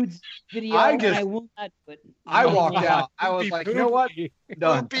that dude's video. And I will not. But I walked out. I was like, you know what?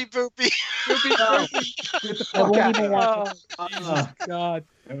 Done. Boopy boopy. Get the I fuck won't out. even watch it. Jesus God.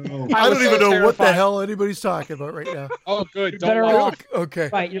 I don't even know what the hell anybody's talking about right now. Oh, good. You're Don't better watch off. it. Okay.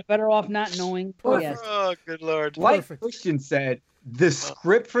 Right, you're better off not knowing. Yes. Oh, good lord. Like Perfect. Christian said, the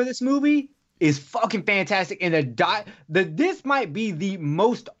script for this movie is fucking fantastic, and this might be the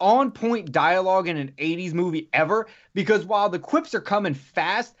most on-point dialogue in an 80s movie ever, because while the quips are coming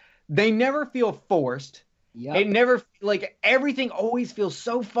fast, they never feel forced. Yep. It never, like, everything always feels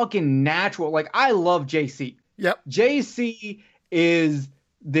so fucking natural. Like, I love JC. Yep. JC is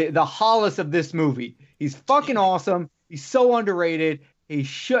the Hollis of this movie. He's fucking awesome. He's so underrated. He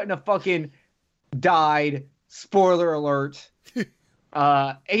shouldn't have fucking died. Spoiler alert.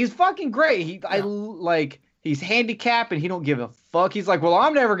 He's fucking great. He's handicapped and he don't give a fuck. He's like, well,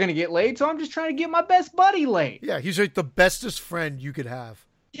 I'm never gonna get laid, so I'm just trying to get my best buddy laid. Yeah, he's like the bestest friend you could have.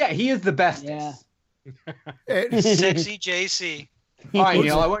 Yeah, he is the bestest. And- Sexy JC. All right,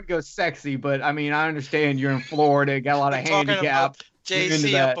 Neil, I wouldn't go sexy, but I mean, I understand you're in Florida, got a lot of I'm talking handicap. about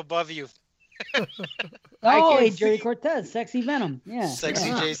JC up above you. Oh, can't hey, Jerry Cortez, Sexy Venom. Yeah. Sexy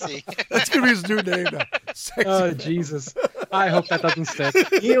Yeah. JC. That's gonna be his new name now. Sexy. Oh, Jesus. I hope that doesn't stick.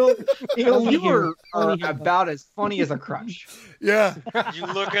 Neil, Only you him. are Only him. about as funny as a crush. Yeah. You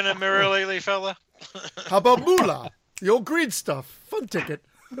look in a mirror lately, fella? How about Moolah? The old green stuff. Fun ticket.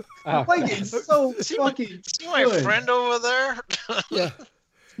 Oh. Like, it's so fucking See my good. friend over there? Yeah.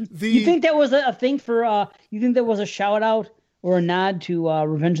 You think that was a thing for? You think that was a shout out or a nod to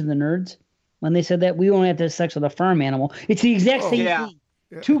Revenge of the Nerds when they said that we only have to have sex with a farm animal? It's the exact same yeah. thing.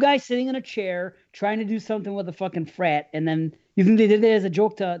 Yeah. Two guys sitting in a chair trying to do something with a fucking frat, and then you think they did that as a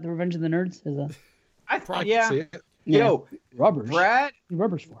joke to the Revenge of the Nerds? Yeah. See it. Yo, rubbers.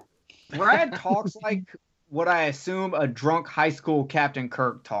 Rubbers for. Brad talks like what I assume a drunk high school Captain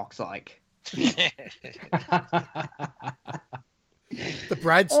Kirk talks like. The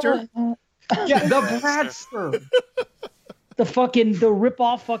Bradster? Yeah, the Bradster. The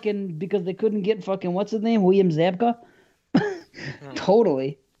rip-off fucking, because they couldn't get fucking, what's his name? William Zabka?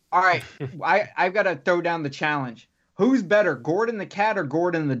 Totally. All right, I've got to throw down the challenge. Who's better, Gordon the cat or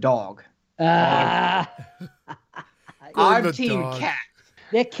Gordon the dog? I'm Team dog. Cat.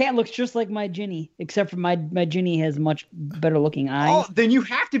 That cat looks just like my Ginny, except for my Ginny has much better looking eyes. Oh, then you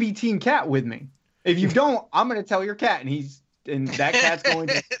have to be Team Cat with me. If you don't, I'm going to tell your cat, and that cat's going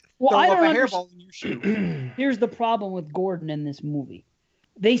to throw I up don't a hairball in your shoe. Here's the problem with Gordon in this movie.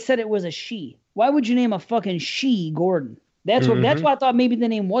 They said it was a she. Why would you name a fucking she Gordon? That's why I thought maybe the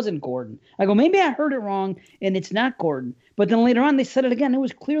name wasn't Gordon. I go, maybe I heard it wrong and it's not Gordon. But then later on they said it again. It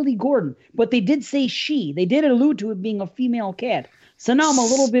was clearly Gordon. But they did say she. They did allude to it being a female cat. So now I'm a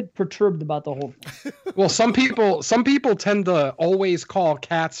little bit perturbed about the whole thing. Well, some people tend to always call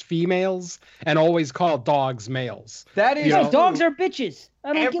cats females and always call dogs males. That is Yeah, dogs are bitches.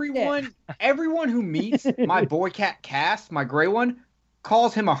 I don't get that. Everyone who meets my boy cat Cass, my gray one,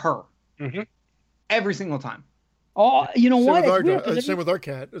 calls him a her. Mm-hmm. Every single time. Oh, you know what? It's weird, 'cause Same with our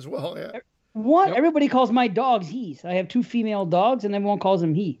cat as well. Yeah. What? Yep. Everybody calls my dogs he's. I have two female dogs, and everyone calls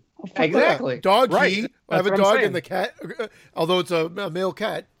him he. Oh, fuck Exactly. Dog Right. he. I That's have a what I'm dog saying. and the cat. Although it's a male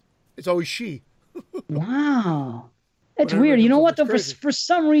cat, it's always she. that. Wow. That's Whatever, weird. You know what? it's Though, crazy. for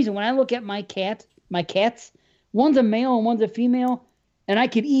some reason, when I look at my cats, one's a male and one's a female, and I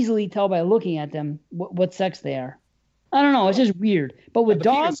could easily tell by looking at them what sex they are. I don't know. It's just weird. But with The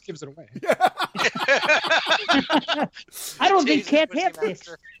dogs, penis gives it away. I don't think Jesus, cats pussy have dicks.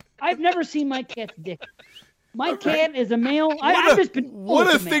 monster. I've never seen my cat's dick. My cat is a male. I've just been.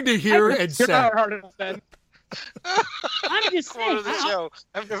 What a thing to hear and You're say. not hard enough then. I'm just Quote saying. of the show.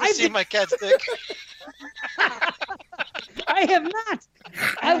 I've never I've seen been- my cat's dick. I have not.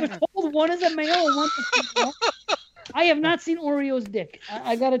 I was told one is a male and one's a female. I have not seen Oreo's dick.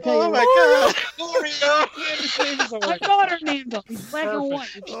 I gotta tell you. Oh my god, Oreo! My daughter named him. He's black and white.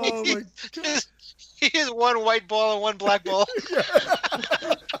 Oh my god. He has one white ball and one black ball.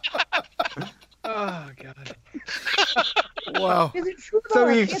 Oh god. Wow. Is it true? So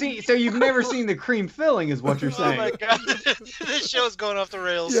though? you've never seen the cream filling, is what you're Oh my saying. god, this show's going off the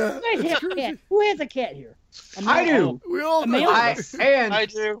rails. Yeah. Who has a cat? Who has a cat here? A I male- do. We all A know. male? I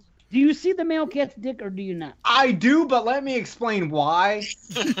do. Do you see the male cat's dick or do you not? I do, but let me explain why.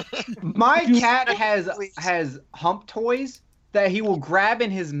 My cat has hump toys that he will grab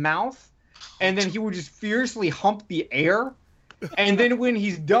in his mouth, and then he will just fiercely hump the air. And then when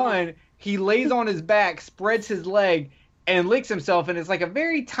he's done, he lays on his back, spreads his leg, and licks himself. And it's like a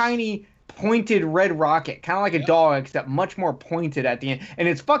very tiny, pointed red rocket, kind of like a dog, except much more pointed at the end. And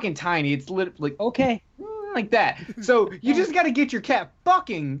it's fucking tiny. It's literally Okay. like that. So you just got to get your cat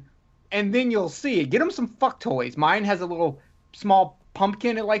fucking, and then you'll see it. Get him some fuck toys. Mine has a little small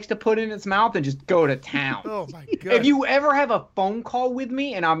pumpkin it likes to put in its mouth and just go to town. Oh my god. If you ever have a phone call with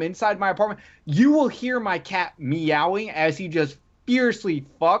me and I'm inside my apartment, you will hear my cat meowing as he just fiercely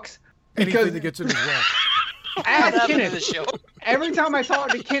fucks. Anything Because that gets in his way. ask What happened to the Kenneth, show? every time I talk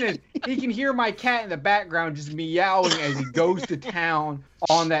to Kenneth, he can hear my cat in the background just meowing as he goes to town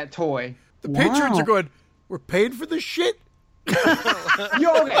on that toy. The patrons Wow. are going, we're paying for this shit?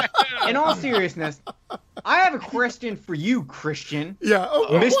 Yo, okay. In all seriousness, I have a question for you, Christian. Yeah. Oh,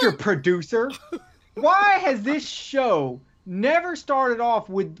 Mr. what? Producer, why has this show never started off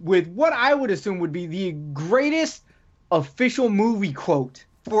with what I would assume would be the greatest official movie quote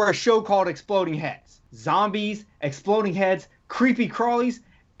for a show called Exploding Heads? Zombies, exploding heads, creepy crawlies,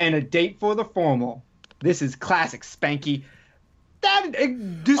 and a date for the formal. This is classic Spanky.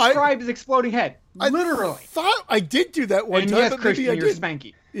 That describes Exploding Head. Literally. I thought I did do that one And time, yes, but Christian, maybe I you're didn't.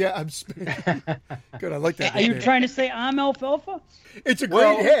 Spanky. Yeah, I'm Spanky. Good, I like that. Are you nickname. trying to say I'm alfalfa? It's a great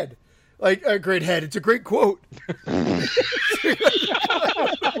Well- head. Like a great head. It's a great quote.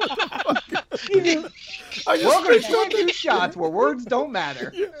 I just Welcome to picked up Taking Shots, where words don't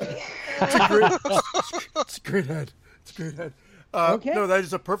matter. It's a great head. It's a great head. Okay. No, that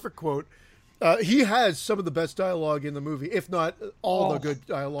is a perfect quote. He has some of the best dialogue in the movie, if not all the good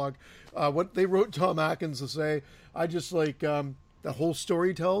dialogue. What they wrote Tom Atkins to say, I just like the whole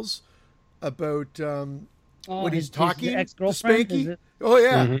story tells about when he's his talking to ex-girlfriend, is Spanky. it? Oh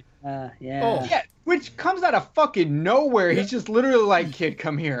yeah. Yeah. Oh. Yeah, which comes out of fucking nowhere. He's just literally like, kid,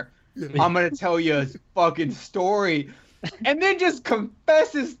 come here. I'm going to tell you a fucking story. And then just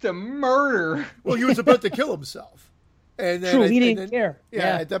confesses to murder. Well, he was about to kill himself. And then True, he and didn't then- care. Yeah,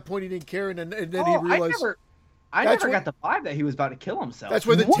 Yeah. at that point he didn't care, and then he Oh, realized I That's never what- got the vibe that he was about to kill himself. that's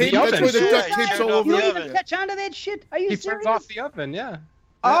where the What? tape. The That's oven. where the Yeah, duct he tape's turned all off You over. the don't oven. even catch on to that shit? Are you He serious? turns off the oven, yeah.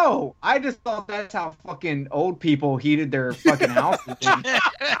 Oh, I just thought that's how fucking old people heated their fucking houses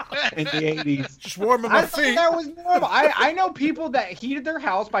in the 80s. Just warming I my thought feet. that was normal. I know people that heated their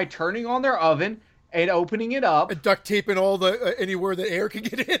house by turning on their oven and opening it up. And duct taping all the anywhere the air can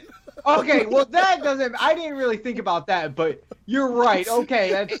get in. Okay, well that doesn't. I didn't really think about that, but you're right.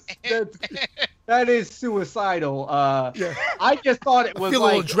 Okay, that is suicidal. Yeah. I just thought it I was feel a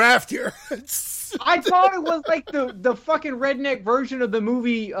little like draft here. I thought it was like the fucking redneck version of the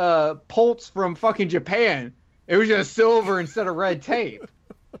movie Pulse from fucking Japan. It was just silver instead of red tape.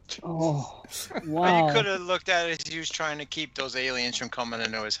 Oh, You wow. could have looked at it as he was trying to keep those aliens from coming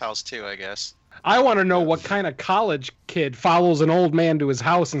into his house too, I guess. I want to know what kind of college kid follows an old man to his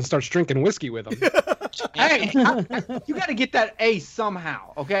house and starts drinking whiskey with him. Hey, you got to get that A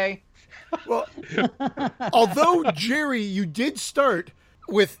somehow, okay? Well, although Jerry, you did start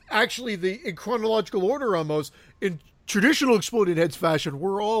with actually in chronological order almost in traditional Exploding Heads fashion.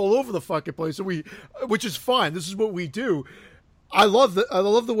 We're all over the fucking place, and which is fine. This is what we do. I love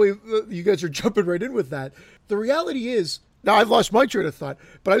the way you guys are jumping right in with that. The reality is, now I've lost my train of thought,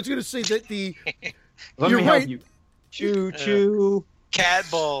 but I was going to say that Let you're me right. help you. Choo choo. Cat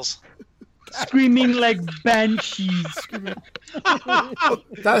balls. Screaming like banshees.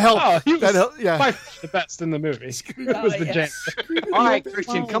 That helped. Oh, he was That helped. Yeah. by far the best in the movie. It was the yes. jam. All right,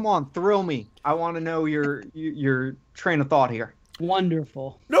 Christian, come on, thrill me. I want to know your train of thought here.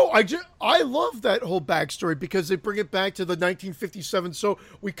 Wonderful. No, I love that whole backstory because they bring it back to the 1957. So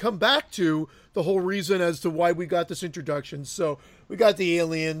we come back to the whole reason as to why we got this introduction. So we got the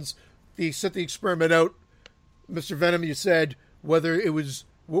aliens. They set the experiment out. Mr. Venom, you said whether it was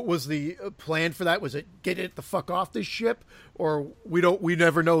what was the plan for that? Was it get it the fuck off this ship, or we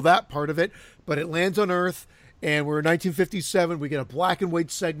never know that part of it. But it lands on Earth, and we're in 1957. We get a black and white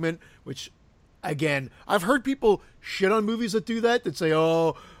segment, which again, I've heard people shit on movies that do that say,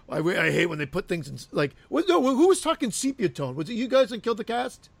 "Oh, I hate when they put things in like." Who was talking sepia tone? Was it you guys that killed the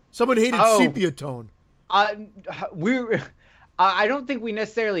cast? Someone hated sepia tone. I don't think we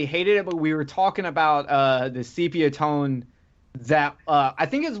necessarily hated it, but we were talking about the sepia tone that I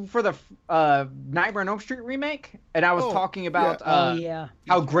think it's for the Nightmare on Elm Street remake, and I was talking about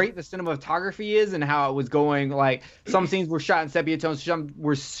how great the cinematography is and how it was going. Like some scenes were shot in sepia tones, some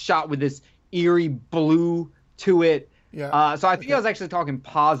were shot with this eerie blue to it. Yeah. So I think I was actually talking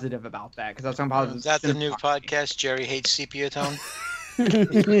positive about that because I was talking positive. Is that the new podcast? Jerry hates sepia tone.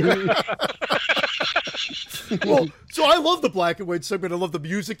 Well, so I love the black and white segment. I love the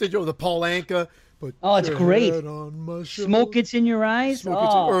music they do, the Paul Anka. But it's great. Smoke Gets in Your Eyes,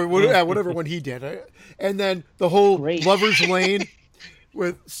 or whatever one he did, and then the whole Lover's Lane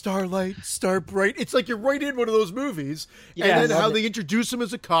with Starlight, Starbright. It's like you're right in one of those movies, and then how they introduce him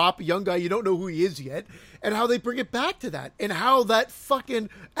as a cop, a young guy you don't know who he is yet, and how they bring it back to that, and how that fucking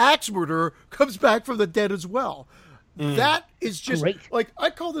axe murderer comes back from the dead as well. That is just like I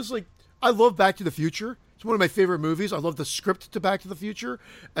call this like I love Back to the Future. It's one of my favorite movies. I love the script to Back to the Future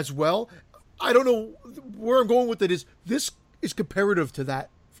as well. I don't know where I'm going with it. This is comparative to that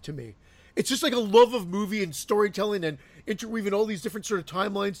to me. It's just like a love of movie and storytelling and interweaving all these different sort of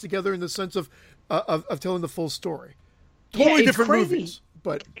timelines together in the sense of telling the full story. Totally different movies,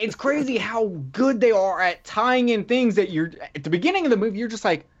 but it's crazy how good they are at tying in things that you're at the beginning of the movie. You're just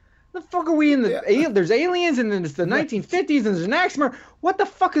like, the fuck are we in the? There's aliens, and then it's the 1950s, and there's an axe murder. What the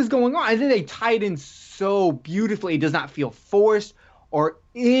fuck is going on? I think they tie it in so beautifully. It does not feel forced or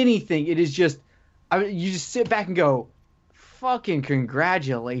anything. It is just, you just sit back and go, fucking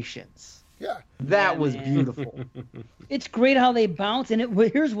congratulations. Yeah. That was beautiful. It's great how they bounce. And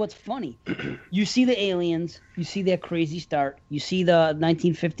here's what's funny. You see the aliens. You see that crazy start. You see the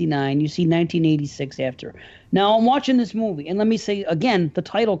 1959. You see 1986 after. Now, I'm watching this movie. And let me say, again, the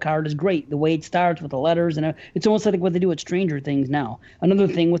title card is great. The way it starts with the letters. And it's almost like what they do at Stranger Things now. Another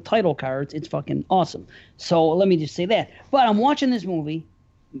thing with title cards, it's fucking awesome. So let me just say that. But I'm watching this movie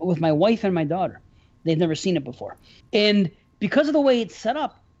with my wife and my daughter. They've never seen it before. And because of the way it's set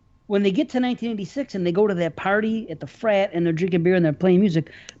up, when they get to 1986 and they go to that party at the frat and they're drinking beer and they're playing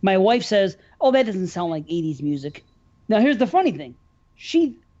music, my wife says, "Oh, that doesn't sound like 80s music." Now, here's the funny thing.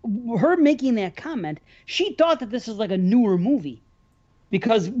 Her making that comment, she thought that this is like a newer movie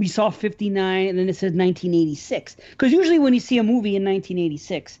because we saw 59 and then it says 1986. Because usually when you see a movie in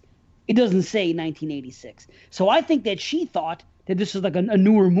 1986, it doesn't say 1986. So I think that she thought that this is like a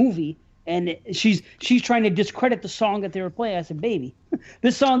newer movie. And she's trying to discredit the song that they were playing. I said, "Baby,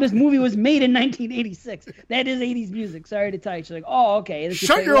 this movie was made in 1986. That is 80s music. Sorry to tell you." She's like, "Oh, okay."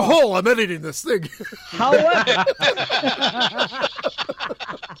 Shut your hole. I'm editing this thing. However,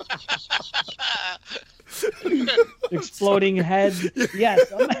 exploding heads. Yes.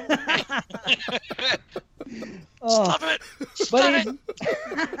 Stop it.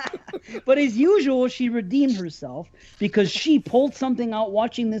 But as usual, she redeemed herself because she pulled something out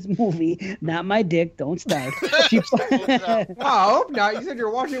watching this movie. Not my dick. Don't start. I hope not. You said you're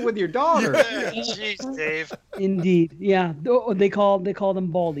watching it with your daughter. Jeez, Dave. Indeed. Yeah. They call them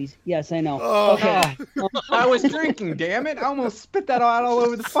baldies. Yes, I know. Oh, okay. I was drinking. Damn it! I almost spit that out all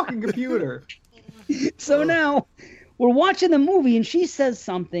over the fucking computer. So now we're watching the movie, and she says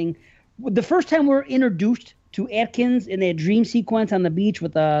something. The first time we're introduced to Atkins in that dream sequence on the beach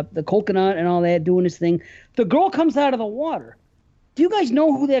with the coconut and all that doing his thing, the girl comes out of the water. Do you guys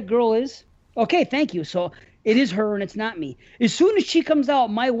know who that girl is? Okay, thank you. So it is her and it's not me. As soon as she comes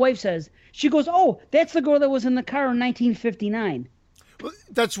out, my wife says, she goes, "Oh, that's the girl that was in the car in 1959. Well,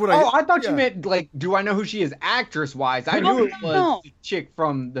 that's what I thought you meant, like, do I know who she is actress-wise? I knew it was the chick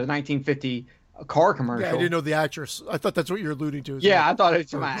from the 1950 car commercial. Yeah, I didn't know the actress. I thought that's what you're alluding to. Yeah, I thought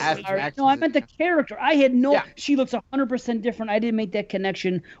it was my actress. No, I meant the character. I had She looks 100% different. I didn't make that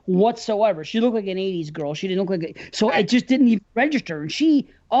connection whatsoever. She looked like an 80s girl. She didn't look like so it just didn't even register. And she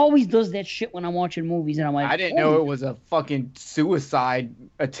always does that shit when I'm watching movies, and I'm like, I didn't know it was a fucking suicide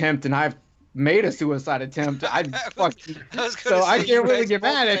attempt, and I've made a suicide attempt. I can't really get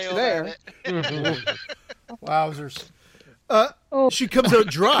mad at you there. Wowzers. She comes out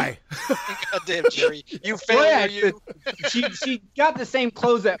dry. Goddamn, Jerry. You failed. She got the same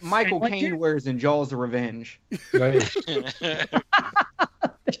clothes that Michael Caine wears in Jaws of Revenge.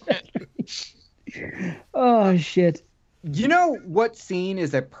 Oh, shit. You know what scene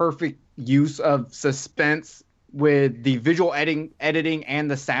is a perfect use of suspense with the visual editing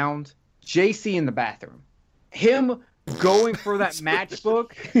and the sound? JC in the bathroom. Him going for that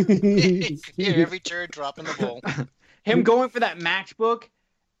matchbook. Every turd dropping the bowl. Him going for that matchbook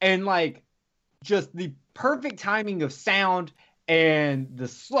and, like, just the perfect timing of sound and the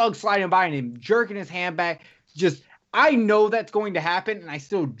slug sliding by and him jerking his hand back. Just, I know that's going to happen, and I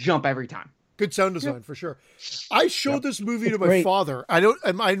still jump every time. Good sound design for sure. I showed this movie to my father. I don't.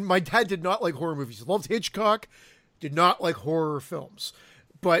 And my dad did not like horror movies. He loved Hitchcock. Did not like horror films,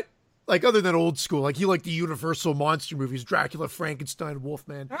 but like other than old school, like he liked the Universal monster movies, Dracula, Frankenstein,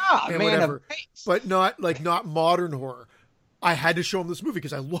 Wolfman, and whatever. But not modern horror. I had to show him this movie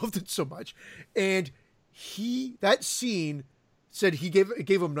because I loved it so much, and that scene said it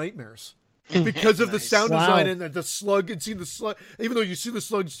gave him nightmares. Because of the sound design and the slug, and seeing the slug, even though you see the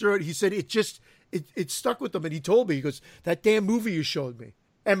slugs through it, he said it stuck with him. And he told me, he goes, that damn movie you showed me.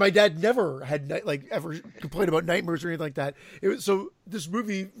 And my dad never had ever complained about nightmares or anything like that. So this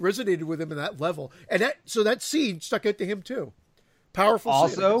movie resonated with him in that level. And that scene stuck out to him too. Powerful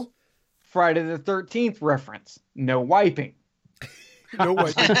scene. Also, Friday the 13th reference, no wiping. No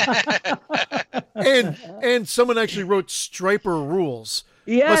wiping. and someone actually wrote Striper rules.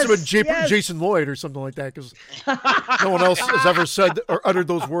 Yes, must have been Jason Lloyd or something like that, because no one else has ever said or uttered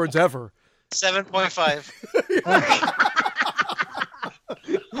those words ever. 7.5.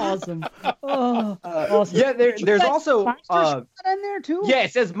 Awesome. Oh, awesome. Yeah, there's also Monster Squad in there too. Yeah,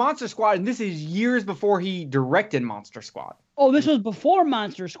 it says Monster Squad, and this is years before he directed Monster Squad. Oh, this was before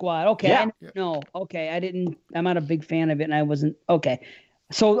Monster Squad. Okay. Yeah. No. Okay. I'm not a big fan of it, and I wasn't. Okay.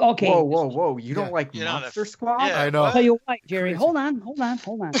 So, okay. Whoa. You don't like Monster Squad? Yeah, I know. I'll tell you what, Jerry. Hold on.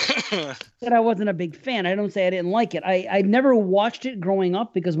 Said I wasn't a big fan. I don't say I didn't like it. I never watched it growing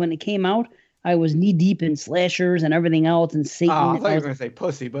up because when it came out, I was knee deep in slashers and everything else and Satan. I thought you were going to say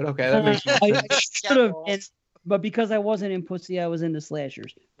pussy, but okay, that makes sense. I should have, but because I wasn't in pussy, I was into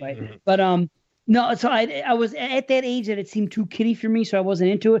slashers, right? Mm-hmm. But no, so I was at that age that it seemed too kiddie for me, so I wasn't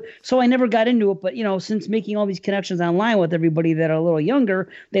into it. So I never got into it. But since making all these connections online with everybody that are a little younger,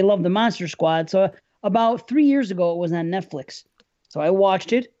 they love the Monster Squad. So about 3 years ago, it was on Netflix. So I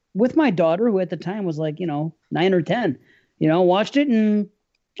watched it with my daughter, who at the time was like 9 or 10. Watched it and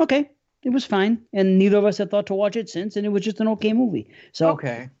okay. It was fine, and neither of us had thought to watch it since, and it was just an okay movie. So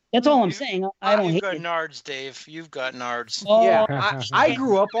okay, that's all I'm saying. I don't hate it. You've got nards, Dave. You've got nards. Oh, yeah, I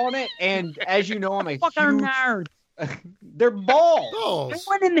grew up on it, and as you know, I'm a fuck our nards. They're balls. No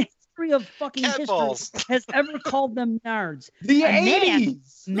one in the history of fucking history has ever called them nards. The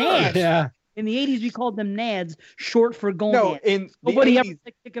 80s. Nads. Yeah. In the 80s, we called them nads, short for gonads. No, nobody ever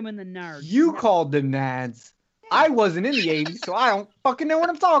kick them in the nards. You called them nads. I wasn't in the 80s, so I don't fucking know what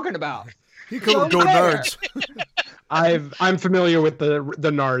I'm talking about. You called them go nards. I'm familiar with the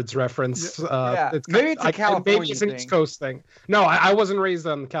nards reference. Yeah. Maybe it's a California maybe it's an thing. East Coast thing. No, I wasn't raised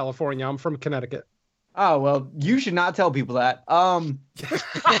in California. I'm from Connecticut. Oh, well, you should not tell people that.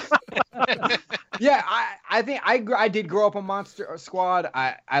 Yeah, I think I did grow up on Monster Squad.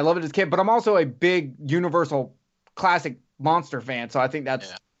 I love it as a kid, but I'm also a big Universal classic monster fan, so I think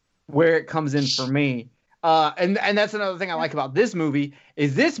that's where it comes in for me. And that's another thing I like about this movie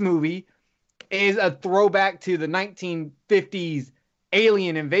is a throwback to the 1950s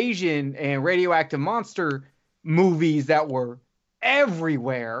alien invasion and radioactive monster movies that were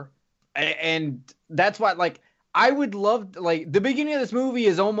everywhere. And that's what, I would love, the beginning of this movie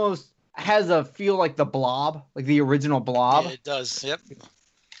is almost has a feel like the Blob, like the original Blob. Yeah, it does. Yep.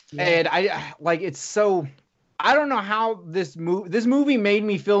 And it's so, I don't know how this movie made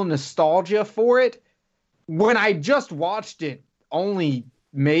me feel nostalgia for it when I just watched it only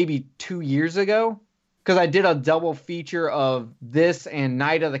maybe 2 years ago, because I did a double feature of this and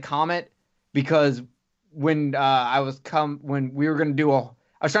Night of the Comet, because when we were going to do I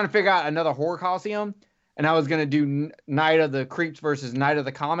was trying to figure out another horror coliseum, and I was going to do Night of the Creeps versus Night of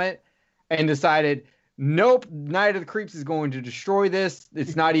the Comet, and decided, nope, Night of the Creeps is going to destroy this.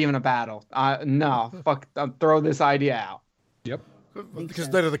 It's not even a battle. No, fuck, I'll throw this idea out. Yep. Because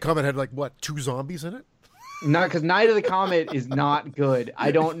Night of the Comet had 2 zombies in it? No, because Night of the Comet is not good.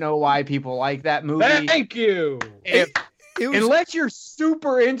 I don't know why people like that movie. Thank you. Unless you're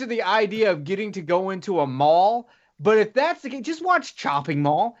super into the idea of getting to go into a mall. But if that's the case, just watch Chopping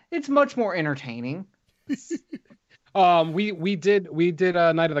Mall. It's much more entertaining. We did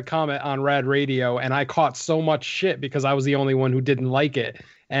Night of the Comet on Rad Radio, and I caught so much shit because I was the only one who didn't like it,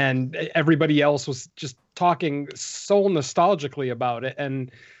 and everybody else was just talking so nostalgically about it.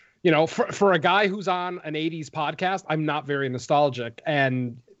 And for a guy who's on an 80s podcast, I'm not very nostalgic,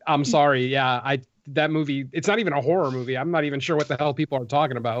 and I'm sorry. Yeah, that movie, it's not even a horror movie. I'm not even sure what the hell people are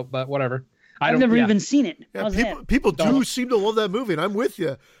talking about, but whatever. I've never even seen it. Yeah, people do seem to love that movie, and I'm with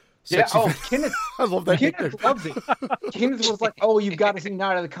you. Kenneth, I love that. Kenneth loves it. Kenneth was like, "Oh, you've got to see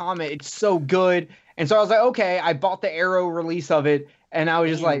Night of the Comet. It's so good." And so I was like, "Okay." I bought the Arrow release of it, and I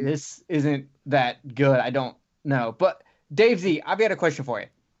was just like, this isn't that good. I don't know. But Dave Z, I've got a question for you.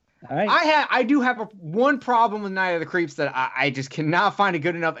 All right. I do have one problem with Night of the Creeps that I just cannot find a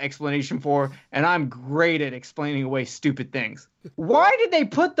good enough explanation for, and I'm great at explaining away stupid things. Why did they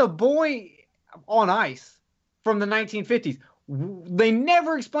put the boy on ice from the 1950s? They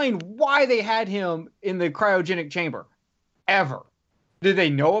never explained why they had him in the cryogenic chamber, ever. Did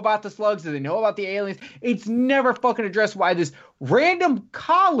they know about the slugs? Did they know about the aliens? It's never fucking addressed why this random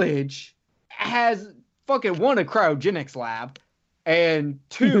college has fucking one, a cryogenics lab, and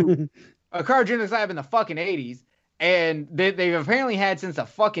two, a cryogenics lab in the fucking 80s, and they've apparently had since the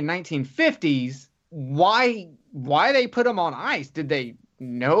fucking 1950s. Why they put them on ice? Did they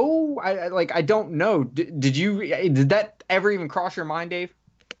know? I don't know. Did that ever even cross your mind, Dave?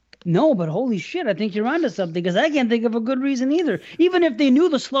 No, but holy shit, I think you're onto something, because I can't think of a good reason either. Even if they knew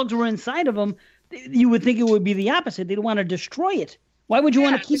the slugs were inside of them, you would think it would be the opposite. They'd want to destroy it. Why would you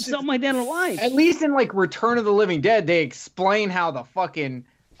want to keep something like that alive? At least in like Return of the Living Dead, they explain how the fucking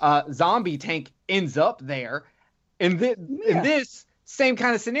zombie tank ends up there. In this same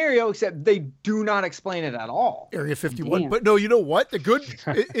kind of scenario, except they do not explain it at all. Area 51. Damn. But no, you know what? It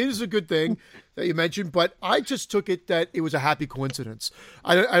is a good thing that you mentioned, but I just took it that it was a happy coincidence.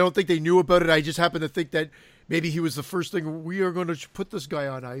 I don't think they knew about it. I just happened to think that maybe he was the first thing. We are going to put this guy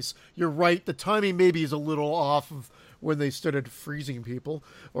on ice. You're right. The timing maybe is a little off of when they started freezing people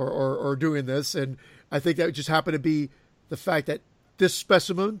or doing this. And I think that just happened to be the fact that this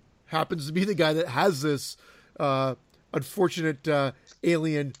specimen happens to be the guy that has this unfortunate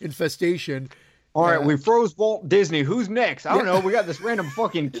alien infestation. All right, we froze Walt Disney. Who's next? I don't know. We got this random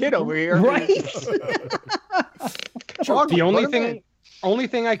fucking kid over here. Right? The only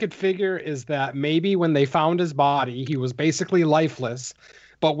thing I could figure is that maybe when they found his body, he was basically lifeless.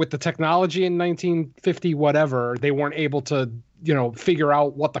 But with the technology in 1950, whatever, they weren't able to, figure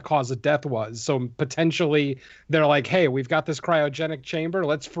out what the cause of death was. So potentially they're like, hey, we've got this cryogenic chamber.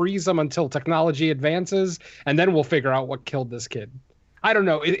 Let's freeze them until technology advances, and then we'll figure out what killed this kid. I don't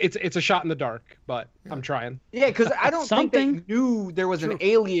know. It's a shot in the dark, but I'm trying. Yeah, because I don't think they knew there was an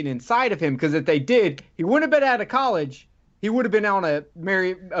alien inside of him, because if they did, he wouldn't have been out of college. He would have been on a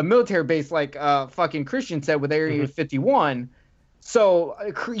military base like fucking Christian said with Area 51. So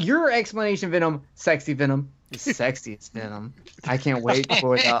your explanation, Venom, sexy Venom, the sexiest Venom. I can't wait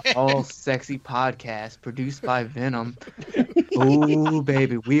for the all sexy podcast produced by Venom. Ooh,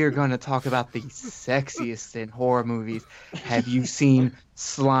 baby, we are going to talk about the sexiest in horror movies. Have you seen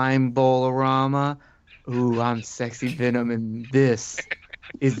Slime Bolorama? Ooh, I'm sexy Venom, and this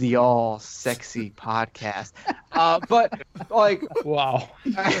is the all sexy podcast. But like, wow.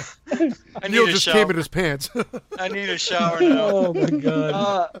 Neil just came in his pants. I need a shower now. Oh my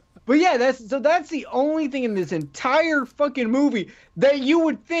god. But yeah, that's the only thing in this entire fucking movie that you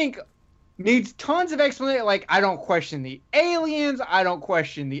would think needs tons of explanation. Like, I don't question the aliens, I don't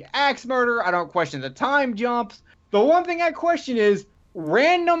question the axe murder, I don't question the time jumps. The one thing I question is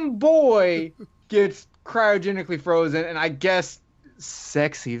random boy gets cryogenically frozen, and I guess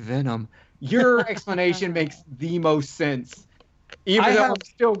sexy Venom. Your explanation makes the most sense. Even though I'm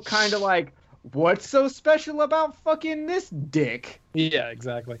still kind of like, what's so special about fucking this dick? Yeah,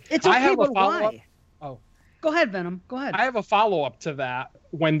 exactly. It's okay, but why? Oh. Go ahead, Venom. Go ahead. I have a follow-up to that.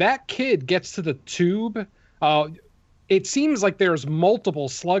 When that kid gets to the tube, it seems like there's multiple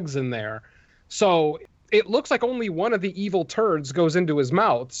slugs in there. So it looks like only one of the evil turds goes into his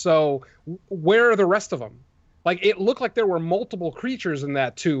mouth. So where are the rest of them? Like, it looked like there were multiple creatures in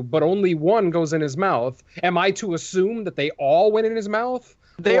that tube, but only one goes in his mouth. Am I to assume that they all went in his mouth?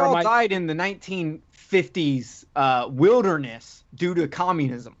 They all died in the 1950s wilderness due to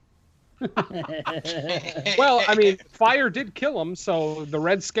communism. Well, I mean, fire did kill him, so the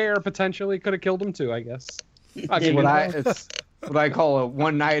Red Scare potentially could have killed him too, I guess. It's what I call a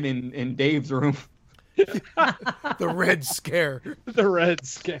one night in Dave's room. The Red Scare. The Red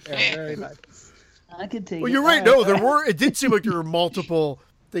Scare. Very nice. I could take. Well, you're right. No, there were. It did seem like there were multiple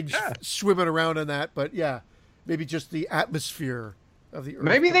things swimming around in that, but yeah, maybe just the atmosphere of the Earth.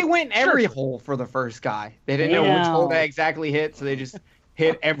 Maybe they went in every hole for the first guy. They didn't know which hole they exactly hit, so they just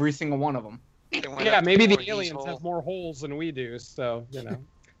hit every single one of them. Yeah, maybe the aliens have more holes than we do, so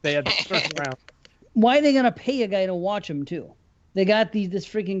they had to search around. Why are they gonna pay a guy to watch them too? They got this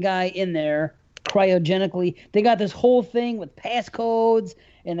freaking guy in there cryogenically. They got this whole thing with passcodes,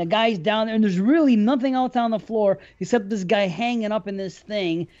 and the guy's down there, and there's really nothing else on the floor except this guy hanging up in this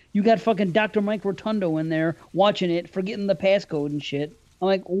thing. You got fucking Dr. Mike Rotundo in there watching it, forgetting the passcode and shit. I'm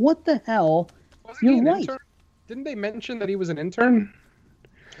like, what the hell? You're right. Intern? Didn't they mention that he was an intern?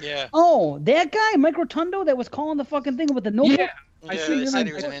 Yeah. Oh, that guy, Mike Rotundo, that was calling the fucking thing with the notebook? I Yeah, see they him said in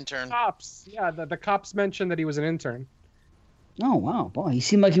he was an intern. Cops. Yeah, the cops mentioned that he was an intern. Oh wow, boy, he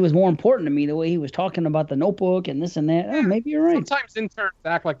seemed like he was more important to me the way he was talking about the Notebook and this and that. Oh, maybe you're right. Sometimes interns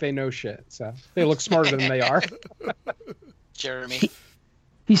act like they know shit, so they look smarter than they are. Jeremy.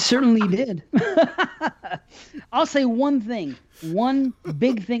 He certainly did. I'll say one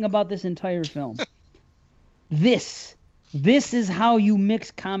big thing about this entire film. This is how you mix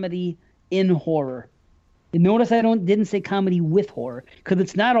comedy in horror. You notice I didn't say comedy with horror, because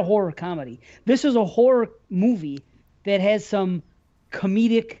it's not a horror comedy. This is a horror movie that has some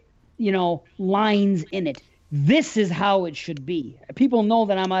comedic, lines in it. This is how it should be. People know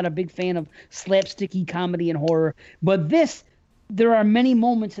that I'm not a big fan of slapsticky comedy and horror, but there are many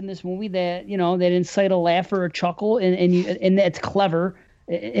moments in this movie that that incite a laugh or a chuckle, and that's clever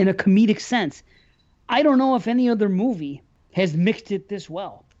in a comedic sense. I don't know if any other movie has mixed it this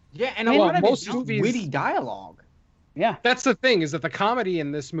well. Yeah, and a lot of most movies witty dialogue. Yeah, that's the thing, is that the comedy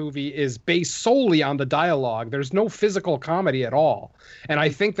in this movie is based solely on the dialogue. There's no physical comedy at all, and I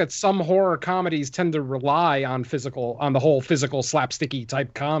think that some horror comedies tend to rely on the whole physical slapsticky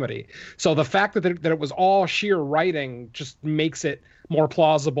type comedy. So the fact that it was all sheer writing just makes it more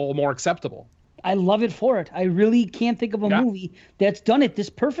plausible, more acceptable. I love it for it. I really can't think of a movie that's done it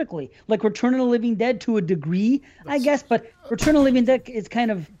this perfectly. Like Return of the Living Dead to a degree, I guess, but Return of the Living Dead is kind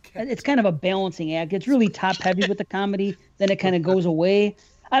of a balancing act. It's really top heavy with the comedy, then it kind of goes away.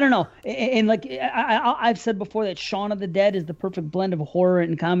 I don't know. And like I've said before that Shaun of the Dead is the perfect blend of horror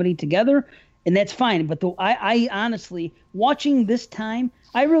and comedy together, and that's fine. But I honestly, watching this time,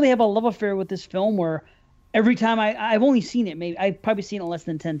 I really have a love affair with this film where every time I've only seen it, I've probably seen it less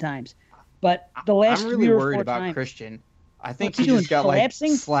than 10 times. But the last I'm really 3 or 4 worried about times, Christian. I think he just got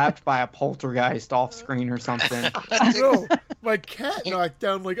slapped by a poltergeist off screen or something. No, my cat knocked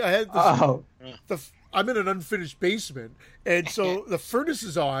down. Like I had this. I'm in an unfinished basement, and so the furnace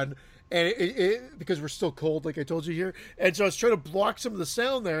is on, and it because we're still cold, like I told you here. And so I was trying to block some of the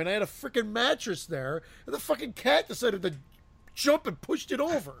sound there, and I had a freaking mattress there, and the fucking cat decided to jump and pushed it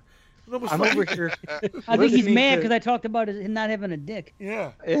over. I'm over here. I think he's mad because I talked about him not having a dick.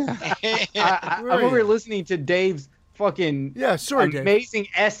 Yeah. I'm over here listening to Dave's fucking amazing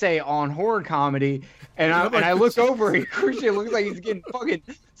essay on horror comedy, and I look over and Christian looks like he's getting fucking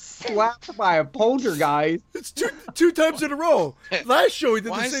slapped by a poltergeist. It's two times in a row. Last show he did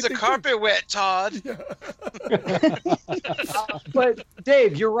Why the same is the thing. carpet wet, Todd? But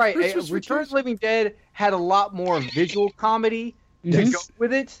Dave, you're right. Return of the Living Dead had a lot more visual comedy to go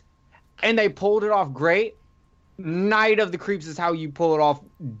with it. And they pulled it off great. Night of the Creeps is how you pull it off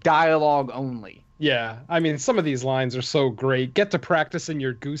dialogue only. Yeah, I mean, some of these lines are so great. Get to practice in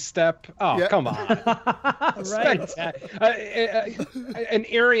your goose step. Oh, come on. Right.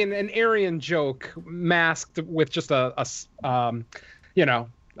 An Aryan joke masked with just a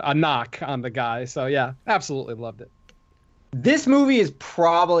knock on the guy. So yeah, absolutely loved it. This movie is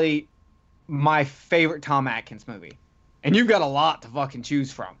probably my favorite Tom Atkins movie. And you've got a lot to fucking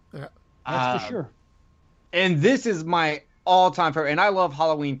choose from. Yeah. That's for sure. And this is my all-time favorite. And I love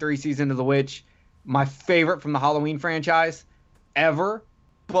Halloween 3 Season of the Witch. My favorite from the Halloween franchise ever.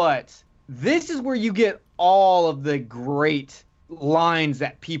 But this is where you get all of the great lines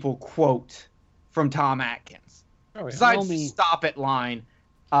that people quote from Tom Atkins. Oh, yeah. Besides the stop it line,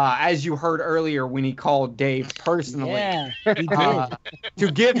 as you heard earlier when he called Dave personally. Yeah, he did.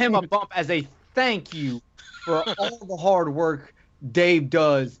 To give him a bump as a thank you for all the hard work Dave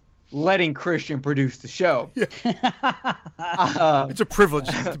does letting Christian produce the show. It's a privilege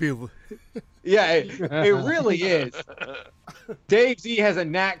to be able. Yeah, it really is. Dave Z has a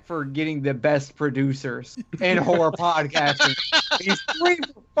knack for getting the best producers in horror podcasting. He's 3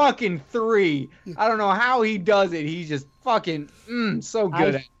 for fucking 3. I don't know how he does it. He's just fucking so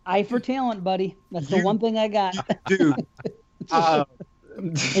good at it. Eye for talent, buddy. That's the one thing I got. Dude.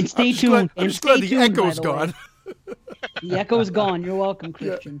 And stay tuned. I'm just glad the echo's gone. The echo's gone. You're welcome,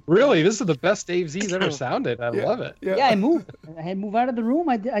 Christian. Really, this is the best Dave Z's ever sounded. I love it. Yeah, I moved. I had to move out of the room.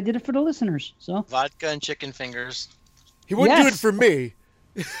 I did it for the listeners. So Vodka and chicken fingers. He wouldn't do it for me.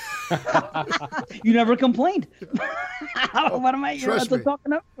 You never complained. What am I? You're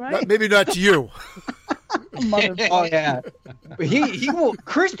talking up, right? Maybe not to you. Oh yeah, but he will.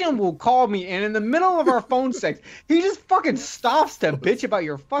 Christian will call me, and in the middle of our phone sex, he just fucking stops to bitch about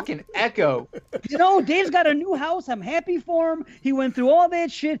your fucking echo. Dave's got a new house. I'm happy for him. He went through all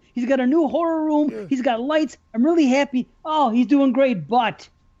that shit. He's got a new horror room. Yeah. He's got lights. I'm really happy. Oh, he's doing great. But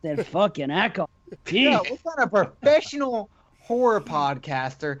that fucking echo. Yeah, what kind of professional horror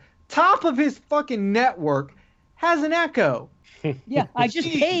podcaster, top of his fucking network, has an echo? Yeah, I just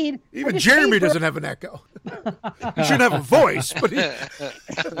paid. Even Jeremy doesn't have an echo. He shouldn't have a voice, but he...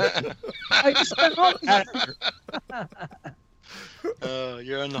 I just spent all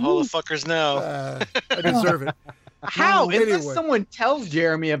You're in the Hall of Fuckers now. I deserve it. How? Anyway. Unless someone tells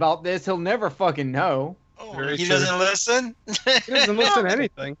Jeremy about this, he'll never fucking know. He doesn't listen? He doesn't listen to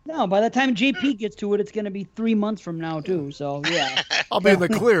anything. No, by the time JP gets to it, it's going to be 3 months from now, too. So, yeah. I'll be in the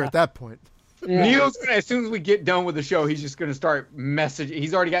clear at that point. Yeah. Neil's gonna, as soon as we get done with the show, he's just gonna start messaging.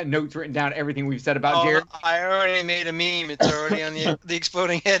 He's already got notes written down, everything we've said about Jeremy. I already made a meme. It's already on the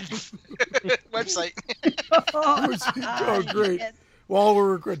Exploding Head website. Oh, great. While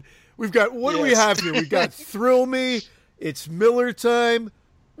we're recording, we've got, what do we have here? We've got Thrill Me. It's Miller time.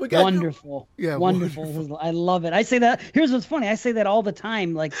 We got Wonderful. Yeah, wonderful. I love it. I say that. Here's what's funny. I say that all the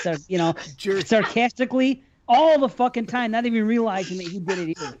time, like, sarcastically, all the fucking time, not even realizing that he did it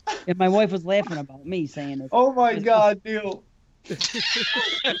either. And my wife was laughing about me saying it. Oh my God, Neil. He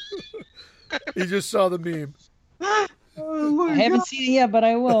just saw the meme. Oh I haven't seen it yet, but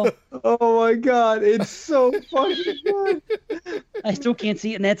I will. Oh my God, it's so fucking good. I still can't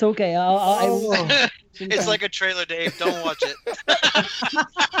see it, and that's okay. I will. It's like a trailer, Dave. Don't watch it.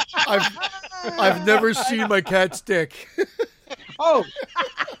 I've never seen my cat's dick. Oh,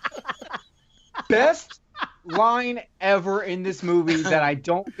 best line ever in this movie that I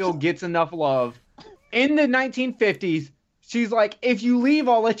don't feel gets enough love. In the 1950s, she's like, "If you leave,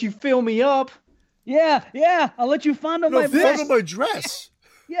 I'll let you fill me up." Yeah. I'll let you fondle my breasts. Fondle my dress.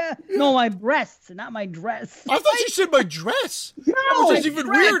 Yeah. No, my breasts, not my dress. I thought you said my dress. No, which is even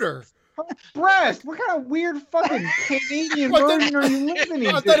weirder. Breast. What kind of weird fucking Canadian version are you listening to?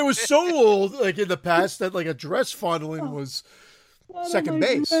 I thought it was so old, like in the past, that like a dress fondling was second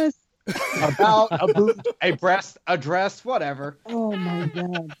base. About a boot, a breast, a dress, whatever. Oh my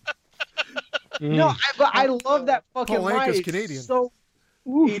God. No, I love that fucking Paul line. Anka's It's Canadian.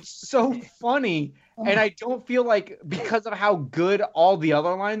 It's so funny. And I don't feel like, because of how good all the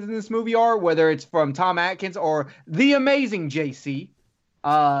other lines in this movie are, whether it's from Tom Atkins or the amazing JC,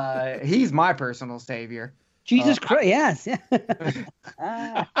 he's my personal savior. Jesus Christ, yes.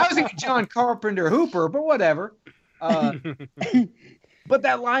 I was thinking John Carpenter Hooper, but whatever. But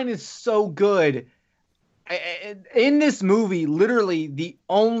that line is so good. In this movie, literally, the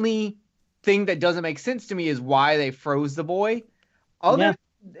only thing that doesn't make sense to me is why they froze the boy.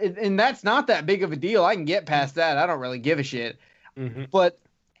 And that's not that big of a deal. I can get past that. I don't really give a shit. Mm-hmm. But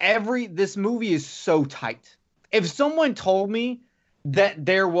this movie is so tight. If someone told me that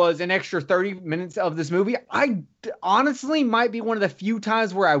there was an extra 30 minutes of this movie, I honestly might be one of the few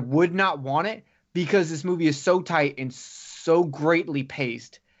times where I would not want it, because this movie is so tight and so greatly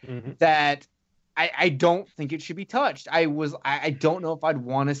paced that I don't think it should be touched. I don't know if I'd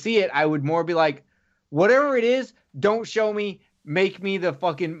want to see it. I would more be like, whatever it is, don't show me. Make me the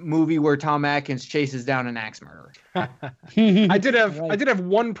fucking movie where Tom Atkins chases down an axe murderer. I did have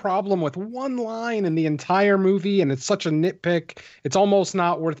one problem with one line in the entire movie, and it's such a nitpick. It's almost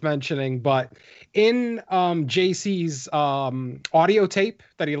not worth mentioning, but in JC's audio tape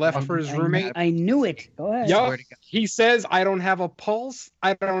that he left for his roommate. I knew it. Go ahead. Yep. He says, "I don't have a pulse.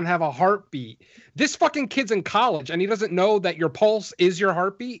 I don't have a heartbeat." This fucking kid's in college, and he doesn't know that your pulse is your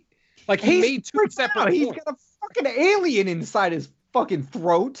heartbeat. Like, he made two separate He's points. got a fucking alien inside his fucking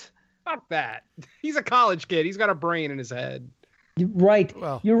throat. Fuck that. He's a college kid. He's got a brain in his head. Right.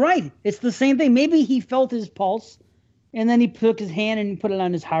 Well. You're right. It's the same thing. Maybe he felt his pulse, and then he took his hand and put it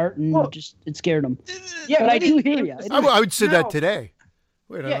on his heart, and it scared him. Yeah, but I do hear you. I would say that today.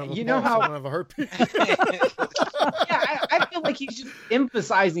 Wait, Yeah, I don't have a you know pulse, how- I don't have a heartbeat. I feel like he's just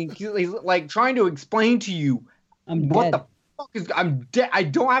emphasizing, he's like trying to explain to you what the fuck is, I'm dead. I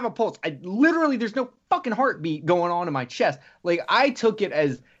don't have a pulse. There's no fucking heartbeat going on in my chest. Like, I took it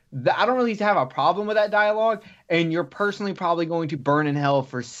as I don't really have a problem with that dialogue, and you're personally probably going to burn in hell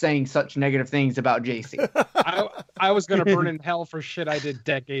for saying such negative things about JC. I was going to burn in hell for shit I did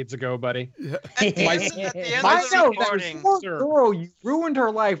decades ago, buddy. At the end of I the know recording, that poor girl, you ruined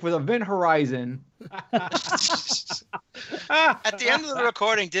her life with Event Horizon. at the end of the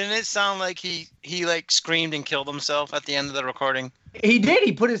recording, didn't it sound like he like screamed and killed himself at the end of the recording? He did.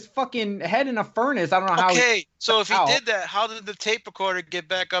 He put his fucking head in a furnace. I don't know how. Okay, so if he did that, how did the tape recorder get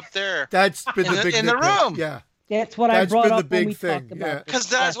back up there? That's been the big in the nitpick. room. Yeah. That's what I brought been up the big when we thing. talked about this. Because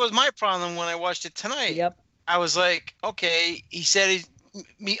that was my problem when I watched it tonight. Yep. I was like, okay, he said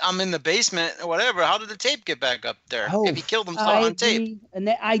I'm in the basement or whatever. How did the tape get back up there? If he killed himself on tape. Agree. And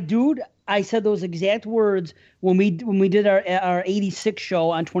I said those exact words when we did our 86 show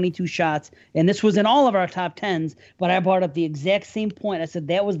on 22 shots, and this was in all of our top 10s, but I brought up the exact same point. I said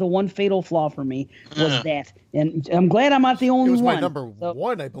that was the one fatal flaw for me, was that. And I'm glad I'm not the only It was one. my number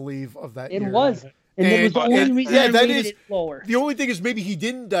one, I believe, of that It year. was. And that was the only reason I rated it lower. The only thing is maybe he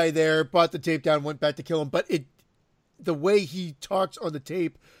didn't die there, brought the tape down, went back to kill him. But the way he talks on the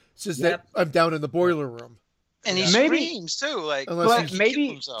tape says that I'm down in the boiler room. And he screams too, like. But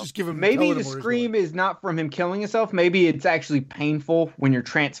maybe just give him. Maybe the scream is not from him killing himself. Maybe it's actually painful when you're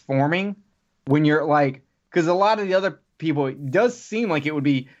transforming. When you're like, because a lot of the other people, it does seem like it would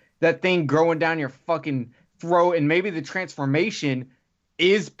be that thing growing down your fucking throat, and maybe the transformation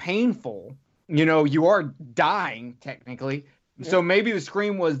is painful. You know, you are dying technically. Yeah. So maybe the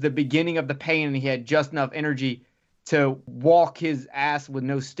scream was the beginning of the pain, and he had just enough energy to walk his ass with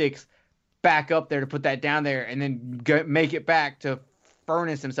no sticks back up there to put that down there, and then make it back to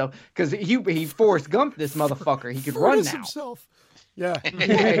furnace himself, because he Forrest Gump this motherfucker. He could run now. Himself. Yeah.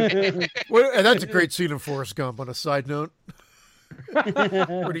 Well, and that's a great scene in Forrest Gump. On a side note,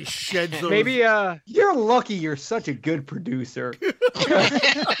 when he sheds those. Maybe you're lucky. You're such a good producer.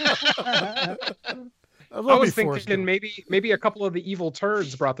 I was thinking maybe a couple of the evil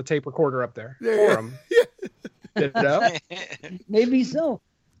turds brought the tape recorder up there for him. You know? Maybe so.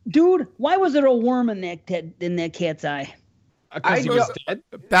 Dude, why was there a worm in that cat's eye? Because he was dead.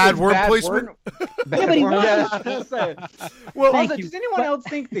 Bad worm placement. Yeah, but he was. Well, also, does anyone else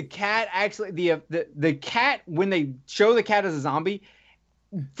think the cat actually the cat, when they show the cat as a zombie,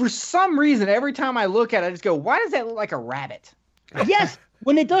 for some reason every time I look at it, I just go, why does that look like a rabbit? Yes,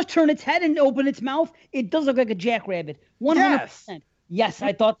 when it does turn its head and open its mouth, it does look like a jackrabbit. 100%. Yes,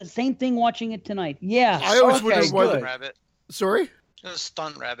 I thought the same thing watching it tonight. Yeah. I always wondered why the rabbit. Sorry? A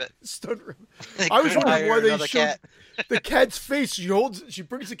stunt rabbit. I was wondering why they showed the cat's face. She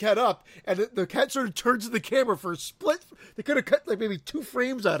brings the cat up, and the cat sort of turns to the camera for a split. They could have cut like maybe 2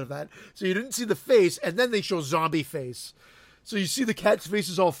 frames out of that, so you didn't see the face, and then they show zombie face. So you see the cat's face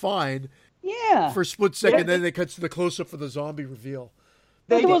is all fine. Yeah. For a split second, then they cut to the close up for the zombie reveal.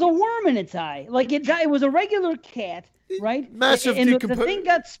 But there was a worm in its eye. Like it was a regular cat, right? Massive and the thing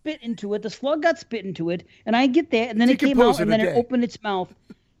got spit into it. The slug got spit into it, and I get that. And then it came out, and then it opened its mouth.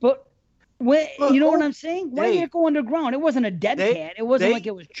 But you know what I'm saying? Why did it go underground? It wasn't a dead cat. It wasn't like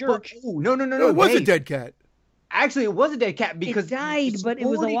it was church. No. It was a dead cat. Actually, it was a dead cat because it died, but it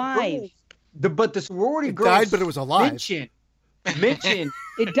was alive. But the sorority girls died, but it was alive. Mention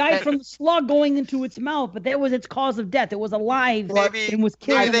it died from the slug going into its mouth, but that was its cause of death. It was alive and was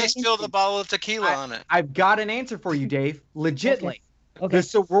killed. Maybe they spilled a bottle of tequila on it. I've got an answer for you, Dave. Legitly. Okay. The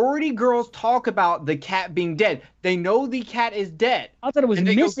sorority girls talk about the cat being dead. They know the cat is dead. I thought it was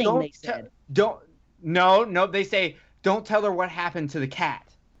missing, they said. No, they say, don't tell her what happened to the cat.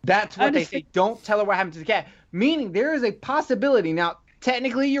 That's what they say. Don't tell her what happened to the cat. Meaning there is a possibility. Now,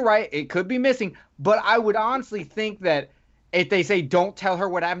 technically, you're right. It could be missing. But I would honestly think that if they say don't tell her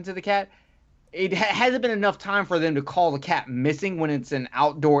what happened to the cat, it hasn't been enough time for them to call the cat missing when it's an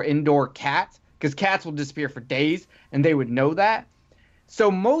indoor cat, because cats will disappear for days, and they would know that.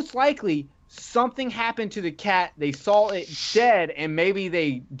 So most likely something happened to the cat. They saw it dead, and maybe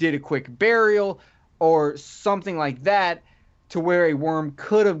they did a quick burial or something like that to where a worm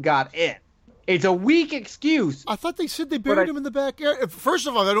could have got in. It's a weak excuse. I thought they said they buried him in the backyard. First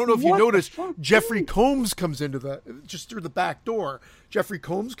of all, I don't know if you noticed, Jeffrey Combs comes into just through the back door. Jeffrey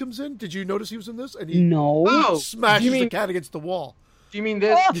Combs comes in. Did you notice he was in this? And he smashes the cat against the wall. Do you mean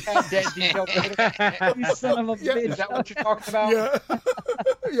this? Dead detail later? You son of a bitch. Is that what you're talking about?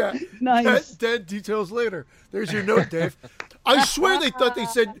 Yeah. Nice. Dead details later. There's your note, Dave. I swear they thought they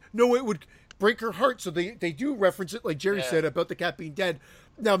said, no, it would break her heart. So they do reference it, like Jerry said, about the cat being dead.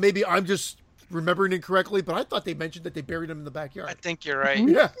 Now, maybe I'm just remembering incorrectly, but I thought they mentioned that they buried him in the backyard. I think you're right.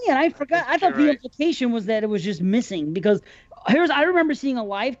 Yeah, I forgot. I thought the implication was that it was just missing, because I remember seeing a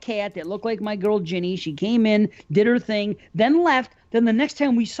live cat that looked like my girl Ginny. She came in, did her thing, then left. Then the next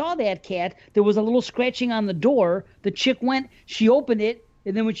time we saw that cat, there was a little scratching on the door. The chick went, she opened it,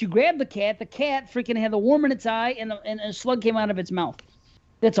 and then when she grabbed the cat freaking had the worm in its eye, and a slug came out of its mouth.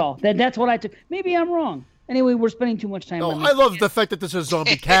 That's all. That's what I took. Maybe I'm wrong. Anyway, we're spending too much time on this. I love the fact that this is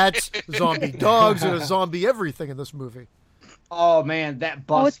zombie cats, zombie dogs, and a zombie everything in this movie. Oh, man, that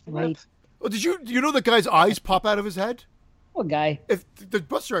bus flip. Oh, do you know the guy's eyes pop out of his head? What guy? The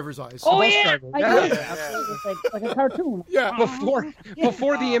bus driver's eyes. Oh, yeah. Like a cartoon. Yeah.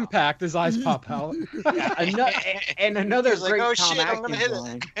 Before the impact, his eyes pop out. And another great Tom Atkins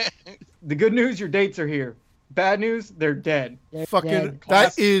line. The good news, your dates are here. Bad news, they're dead.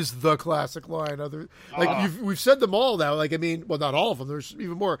 That is the classic line. We've said them all now. Like, I mean, well, not all of them. There's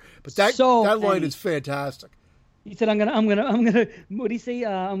even more. But that line is fantastic. He said, "I'm gonna." What did he say?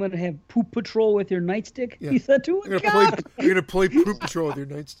 I'm gonna have poop patrol with your nightstick. Yeah. He said to him, "You're gonna play poop patrol with your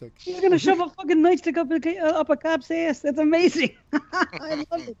nightstick." He's gonna shove a fucking nightstick up a cop's ass. That's amazing. I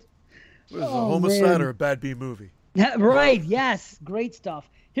love it. Was it a Oh, homicide man. or a bad B movie? Right, yes. Great stuff.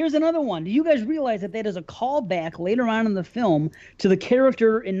 Here's another one. Do you guys realize that is a callback later on in the film to the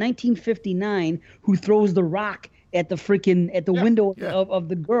character in 1959 who throws the rock at the window of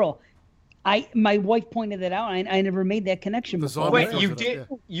the girl? My wife pointed that out. I never made that connection before. Wait,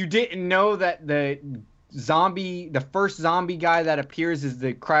 you didn't know that the first zombie guy that appears is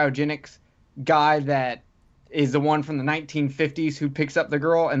the cryogenics guy that is the one from the 1950s who picks up the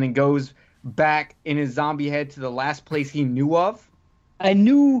girl and then goes back in his zombie head to the last place he knew of? I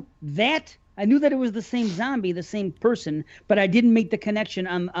knew that it was the same zombie, the same person, but I didn't make the connection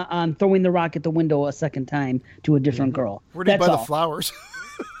on throwing the rock at the window a second time to a different girl. Where did he That's buy all. the flowers?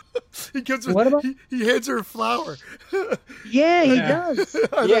 He gives her, What about- he hands her a flower. Yeah, he does.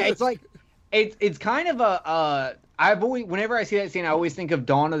 Yeah, it's like it's kind of a I've always, whenever I see that scene, I always think of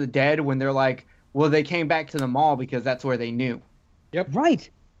Dawn of the Dead when they're like, well, they came back to the mall because that's where they knew. Yep. Right.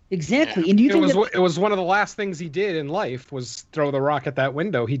 Exactly. And do you think it was one of the last things he did in life was throw the rock at that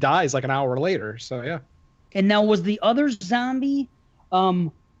window. He dies like an hour later. So yeah. And now was the other zombie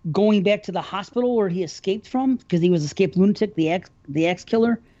going back to the hospital where he escaped from because he was escaped lunatic, the ex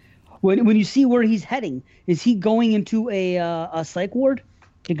killer? When you see where he's heading, is he going into a psych ward?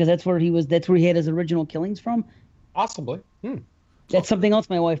 Because that's where he was. That's where he had his original killings from. Possibly. That's something else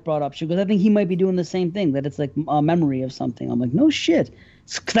my wife brought up. She goes, I think he might be doing the same thing. That it's like a memory of something. I'm like, no shit.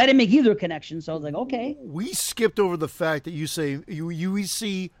 Because I didn't make either connection, so I was like, okay. We skipped over the fact that you say you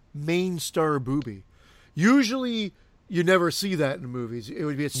see main star booby. Usually, you never see that in movies. It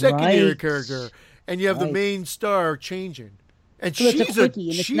would be a secondary Right. character, and you have the Right. main star changing, and So it's a she's quickie,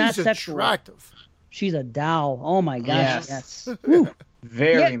 and it's she's not sexual. attractive. She's a doll. Oh my gosh. Yes. Yes. Woo.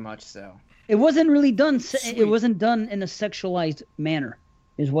 Very Yeah. much so. It wasn't really done. It wasn't done in a sexualized manner,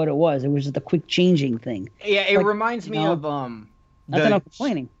 is what it was. It was just a quick changing thing. Yeah, it Like, reminds you me know, of Not that I'm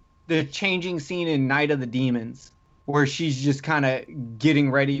complaining. the changing scene in Night of the Demons, where she's just kind of getting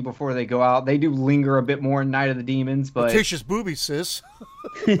ready before they go out. They do linger a bit more in Night of the Demons, but Fictitious booby, sis.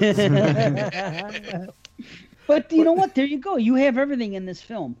 But you know what? There you go. You have everything in this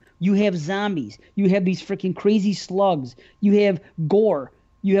film. You have zombies. You have these freaking crazy slugs. You have gore.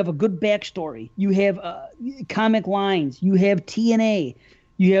 You have a good backstory. You have comic lines. You have TNA.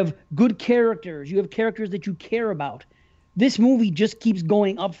 You have good characters. You have characters that you care about. This movie just keeps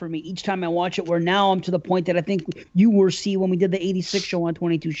going up for me each time I watch it, where now I'm to the point that I think you were when we did the 86 show on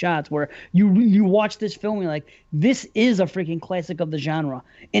 22 Shots, where you watch this film and you're like, this is a freaking classic of the genre.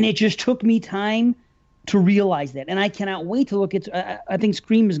 And it just took me time to realize that. And I cannot wait to look at, I think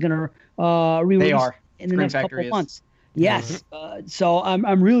Scream is going to re-release They are. in the Scream next Factory couple of is. months. Yes. So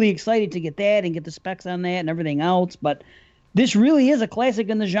I'm really excited to get that and get the specs on that and everything else. But this really is a classic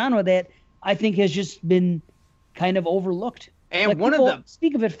in the genre that I think has just been kind of overlooked. And like, one of people the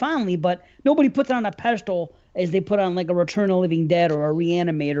speak of it fondly, but nobody puts it on a pedestal as they put on like a Return of the Living Dead or a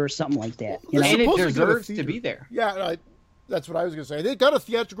Reanimator or something like that. You know? and it supposed to go to deserves to theater. be there. Yeah, that's what I was going to say. They got a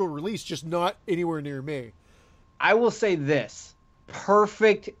theatrical release, just not anywhere near me. I will say this: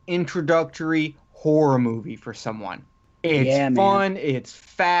 perfect introductory horror movie for someone. It's Yeah, man. fun. It's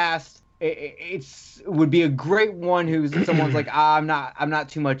fast. It would be a great one who's someone's like, I'm not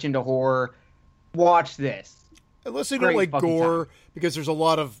too much into horror. Watch this. Unless they Great don't like fucking gore, because there's a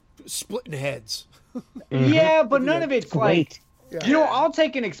lot of splitting heads. Yeah, but none of it's Great. like, you know, I'll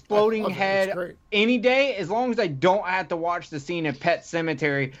take an exploding Okay, it's head great. any day as long as I don't have to watch the scene in Pet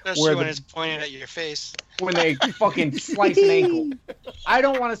Cemetery Especially where when it's pointed at your face. when they fucking slice an ankle. I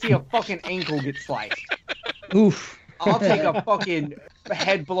don't want to see a fucking ankle get sliced. Oof. I'll take a fucking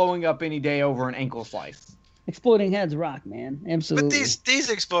head blowing up any day over an ankle slice. Exploding heads rock, man. Absolutely. But these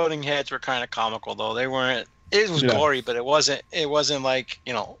exploding heads were kind of comical though. They weren't. It was Yeah. gory, but it wasn't like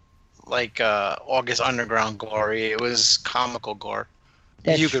August Underground gory. It was comical gore.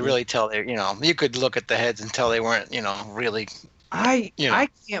 That's you could true. really tell they, you could look at the heads and tell they weren't, really. I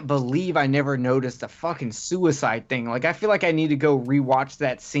can't believe I never noticed the fucking suicide thing. Like, I feel like I need to go rewatch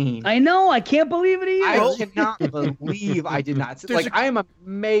that scene. I know. I can't believe it either. I cannot believe I did not. There's Like, I am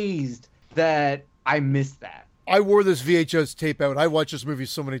amazed that I missed that. I wore this VHS tape out. I watched this movie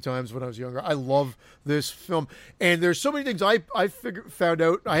so many times when I was younger. I love this film. And there's so many things I found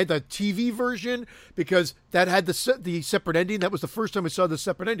out. I had the TV version because that had the separate ending. That was the first time I saw the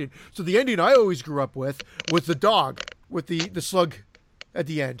separate ending. So the ending I always grew up with was the dog with the slug at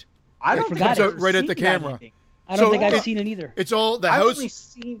the end. I don't forgot think I've it. ever Right at the seen that camera. ending. I don't So think I've it- seen it either. It's all the I've house. only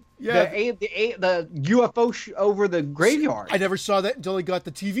seen Yeah. the UFO over the graveyard. I never saw that until I got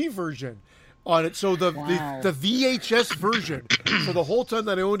the TV version on it. So the VHS version for the whole time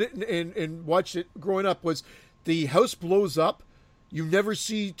that I owned it and watched it growing up was the house blows up You never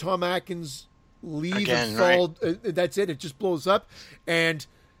see Tom Atkins leave Again, and fall. That's it. It just blows up, and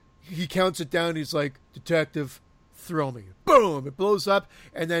he counts it down. He's like, "Detective, thrill me." Boom! It blows up,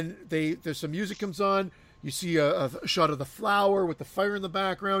 and then there's some music comes on. You see a shot of the flower with the fire in the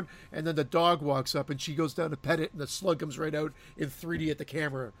background, and then the dog walks up, and she goes down to pet it, and the slug comes right out in 3D at the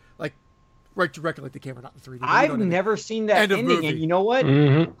camera, like right directly at the camera, not in 3D. I've never seen that End of ending, movie. and you know what?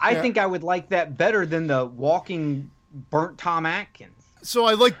 Mhm. I think I would like that better than the walking burnt Tom Atkins. So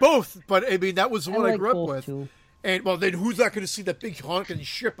I like both, but I mean that was the one I like grew up both, with. too. And well, then who's not going to see that big honking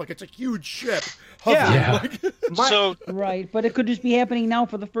ship? Like it's a huge ship. Yeah. hovering, like- So Right, but it could just be happening now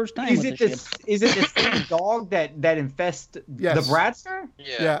for the first time. Is with it the this? ship. Is it the same dog that infests Yes. the Bradster?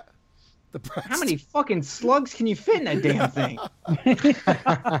 yeah. The How many fucking slugs can you fit in that damn thing?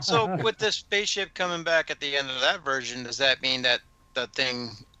 So with this spaceship coming back at the end of that version, does that mean that the thing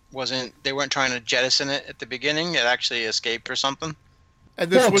they weren't trying to jettison it at the beginning? It actually escaped or something? And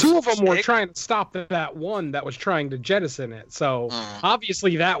this Well, was two of them were trying to stop that one that was trying to jettison it. So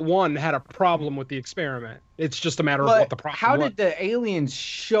obviously that one had a problem with the experiment. It's just a matter of what the problem how was. did the aliens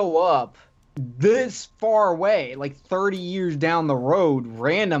show up this far away, like 30 years down the road,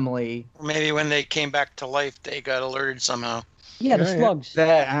 randomly? Maybe when they came back to life, they got alerted somehow. Yeah, the slugs.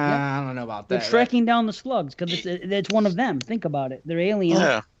 That I don't know about They're that. tracking down the slugs because it's one of them. Think about it. They're aliens.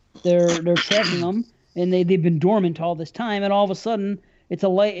 Yeah. They're tracking them, and they've been dormant all this time, and all of a sudden it's a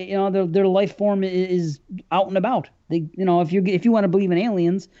light. You know, their life form is out and about. They, you know, if you want to believe in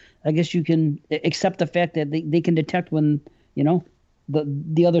aliens, I guess you can accept the fact that they can detect when, you know,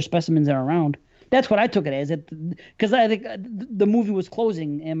 the other specimens are around. That's what I took it as. Because I think the movie was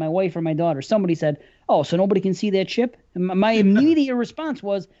closing, and my wife or my daughter, somebody said, "Oh, so nobody can see that ship?" And my immediate response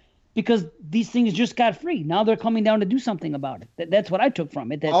was, because these things just got free. Now they're coming down to do something about it. That's what I took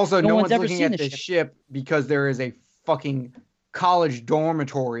from it. That Also, no one's ever looking seen at the the ship because there is a fucking college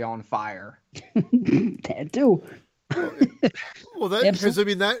dormitory on fire. That too. well, that because I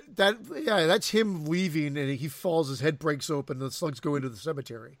mean that's him leaving, and he falls. His head breaks open, and the slugs go into the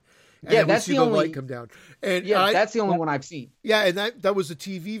cemetery. And Yeah, then we that's see the the only light come down. And that's the only one I've seen. Yeah, and that was the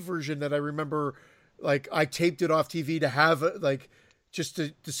TV version that I remember. Like I taped it off TV to have like just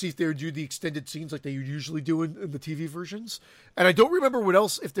to see if they would do the extended scenes like they usually do in the TV versions. And I don't remember what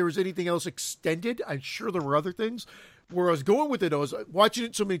else, if there was anything else extended. I'm sure there were other things. Where I was going with it, I was watching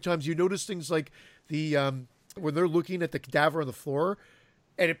it so many times. You notice things like the when they're looking at the cadaver on the floor,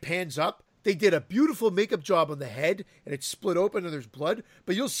 and it pans up. They did a beautiful makeup job on the head, and it's split open, and there's blood.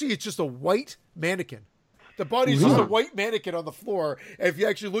 But you'll see it's just a white mannequin. The body's just a white mannequin on the floor. And if you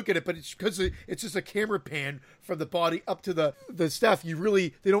actually look at it, but it's because it's just a camera pan from the body up to the staff.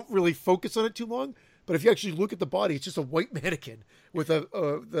 They don't really focus on it too long. But if you actually look at the body, it's just a white mannequin with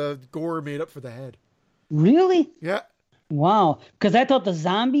the gore made up for the head. Really? Yeah. Wow. Because I thought the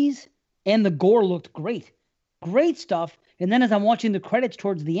zombies and the gore looked great. Great stuff. And then as I'm watching the credits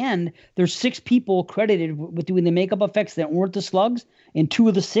towards the end, there's 6 people credited with doing the makeup effects that weren't the slugs. And 2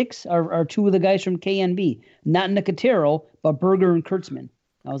 of the 6 are 2 of the guys from KNB. Not Nicotero, but Berger and Kurtzman.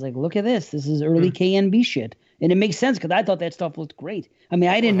 I was like, look at this. This is early KNB shit. And it makes sense because I thought that stuff looked great. I mean,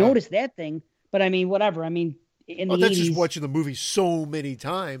 I didn't notice that thing. But I mean, whatever. I mean, in the 80s. That's just watching the movie so many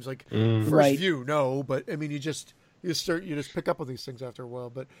times. Like, first view, no. But, I mean, you just pick up on these things after a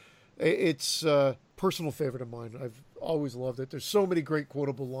while. But it's a personal favorite of mine. I've always loved it. There's so many great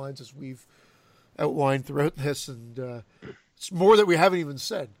quotable lines as we've outlined throughout this. And it's more that we haven't even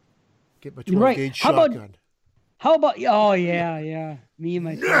said. Get my 12-gauge shotgun. How about, oh, yeah. Me and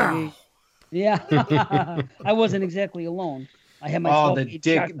my 12-gauge. Yeah. I wasn't exactly alone. I had my 12-gauge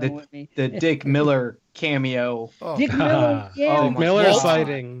shotgun with me. The Dick Miller cameo. Oh. Dick Miller, yeah. Dick Miller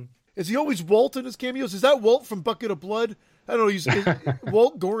sighting. Is he always Walt in his cameos? Is that Walt from Bucket of Blood? I don't know. He's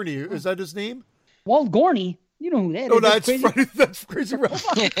Walt Gorney. Is that his name? Walt Gorney? You know who that is. Oh, that's Crazy Ralph.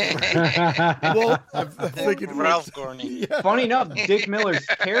 Walt, I'm thinking Ralph Gorney. Yeah. Funny enough, Dick Miller's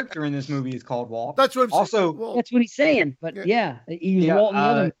character in this movie is called Walt. That's what I'm also, saying. That's what he's saying. But he's Walt in the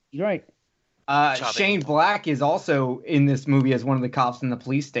other. You're right. Shane Black is also in this movie as one of the cops in the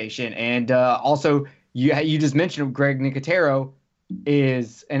police station. And also, you just mentioned Greg Nicotero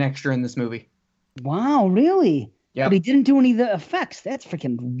is an extra in this movie. Wow, really? Yeah. But he didn't do any of the effects. That's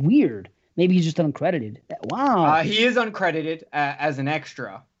freaking weird. Maybe he's just uncredited. Wow. He is uncredited as an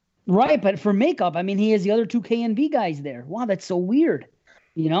extra. Right, but for makeup, I mean, he has the other 2 KNB guys there. Wow, that's so weird.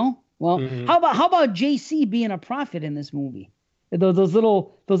 You know? Well, how about JC being a prophet in this movie? Those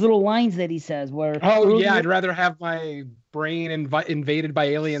little lines that he says where I'd rather have my brain invaded by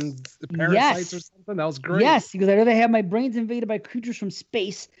alien parasites or something. That was great. Yes, because I'd rather have my brains invaded by creatures from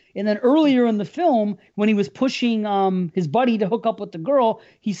space. And then earlier in the film, when he was pushing his buddy to hook up with the girl,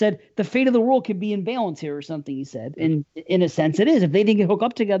 he said the fate of the world could be in balance here or something. He said, and in a sense, it is. If they didn't hook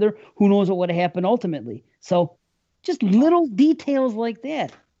up together, who knows what would have happened ultimately? So, just little details like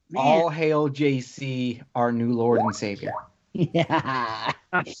that. Man. All hail JC, our new Lord and Savior. Yeah,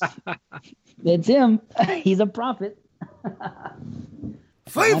 that's him. He's a prophet.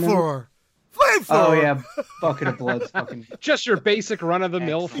 Flamethrower. Oh yeah, bucket of blood. Fucking. Just your basic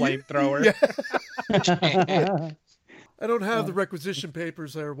run-of-the-mill flamethrower. Yeah. I don't have the requisition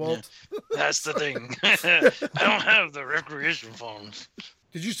papers there, Walt. That's the thing. I don't have the requisition forms.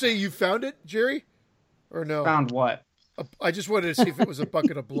 Did you say you found it, Jerry? Or no? Found what? I just wanted to see if it was a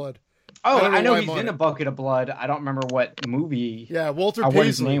bucket of blood. Oh, I know he's in a bucket of blood. I don't remember what movie. Yeah, Walter Paisley. What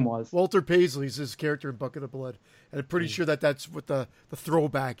his name was. Walter Paisley's his character in Bucket of Blood, and I'm pretty sure that's what the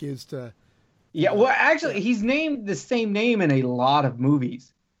throwback is to. Yeah, well, actually, he's named the same name in a lot of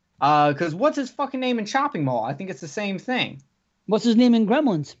movies. Because what's his fucking name in Chopping Mall? I think it's the same thing. What's his name in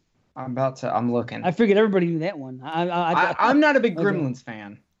Gremlins? I'm looking. I figured everybody knew that one. I'm not a big Gremlins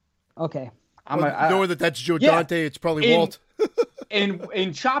fan. Okay. Knowing that's Joe Dante, it's probably Walt.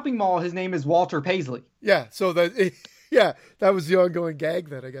 in Chopping Mall, his name is Walter Paisley. Yeah, so that was the ongoing gag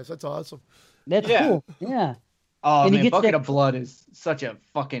then, I guess. That's awesome. That's cool. Yeah. Oh, and man, Bucket of Blood is such a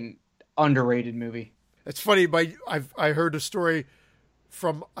fucking underrated movie. It's funny, I heard a story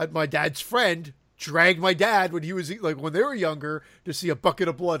from my dad's friend dragged my dad when he was when they were younger to see a Bucket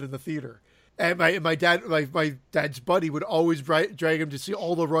of Blood in the theater. And my dad's buddy would always drag him to see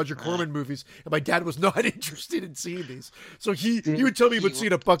all the Roger Corman movies, and my dad was not interested in seeing these. So he would tell me he would see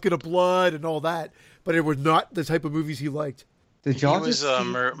a Bucket of Blood and all that, but it was not the type of movies he liked. He was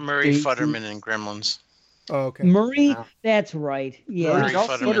Murray Futterman in Gremlins. Oh, okay. Murray, that's right. Yeah. Did y'all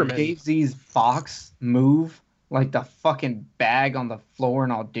see Dave Z's box move like the fucking bag on the floor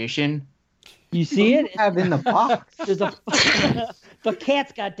in Audition? You see it? Have in the box. There's the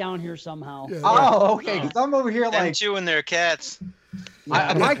cats got down here somehow. Yeah. Oh, okay. Because I'm over here Them two and their cats.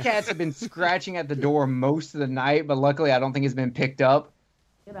 My cats have been scratching at the door most of the night, but luckily I don't think it's been picked up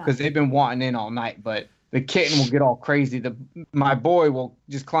because they've been wanting in all night. But the kitten will get all crazy. My boy will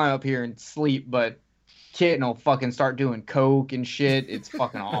just climb up here and sleep, but kitten will fucking start doing coke and shit. It's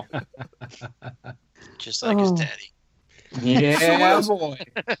fucking awful. Just like his daddy. Yeah, boy.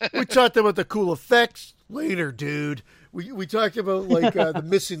 We talked about the cool effects later, dude. We talked about the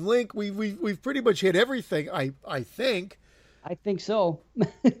missing link. We've pretty much hit everything. I think. I think so.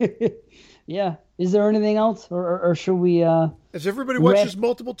 Yeah. Is there anything else, or should we? Has everybody watched this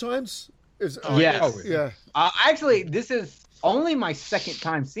multiple times? Yeah. Actually, this is only my second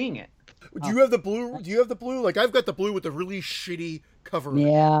time seeing it. Do you have the blue? Do you have the blue? Like I've got the blue with the really shitty cover.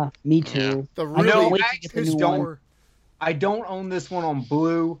 Yeah, me too. The really I don't own this one on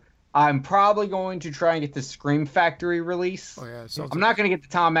blue. I'm probably going to try and get the Scream Factory release. Oh yeah, I'm not going to get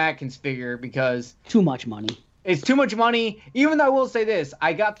the Tom Atkins figure because too much money. It's too much money. Even though I will say this,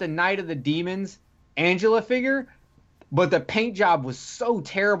 I got the Night of the Demons Angela figure, but the paint job was so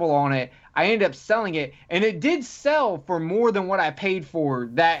terrible on it. I ended up selling it, and it did sell for more than what I paid for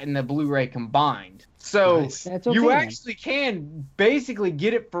that and the Blu-ray combined. So you actually can basically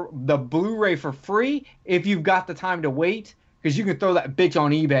get it for the Blu-ray for free if you've got the time to wait, because you can throw that bitch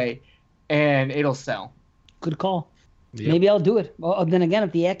on eBay and it'll sell. Good call. Yep. Maybe I'll do it. Well, then again,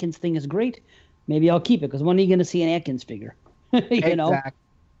 if the Atkins thing is great, maybe I'll keep it, because when are you going to see an Atkins figure? You know?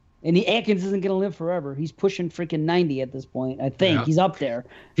 And the Atkins isn't going to live forever. He's pushing freaking 90 at this point, I think. Yeah. He's up there.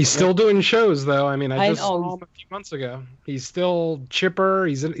 He's still doing shows, though. I mean, I just saw him a few months ago. He's still chipper.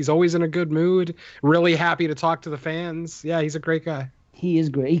 He's always in a good mood. Really happy to talk to the fans. Yeah, he's a great guy. He is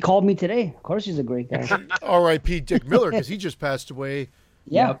great. He called me today. Of course he's a great guy. R.I.P. Dick Miller, because he just passed away.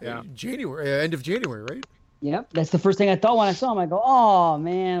 Yeah. January, end of January, right? Yeah, that's the first thing I thought when I saw him. I go, oh,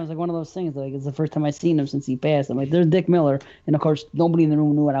 man. It was like one of those things. Like, it's the first time I've seen him since he passed. I'm like, there's Dick Miller. And, of course, nobody in the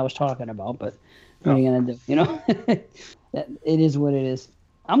room knew what I was talking about. But what are you going to do? You know? It is what it is.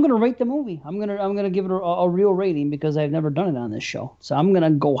 I'm going to rate the movie. I'm gonna give it a real rating because I've never done it on this show. So I'm going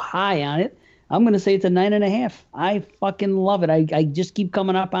to go high on it. I'm going to say it's a 9.5. I fucking love it. I just keep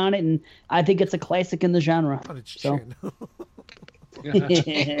coming up on it, and I think it's a classic in the genre. So.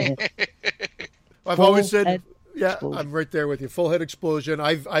 I've always said, explosion. I'm right there with you. Full head explosion.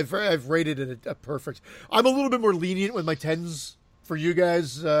 I've rated it a perfect. I'm a little bit more lenient with my 10s for you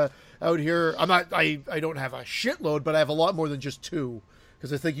guys out here. I don't have a shitload, but I have a lot more than just 2,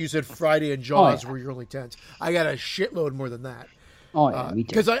 because I think you said Friday and Jaws were your only 10s. I got a shitload more than that. Oh yeah, me too.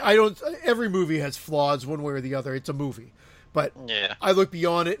 Because I don't. Every movie has flaws, one way or the other. It's a movie, but Yeah. I look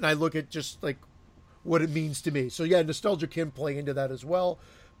beyond it and I look at just like what it means to me. So yeah, nostalgia can play into that as well,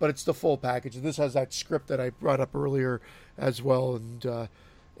 but it's the full package. And this has that script that I brought up earlier as well, and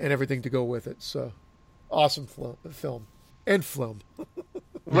everything to go with it. So awesome film and film.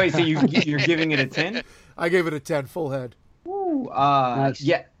 Wait, so you're giving it a 10? I gave it a 10, full head. Woo. Nice.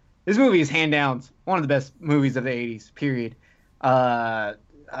 Yeah, this movie is hand down one of the best movies of the 80s, period.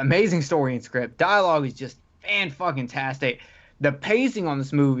 Amazing story and script. Dialogue is just fan-fucking-tastic. The pacing on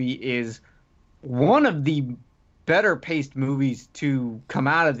this movie is one of the better paced movies to come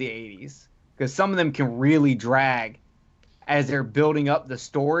out of the 80s, because some of them can really drag as they're building up the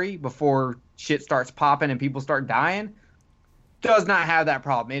story before shit starts popping and people start dying. Does not have that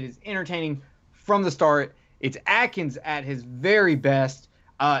problem. It is entertaining from the start. It's Atkins at his very best.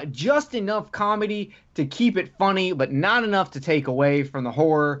 Just enough comedy to keep it funny, but not enough to take away from the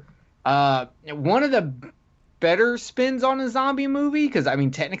horror. One of the better spins on a zombie movie, because I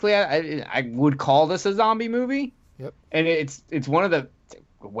mean, technically, I would call this a zombie movie. Yep. And it's one of the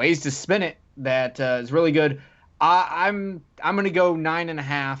ways to spin it that is really good. I'm gonna go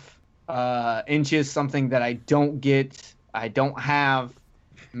 9.5 inches, something that I don't get, I don't have,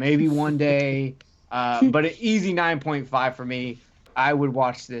 maybe one day, but an easy 9.5 for me. I would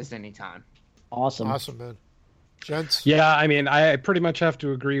watch this anytime. Awesome, man. Gents? Yeah, I mean, I pretty much have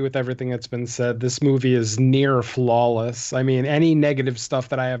to agree with everything that's been said. This movie is near flawless. I mean, any negative stuff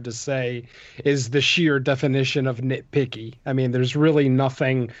that I have to say is the sheer definition of nitpicky. I mean, there's really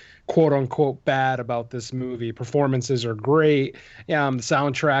nothing quote unquote bad about this movie. Performances are great. The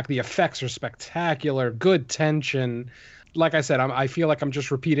soundtrack, the effects are spectacular. Good tension. Like I said, I feel like I'm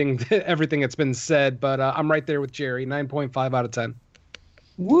just repeating everything that's been said, but I'm right there with Jerry. 9.5 out of 10.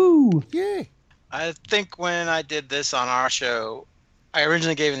 Woo! Yay! I think when I did this on our show, I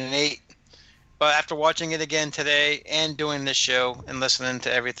originally gave it an 8. But after watching it again today and doing this show and listening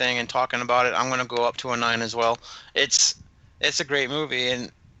to everything and talking about it, I'm going to go up to a 9 as well. It's a great movie, and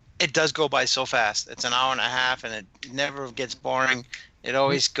it does go by so fast. It's an hour and a half, and it never gets boring. It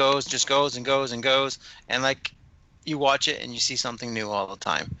always just goes and goes and goes. And like, you watch it and you see something new all the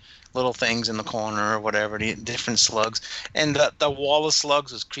time. Little things in the corner or whatever, the different slugs. And the wall of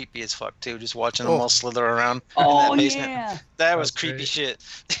slugs was creepy as fuck too, just watching them all slither around in that basement. Yeah. That was creepy shit.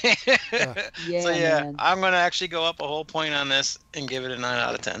 Yeah, So yeah, man. I'm gonna actually go up a whole point on this and give it a 9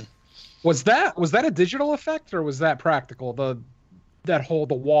 out of 10. Was that a digital effect or was that practical? The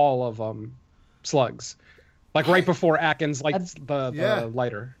wall of slugs, like right before Atkins lights the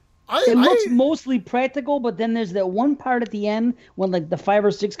lighter. It looks mostly practical, but then there's that one part at the end when like the 5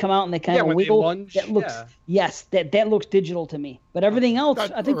 or 6 come out and they kind of when wiggle. they lunge, that looks that looks digital to me. But everything else,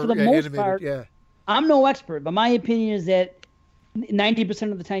 I think for the most animated, part, yeah. I'm no expert, but my opinion is that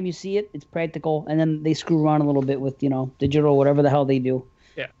 90% of the time you see it, it's practical, and then they screw around a little bit with digital, whatever the hell they do.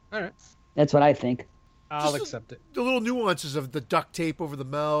 Yeah, all right. That's what I think. I'll accept it. The little nuances of the duct tape over the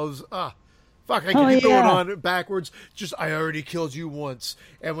mouths. Fuck, I can keep going on backwards. Just, I already killed you once.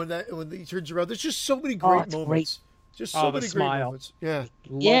 And when he turns around, there's just so many great moments. Great. Just so many great smile. moments. Yeah.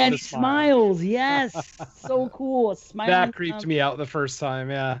 And he smiles. Yes. So cool. Smiling. That creeped me out the first time,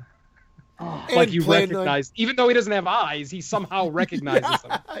 yeah. Oh. Like you recognize, even though he doesn't have eyes, he somehow recognizes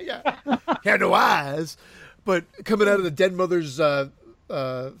them. Yeah. He had no eyes. But coming out of the dead mother's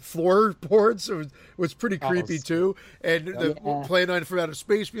floorboards was pretty creepy too, and playing on from outer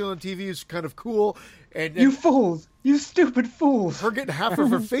space being on TV is kind of cool. And You fools! You stupid fools! her getting half of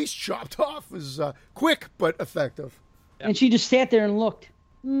her face chopped off was quick but effective. And she just sat there and looked.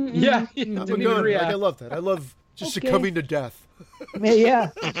 Yeah, I'm good. I love that. I love just succumbing to death.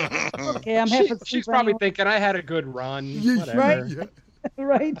 Yeah. Okay, I'm half asleep. She's probably thinking I had a good run. Whatever. Right?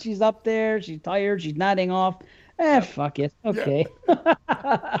 Right? She's up there. She's tired. She's nodding off. Fuck it. Okay.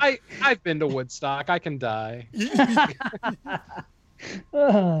 I've been to Woodstock. I can die.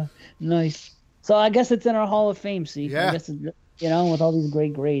 Nice. So I guess it's in our Hall of Fame. See, Yeah. I guess it's, with all these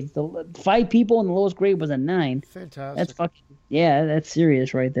great grades. The 5 people and the lowest grade was a 9. Fantastic. That's fucking that's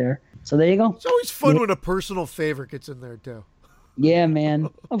serious right there. So there you go. It's always fun when a personal favorite gets in there too. Yeah, man.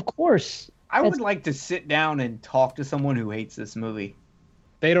 Of course. I would like to sit down and talk to someone who hates this movie.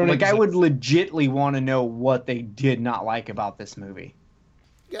 They don't I would legitly want to know what they did not like about this movie.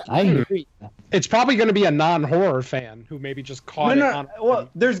 Yeah, I agree. It's probably going to be a non-horror fan who maybe just caught it on. Well,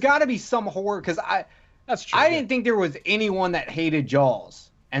 there's got to be some horror because That's true. I didn't think there was anyone that hated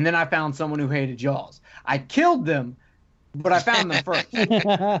Jaws, and then I found someone who hated Jaws. I killed them, but I found them first.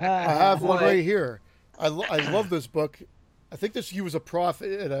 I have one right here. I love this book. I think he was a prof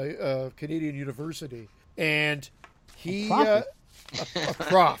at a Canadian university, and he A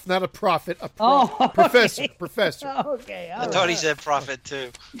prof, not a prophet. A Oh, professor. okay. Professor. Okay, I thought he said profit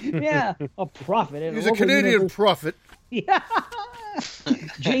too. Yeah, a prophet. at He's a local Canadian university. prophet. Yeah.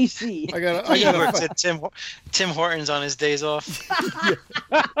 JC. I got. He works at Tim Hortons on his days off.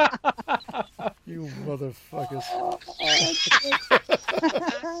 You motherfuckers.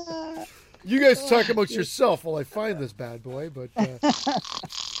 You guys talk amongst yourself while I find this bad boy, but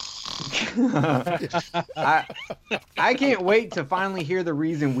I can't wait to finally hear the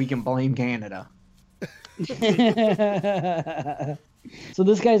reason we can blame Canada. So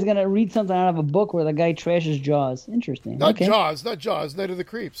this guy's gonna read something out of a book where the guy trashes Jaws. Interesting. not Okay. Jaws, Night of the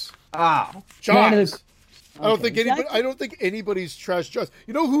Creeps. Ah, Night of Jaws. the- I don't Okay. think anybody. I don't think anybody's trashed Jaws.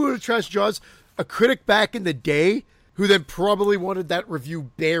 You know who would have trashed Jaws? A critic back in the day, who then probably wanted that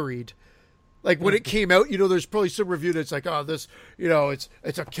review buried. Like when it came out, there's probably some review that's like, oh, this,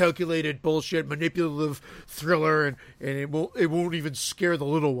 it's a calculated bullshit, manipulative thriller, and it won't even scare the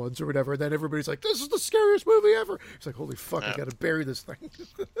little ones or whatever. And then everybody's like, this is the scariest movie ever. It's like, holy fuck, I gotta bury this thing.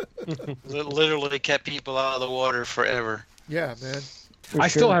 Literally kept people out of the water forever. Yeah, man. I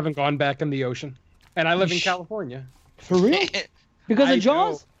still haven't gone back in the ocean, and I live in California. For real? Because I of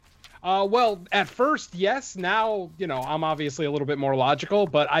Jaws? Well, at first, yes. Now, I'm obviously a little bit more logical,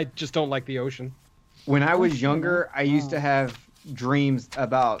 but I just don't like the ocean. when I was younger, I used to have dreams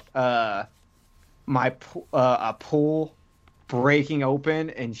about a pool breaking open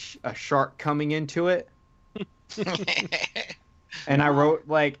and a shark coming into it. And I wrote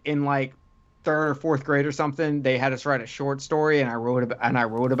in third or fourth grade or something. They had us write a short story, and I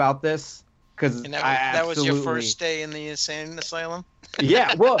wrote about this because that was your first day in the insane asylum.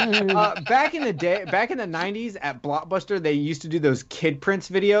 Yeah, well, back in the 90s at Blockbuster, they used to do those Kid Prints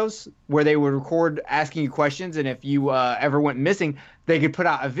videos where they would record asking you questions, and if you ever went missing, they could put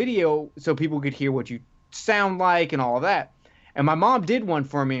out a video so people could hear what you sound like and all of that. And my mom did one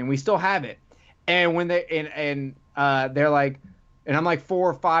for me, and we still have it. And when they're like, and I'm like 4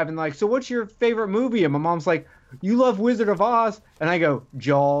 or 5, and like, so what's your favorite movie? And my mom's like, you love Wizard of Oz, and I go,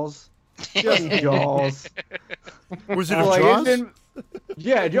 Jaws. Just Jaws. Wizard of Jaws?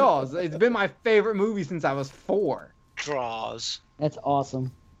 Yeah, Jaws. It's been my favorite movie since I was 4. Jaws. That's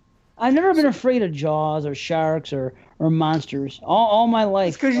awesome. I've never been afraid of Jaws or sharks or monsters. All my life.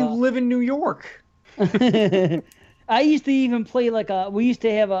 It's because you live in New York. I used to even play we used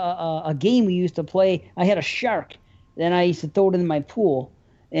to have a game we used to play. I had a shark. Then I used to throw it in my pool.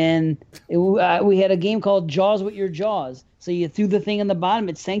 And we had a game called Jaws with your jaws. So you threw the thing in the bottom,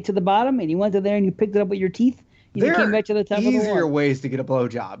 it sank to the bottom, and you went to there and you picked it up with your teeth. You came back to the top of the easier water. ways to get a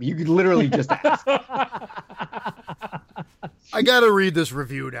blowjob. You could literally just ask. I gotta read this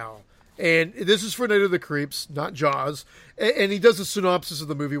review now. And this is for Night of the Creeps, not Jaws. And he does a synopsis of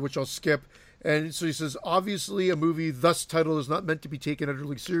the movie, which I'll skip. And so he says, obviously a movie thus titled is not meant to be taken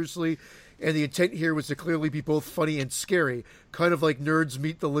utterly seriously, and the intent here was to clearly be both funny and scary, kind of like Nerds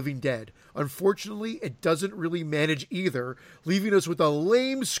Meet the Living Dead. Unfortunately, it doesn't really manage either, leaving us with a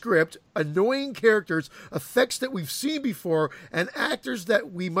lame script, annoying characters, effects that we've seen before, and actors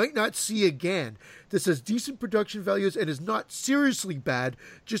that we might not see again. This has decent production values and is not seriously bad,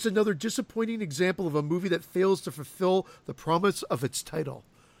 just another disappointing example of a movie that fails to fulfill the promise of its title.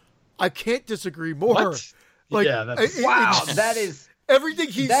 I can't disagree more. What? Yeah, that's... Wow, that is... Everything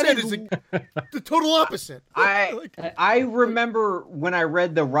he said is the total opposite. I remember when I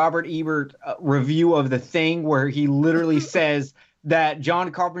read the Robert Ebert review of The Thing, where he literally says that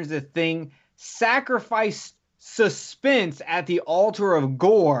John Carpenter's The Thing sacrificed suspense at the altar of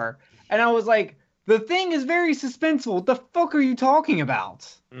gore. And I was like, The Thing is very suspenseful. What the fuck are you talking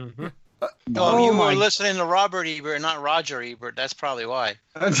about? Mm-hmm. You were listening to Robert Ebert, not Roger Ebert. That's probably why.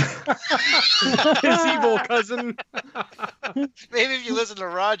 His evil cousin. Maybe if you listened to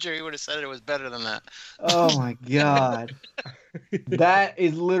Roger, he would have said it was better than that. Oh my god. That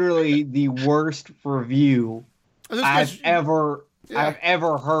is literally the worst review I've ever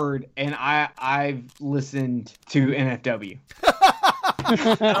heard, and I've listened to NFW.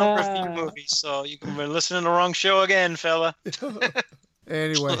 I don't review movies, so you've been listening to the wrong show again, fella.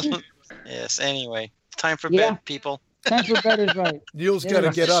 Anyway. Yes, anyway. Time for bed, people. Time for bed is right. Neil's got to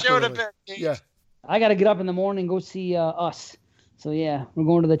get up early. Yeah. I got to get up in the morning and go see Us. So, yeah, we're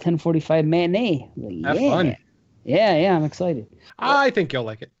going to the 10:45 matinee. Have fun. Yeah, I'm excited. I think you'll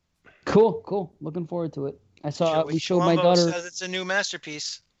like it. Cool. Looking forward to it. I saw we showed my Columbo daughter says it's a new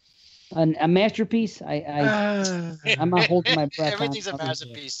masterpiece. a masterpiece. I'm not holding my breath. Everything's a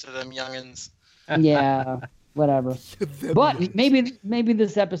masterpiece to them youngins. Yeah, whatever. But maybe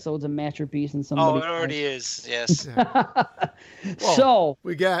this episode's a masterpiece and somebody. Oh, it already is. Yes. Well, so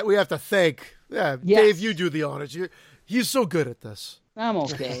we have to thank. Yeah, yes. Dave, you do the honors. He's so good at this. I'm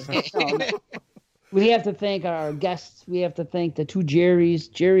okay. No. We have to thank our guests. We have to thank the two Jerrys,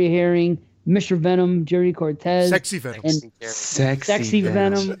 Jerry Herring, Mr. Venom, Jerry Cortez. Sexy Venom. And Sexy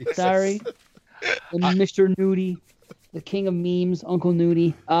Venom. Sorry. And Mr. Nudie, the king of memes, Uncle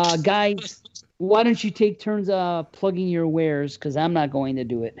Nudie. Guys, why don't you take turns plugging your wares? Because I'm not going to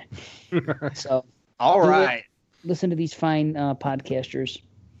do it. So, all right. Listen to these fine podcasters.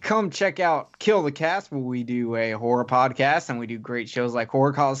 Come check out Kill the Cast, where we do a horror podcast and we do great shows like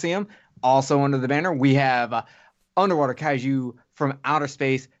Horror Coliseum. Also under the banner, we have Underwater Kaiju from Outer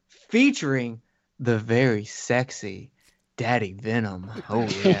Space featuring the very sexy Daddy Venom. Oh,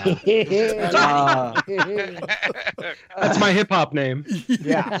 yeah. That's my hip-hop name.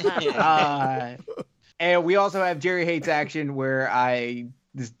 Yeah. And we also have Jerry Hates Action, where I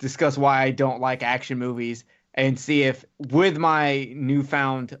discuss why I don't like action movies and see if, with my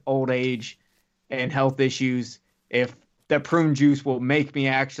newfound old age and health issues, if the prune juice will make me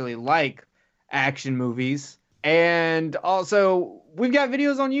actually like action movies. And also, we've got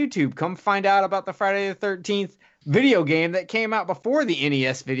videos on YouTube. Come find out about the Friday the 13th video game that came out before the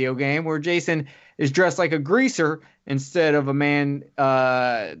NES video game, where Jason is dressed like a greaser instead of a man,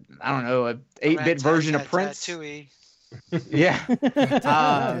 I don't know, an 8-bit version of Prince. Yeah.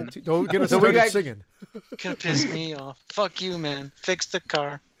 Don't get us started singing. Gonna piss me off. Fuck you, man. Fix the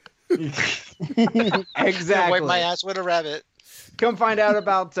car. Exactly. Wipe my ass with a rabbit. Come find out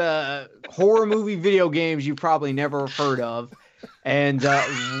about horror movie video games you probably never heard of, and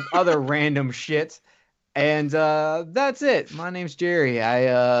other random shit. And that's it. My name's Jerry.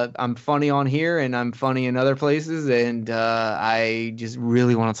 I'm funny on here, and I'm funny in other places, and I just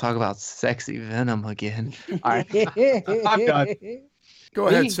really want to talk about Sexy Venom again. All right, I'm done. Go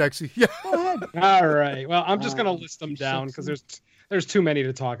ahead, Sexy. Yeah. Go ahead. All right. Well, I'm just gonna list them down because there's too many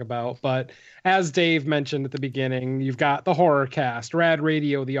to talk about. But as Dave mentioned at the beginning, you've got the Horror Cast, Rad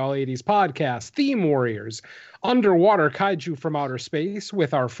Radio, the All 80s Podcast, Theme Warriors, Underwater Kaiju from Outer Space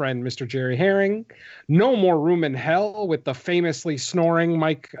with our friend Mr. Jerry Herring, No More Room in Hell with the famously snoring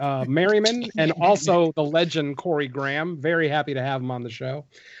Mike Merriman, and also the legend Corey Graham. Very happy to have him on the show.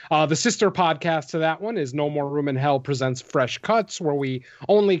 The sister podcast to that one is No More Room in Hell presents Fresh Cuts, where we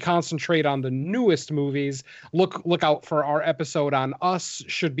only concentrate on the newest movies. Look out for our episode on Us.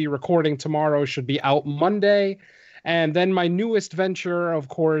 Should be recording tomorrow, should be out Monday. And then my newest venture, of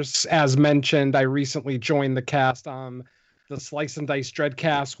course, as mentioned, I recently joined the cast on the Slice and Dice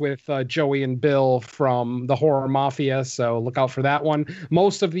Dreadcast with Joey and Bill from the Horror Mafia, so look out for that one.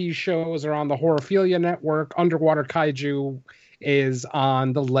 Most of these shows are on the Horrorphilia Network. Underwater Kaiju is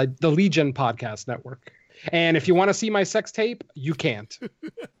on the Legion Podcast Network. And if you want to see my sex tape, you can't.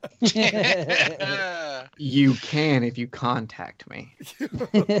 You can if you contact me.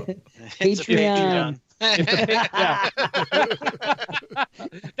 Patreon. Yeah.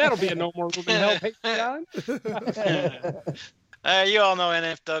 That'll be a No More Room in Hell Patreon. You all know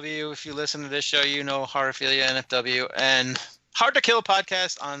NFW. If you listen to this show, you know Horrorphilia, NFW, and Hard to Kill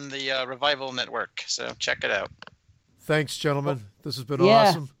podcast on the Revival Network. So check it out. Thanks, gentlemen. This has been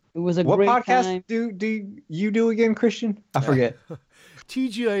awesome. It was a what great podcast time. do you do again, Christian? I forget.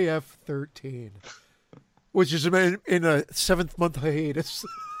 TGIF 13, which is in a 7th month hiatus.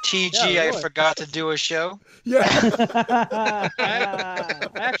 TG, Yeah, really. I forgot to do a show. Yeah. I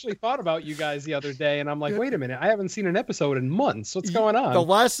actually thought about you guys the other day, and I'm like, wait a minute, I haven't seen an episode in months. What's going on? The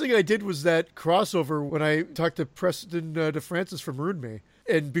last thing I did was that crossover when I talked to Preston DeFrancis from Ruin Me.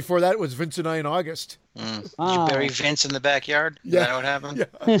 And before that was Vince and I in August. Did you bury Vince in the backyard? Is that what happened?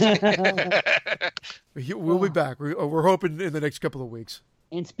 Yeah. We'll be back. We're hoping in the next couple of weeks.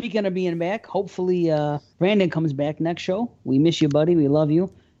 And speaking of being back, hopefully Brandon comes back next show. We miss you, buddy. We love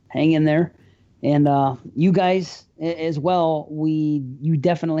you. Hang in there. And you guys as well, you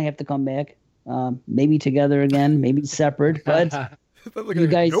definitely have to come back. Maybe together again, maybe separate. But you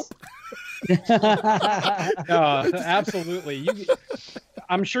guys... Nope. Absolutely.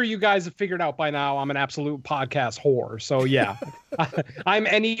 I'm sure you guys have figured out by now I'm an absolute podcast whore. So yeah, I'm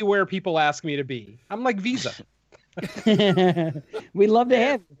anywhere people ask me to be. I'm like Visa. We'd love to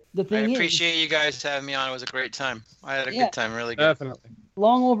have you. The thing I appreciate you guys having me on. It was a great time. I had a good time. Really good. Definitely.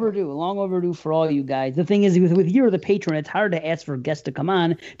 Long overdue for all you guys. The thing is, with you're the patron, it's hard to ask for guests to come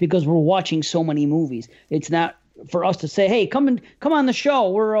on because we're watching so many movies. It's not for us to say, hey, come on the show.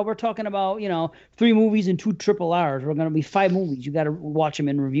 We're talking about 3 movies and 2 triple R's. We're going to be 5 movies. You got to watch them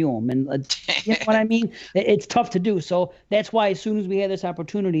and review them. And you know what I mean? It's tough to do. So that's why as soon as we had this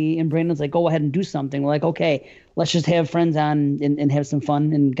opportunity and Brandon's like, go ahead and do something, we're like, okay, let's just have friends on and have some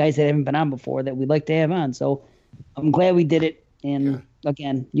fun and guys that haven't been on before that we'd like to have on. So I'm glad we did it. And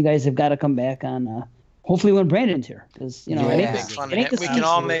again, you guys have got to come back on Hopefully when Brandon's here, because you know Yeah. it Make ain't fun the, of it ain't him. the We can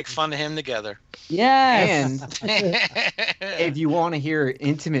all season. make fun of him together. Yes. And if you want to hear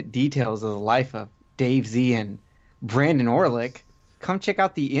intimate details of the life of Dave Z and Brandon Orlick, come check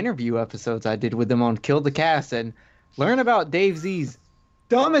out the interview episodes I did with them on Kill the Cast and learn about Dave Z's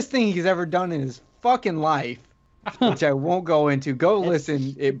dumbest thing he's ever done in his fucking life, which I won't go into. Go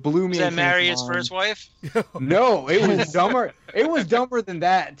listen. It blew me. Does that and marry Kenneth's his mind. first wife? No, it was dumber. It was dumber than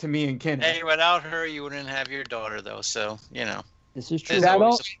that to me and Kenneth. Hey, without her, you wouldn't have your daughter, though. So you know. This is true. There's That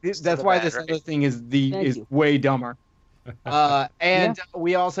always all- a- to that's the why bad, this right? other thing is Thank you. way dumber. And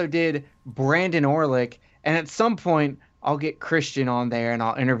we also did Brandon Orlick, and at some point I'll get Christian on there and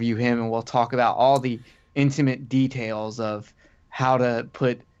I'll interview him and we'll talk about all the intimate details of how to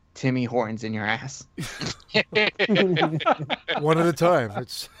put Timmy Hortons in your ass. One at a time.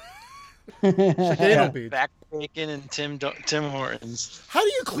 It's like anal beads. Back bacon and Tim Hortons. How do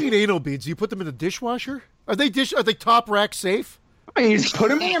you clean anal beads? Do you put them in the dishwasher? Are they top rack safe? I mean, you just put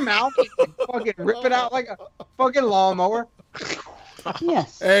them in your mouth and fucking rip it out like a fucking lawnmower.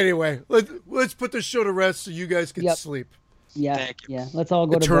 Yes. Anyway, let's put this show to rest so you guys can Yep. sleep. Yeah. Thank you. Yeah. Let's all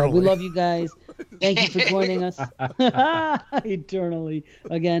go to bed. Eternally. We love you guys. Thank you for joining us. Eternally.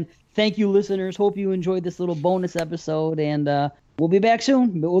 Again, thank you, listeners. Hope you enjoyed this little bonus episode, and we'll be back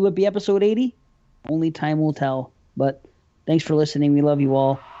soon. Will it be episode 80? Only time will tell. But thanks for listening. We love you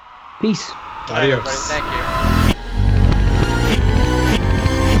all. Peace. All right, everybody. Thank you.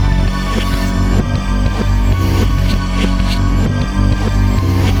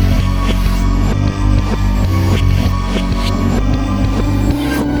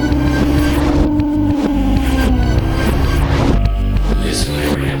 Listen to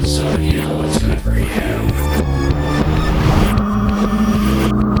every episode, you know what's good for you.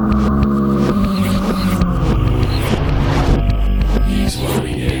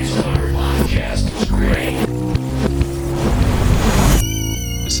 Exploding Heads podcast is great.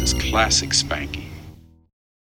 This is classic Spanky.